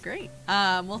 Yeah, great.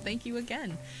 Well, thank you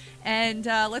again. And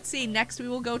let's see. Next, we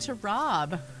will go to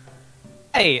Rob.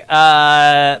 Hey,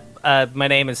 my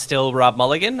name is still Rob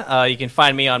Mulligan. You can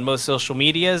find me on most social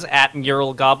medias at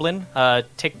Mural Goblin.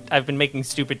 I've been making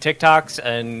stupid TikToks,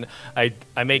 and I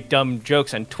make dumb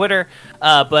jokes on Twitter.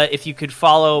 But if you could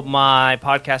follow my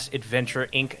podcast, Adventure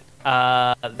Inc.,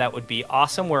 that would be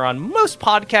awesome. We're on most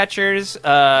podcatchers.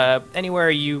 Anywhere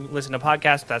you listen to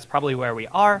podcasts, that's probably where we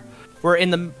are. We're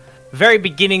in the very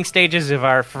beginning stages of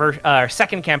our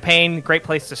second campaign. Great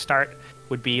place to start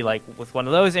would be like with one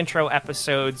of those intro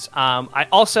episodes. I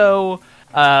also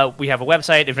we have a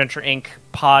website,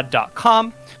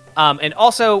 adventureincpod.com. And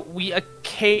also we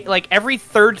like every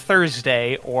third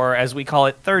Thursday, or as we call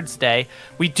it, Thursday,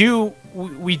 we do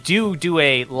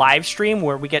a live stream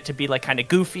where we get to be like kind of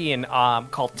goofy and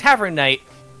called Tavern Night,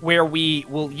 where we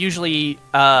will usually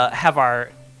have our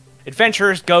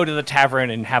adventurers go to the tavern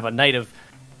and have a night of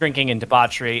drinking and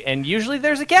debauchery, and usually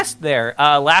there's a guest there.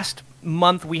 Last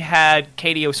month we had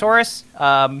Katie Osaurus,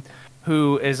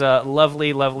 who is a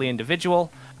lovely, lovely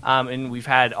individual. And we've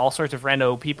had all sorts of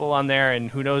rando people on there, and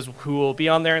who knows who will be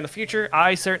on there in the future.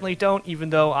 I certainly don't,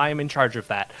 even though I am in charge of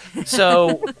that.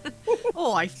 So,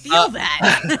 oh, I feel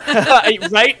that.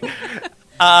 Right?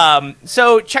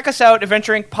 So check us out,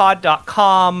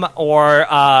 adventureincpod.com or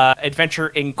Adventure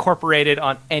Incorporated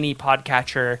on any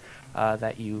podcatcher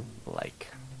that you like.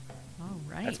 All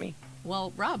right. That's me.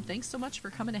 Well, Rob, thanks so much for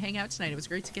coming to hang out tonight. It was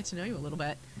great to get to know you a little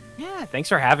bit. Yeah, thanks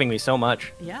for having me so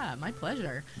much. Yeah, my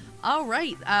pleasure. All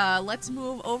right, let's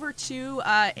move over to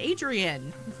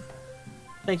Adrian.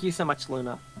 Thank you so much,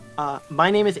 Luna. My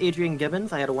name is Adrian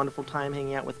Gibbons. I had a wonderful time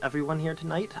hanging out with everyone here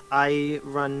tonight. I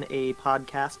run a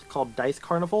podcast called Dice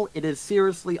Carnival. It is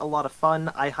seriously a lot of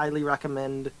fun. I highly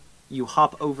recommend you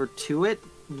hop over to it,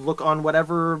 look on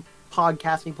whatever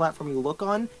podcasting platform you look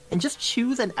on, and just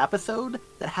choose an episode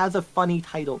that has a funny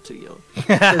title to you.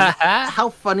 How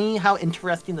funny, how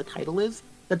interesting the title is,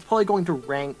 that's probably going to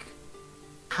rank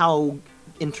how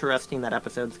interesting that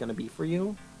episode's going to be for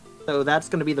you. So that's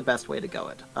going to be the best way to go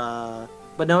it.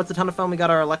 But no, it's a ton of fun. We got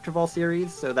our Electroval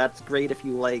series, so that's great if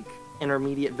you like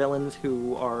intermediate villains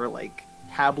who are like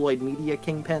tabloid media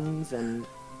kingpins. And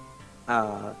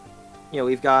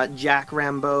we've got Jack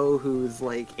Rambeau, who's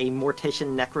like a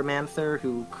mortician necromancer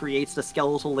who creates the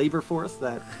skeletal labor force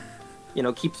that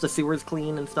keeps the sewers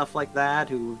clean and stuff like that,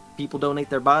 who people donate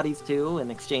their bodies to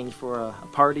in exchange for a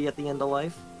party at the end of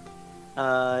life.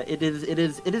 It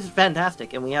is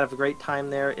fantastic, and we had a great time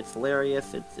there. It's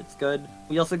hilarious. It's good.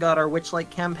 We also got our Witchlight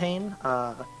campaign,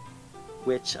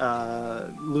 which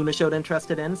Luna showed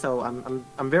interest in. So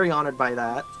I'm very honored by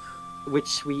that.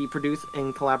 Which we produce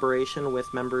in collaboration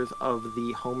with members of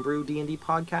the Homebrew D&D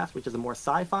podcast, which is a more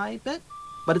sci-fi bit,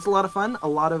 but it's a lot of fun. A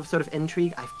lot of sort of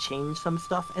intrigue. I've changed some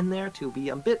stuff in there to be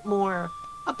a bit more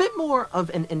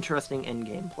of an interesting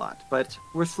in-game plot. But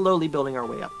we're slowly building our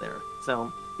way up there.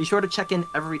 So be sure to check in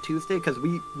every Tuesday, because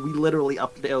we literally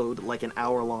upload like an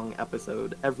hour-long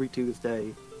episode every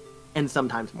Tuesday, and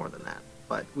sometimes more than that.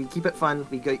 But we keep it fun,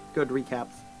 we get good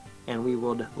recaps, and we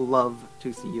would love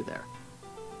to see you there.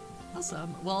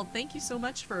 Awesome. Well, thank you so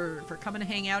much for coming to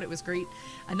hang out. It was great.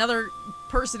 Another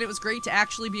person, it was great to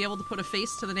actually be able to put a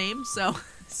face to the name.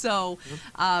 So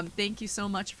thank you so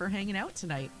much for hanging out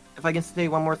tonight. If I can say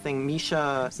one more thing,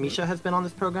 Misha has been on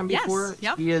this program before. Yes,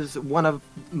 yep. She is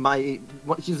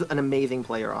she's an amazing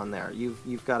player on there.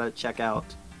 You've got to check out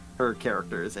her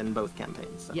characters in both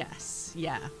campaigns. So. Yes,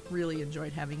 yeah. Really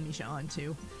enjoyed having Misha on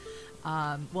too.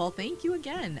 Well, thank you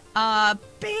again.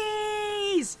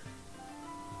 Bees!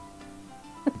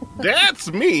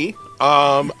 That's me.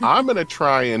 I'm gonna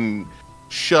try and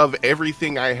shove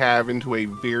everything I have into a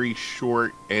very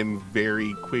short and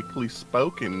very quickly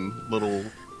spoken little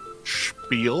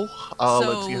spiel.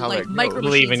 Let's see how that goes.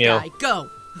 Believe in you. Guy,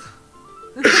 go.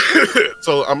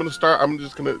 So I'm gonna start.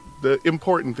 The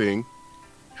important thing.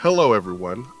 Hello,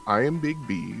 everyone. I am Big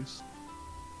Bees.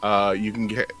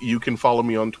 You can follow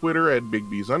me on Twitter at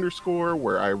BigBees_,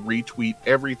 where I retweet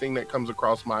everything that comes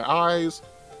across my eyes.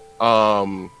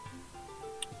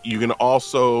 You can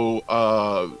also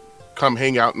come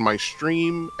hang out in my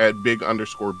stream at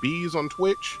Big_Bees on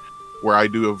Twitch, where I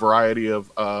do a variety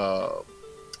of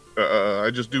I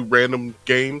just do random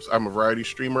games. I'm a variety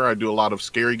streamer. I do a lot of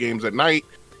scary games at night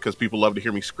because people love to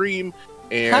hear me scream.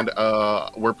 And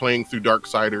we're playing through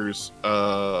Darksiders,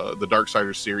 the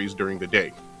Darksiders series during the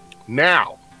day.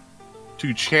 Now,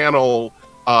 to channel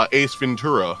Ace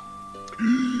Ventura.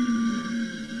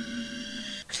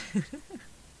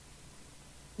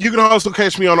 You can also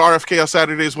catch me on RFK on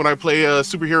Saturdays when I play a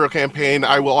superhero campaign.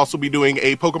 I will also be doing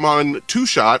a Pokemon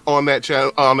 2-shot on that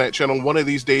channel one of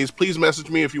these days. Please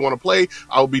message me if you want to play.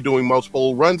 I'll be doing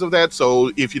multiple runs of that,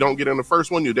 so if you don't get in the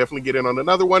first one, you'll definitely get in on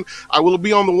another one. I will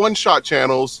be on the one-shot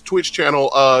channel's Twitch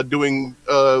channel doing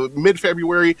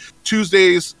mid-February,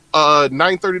 Tuesdays,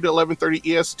 9:30 to 11:30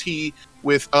 EST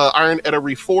with Iron Edda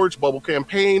Reforged Bubble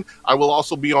Campaign. I will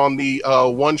also be on the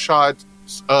one-shot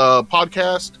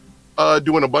podcast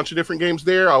doing a bunch of different games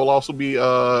there. I will also be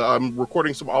I'm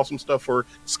recording some awesome stuff for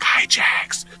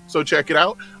Skyjacks, so check it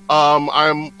out.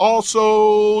 I'm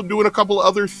also doing a couple of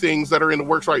other things that are in the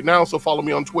works right now, so follow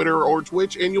me on Twitter or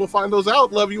Twitch and you'll find those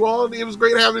out. Love you all. It was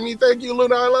great having me. Thank you,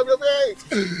 Luna. I love your face.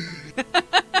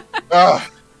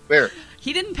 There.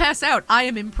 He didn't pass out. I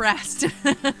am impressed. You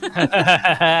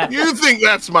think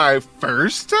that's my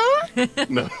first time?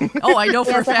 No. Oh, I know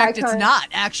for a That's a fact high it's time. not,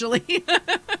 actually.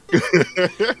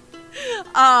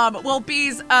 Well,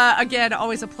 Bees, again,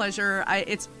 always a pleasure.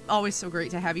 It's always so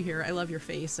great to have you here. I love your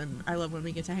face, and I love when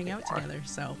we get to hang out together.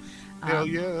 So, Hell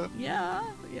yeah. Yeah.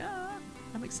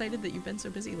 I'm excited that you've been so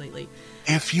busy lately.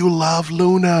 If you love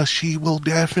Luna, she will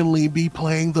definitely be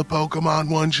playing the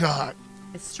Pokemon one-shot.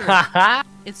 It's true.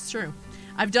 It's true.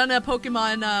 I've done a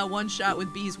Pokemon one-shot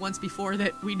with Bees once before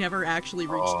that we never actually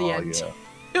reached the end.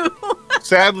 Yeah.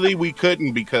 Sadly, we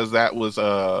couldn't because that was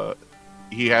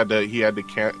he had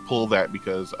to pull that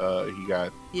because he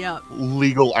got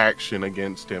legal action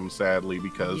against him. Sadly,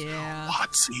 because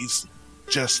Watsy's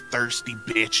just thirsty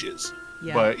bitches.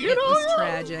 Yeah, but it was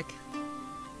tragic.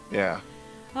 Yeah.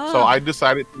 So I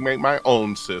decided to make my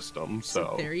own system.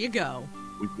 So there you go.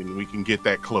 We can get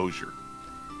that closure.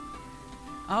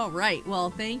 All right. Well,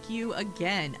 thank you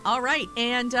again. All right.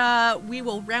 And we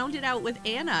will round it out with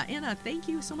Anna. Anna, thank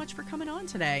you so much for coming on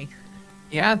today.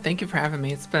 Yeah, thank you for having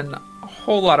me. It's been a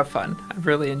whole lot of fun. I've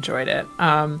really enjoyed it.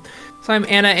 So I'm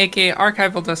Anna, aka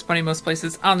Archival Dust Bunny most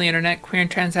places on the internet, queer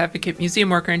and trans advocate, museum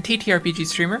worker, and TTRPG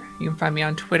streamer. You can find me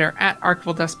on Twitter at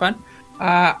Archival Dust Bun.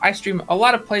 I stream a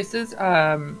lot of places.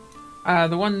 The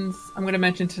ones I'm going to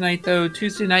mention tonight, though,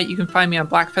 Tuesday night, you can find me on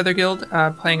Black Feather Guild,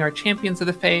 playing our Champions of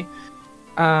the Fae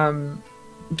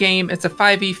game. It's a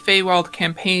 5e Feywild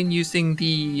campaign using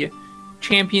the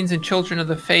Champions and Children of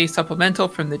the Fae supplemental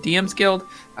from the DM's Guild.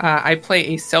 I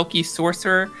play a Selkie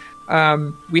sorcerer.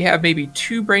 We have maybe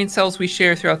 2 brain cells we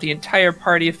share throughout the entire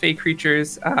party of Fae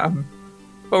creatures.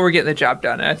 but we're getting the job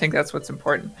done, and I think that's what's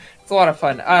important. It's a lot of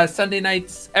fun. Sunday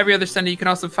nights, every other Sunday, you can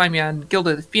also find me on Guild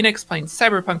of the Phoenix playing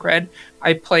Cyberpunk Red.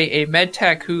 I play a med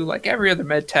tech who, like every other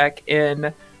med tech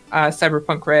in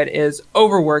Cyberpunk Red, is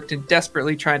overworked and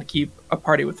desperately trying to keep a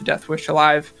party with the Death Wish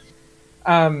alive.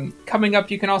 Coming up,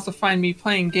 you can also find me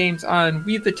playing games on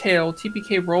Weave the Tale,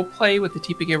 TPK Roleplay with the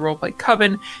TPK Roleplay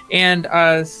Coven, and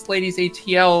Slady's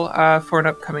ATL for an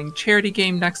upcoming charity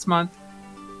game next month.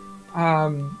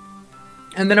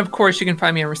 And then, of course, you can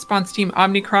find me on Response Team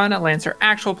Omnicron, a Lancer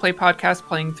actual play podcast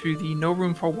playing through the No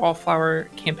Room for Wallflower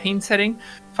campaign setting,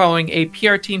 following a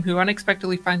PR team who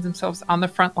unexpectedly finds themselves on the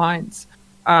front lines.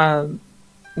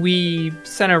 We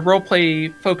center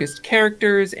roleplay-focused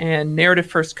characters and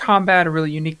narrative-first combat, a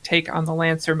really unique take on the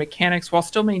Lancer mechanics, while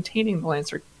still maintaining the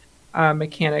Lancer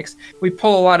mechanics. We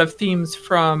pull a lot of themes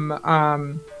from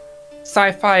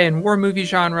sci-fi and war movie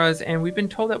genres, and we've been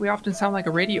told that we often sound like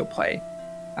a radio play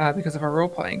because of our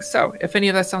role-playing. So if any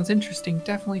of that sounds interesting,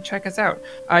 definitely check us out.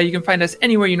 You can find us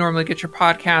anywhere you normally get your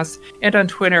podcasts, and on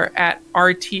Twitter at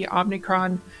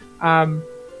RTOmnicron.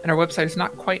 And our website is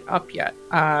not quite up yet.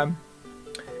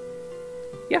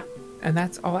 And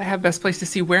that's all I have. Best place to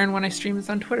see where and when I stream is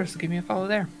on Twitter, so give me a follow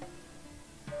there.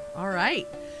 All right.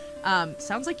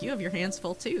 Sounds like you have your hands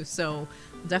full too, so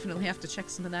we'll definitely have to check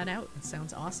some of that out. It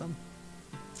sounds awesome.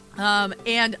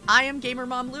 And I am Gamer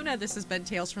Mom Luna. This has been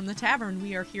Tales from the Tavern.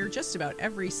 We are here just about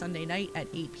every Sunday night at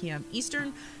 8 p.m.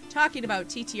 Eastern, talking about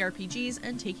TTRPGs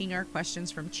and taking our questions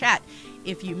from chat.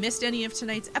 If you missed any of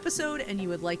tonight's episode and you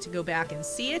would like to go back and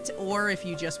see it, or if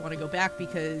you just want to go back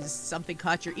because something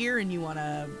caught your ear and you want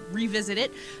to revisit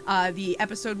it, the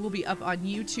episode will be up on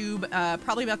YouTube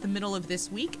probably about the middle of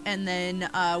this week, and then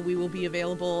we will be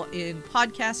available in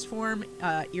podcast form,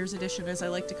 Ears Edition as I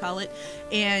like to call it,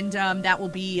 and that will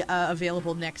be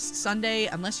available next Sunday,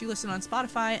 unless you listen on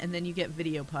Spotify, and then you get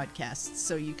video podcasts,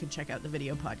 so you can check out the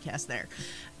video podcast there.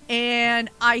 And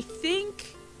I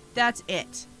think that's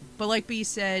it. But like B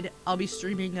said, I'll be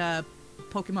streaming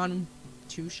Pokemon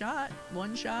 2-shot,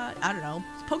 1-shot, I don't know,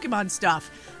 Pokemon stuff.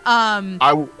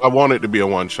 I want it to be a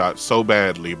 1-shot so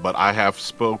badly, but I have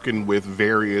spoken with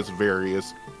various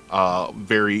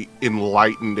very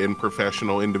enlightened and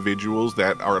professional individuals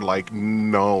that are like,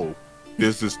 no,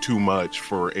 this is too much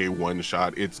for a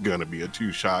 1-shot. It's gonna be a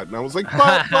 2-shot. And I was like,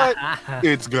 but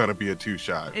it's gonna be a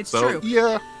 2-shot. It's so, true.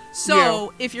 Yeah.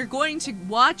 So if you're going to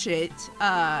watch it,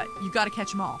 you got to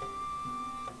catch them all.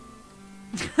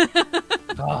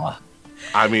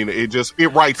 I mean, it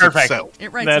writes itself.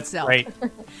 It writes That's itself. Great.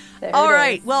 All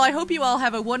right. Well, I hope you all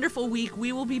have a wonderful week.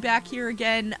 We will be back here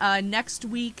again next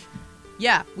week.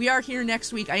 Yeah, we are here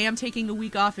next week. I am taking a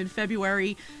week off in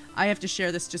February. I have to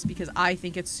share this just because I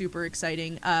think it's super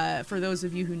exciting. For those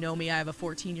of you who know me, I have a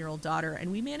 14-year-old daughter,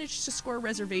 and we managed to score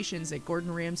reservations at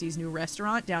Gordon Ramsay's new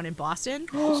restaurant down in Boston.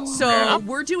 So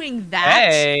we're doing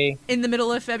that in the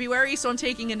middle of February, so I'm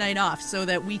taking a night off so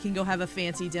that we can go have a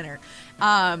fancy dinner.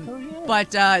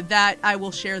 But that I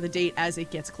will share the date as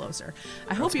it gets closer.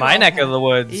 I hope you my neck of the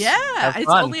woods. Yeah, it's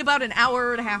only about an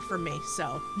hour and a half from me,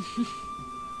 so...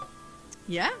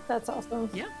 Yeah. That's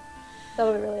awesome. Yeah.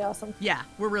 That'll be really awesome. Yeah,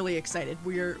 we're really excited.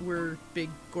 We're big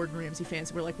Gordon Ramsay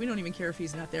fans. We're like, we don't even care if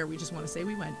he's not there. We just want to say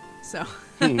we went. So,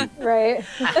 right.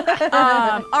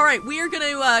 All right, we are going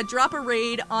to drop a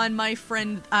raid on my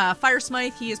friend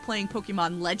Firesmith. He is playing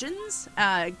Pokemon Legends.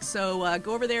 So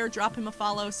go over there, drop him a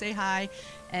follow, say hi,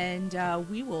 and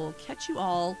we will catch you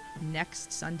all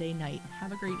next Sunday night.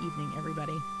 Have a great evening,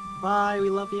 everybody. Bye. We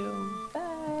love you.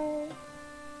 Bye.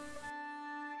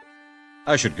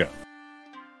 I should go.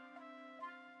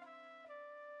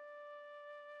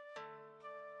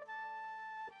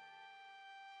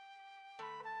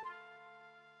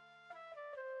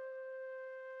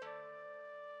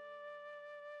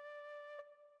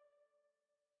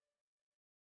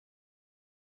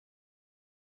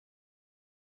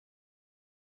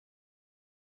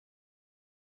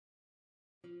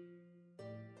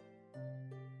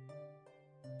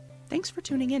 Thanks for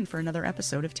tuning in for another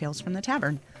episode of Tales from the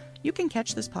Tavern. You can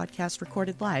catch this podcast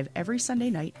recorded live every Sunday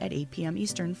night at 8 p.m.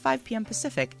 Eastern, 5 p.m.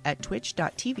 Pacific at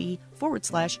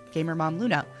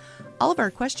twitch.tv/GamerMomLuna. All of our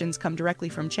questions come directly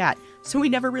from chat, so we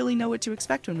never really know what to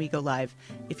expect when we go live.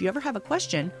 If you ever have a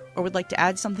question or would like to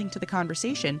add something to the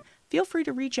conversation, feel free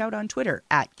to reach out on Twitter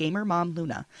at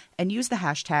GamerMomLuna and use the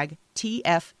hashtag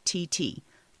TFTT.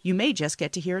 You may just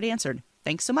get to hear it answered.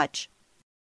 Thanks so much.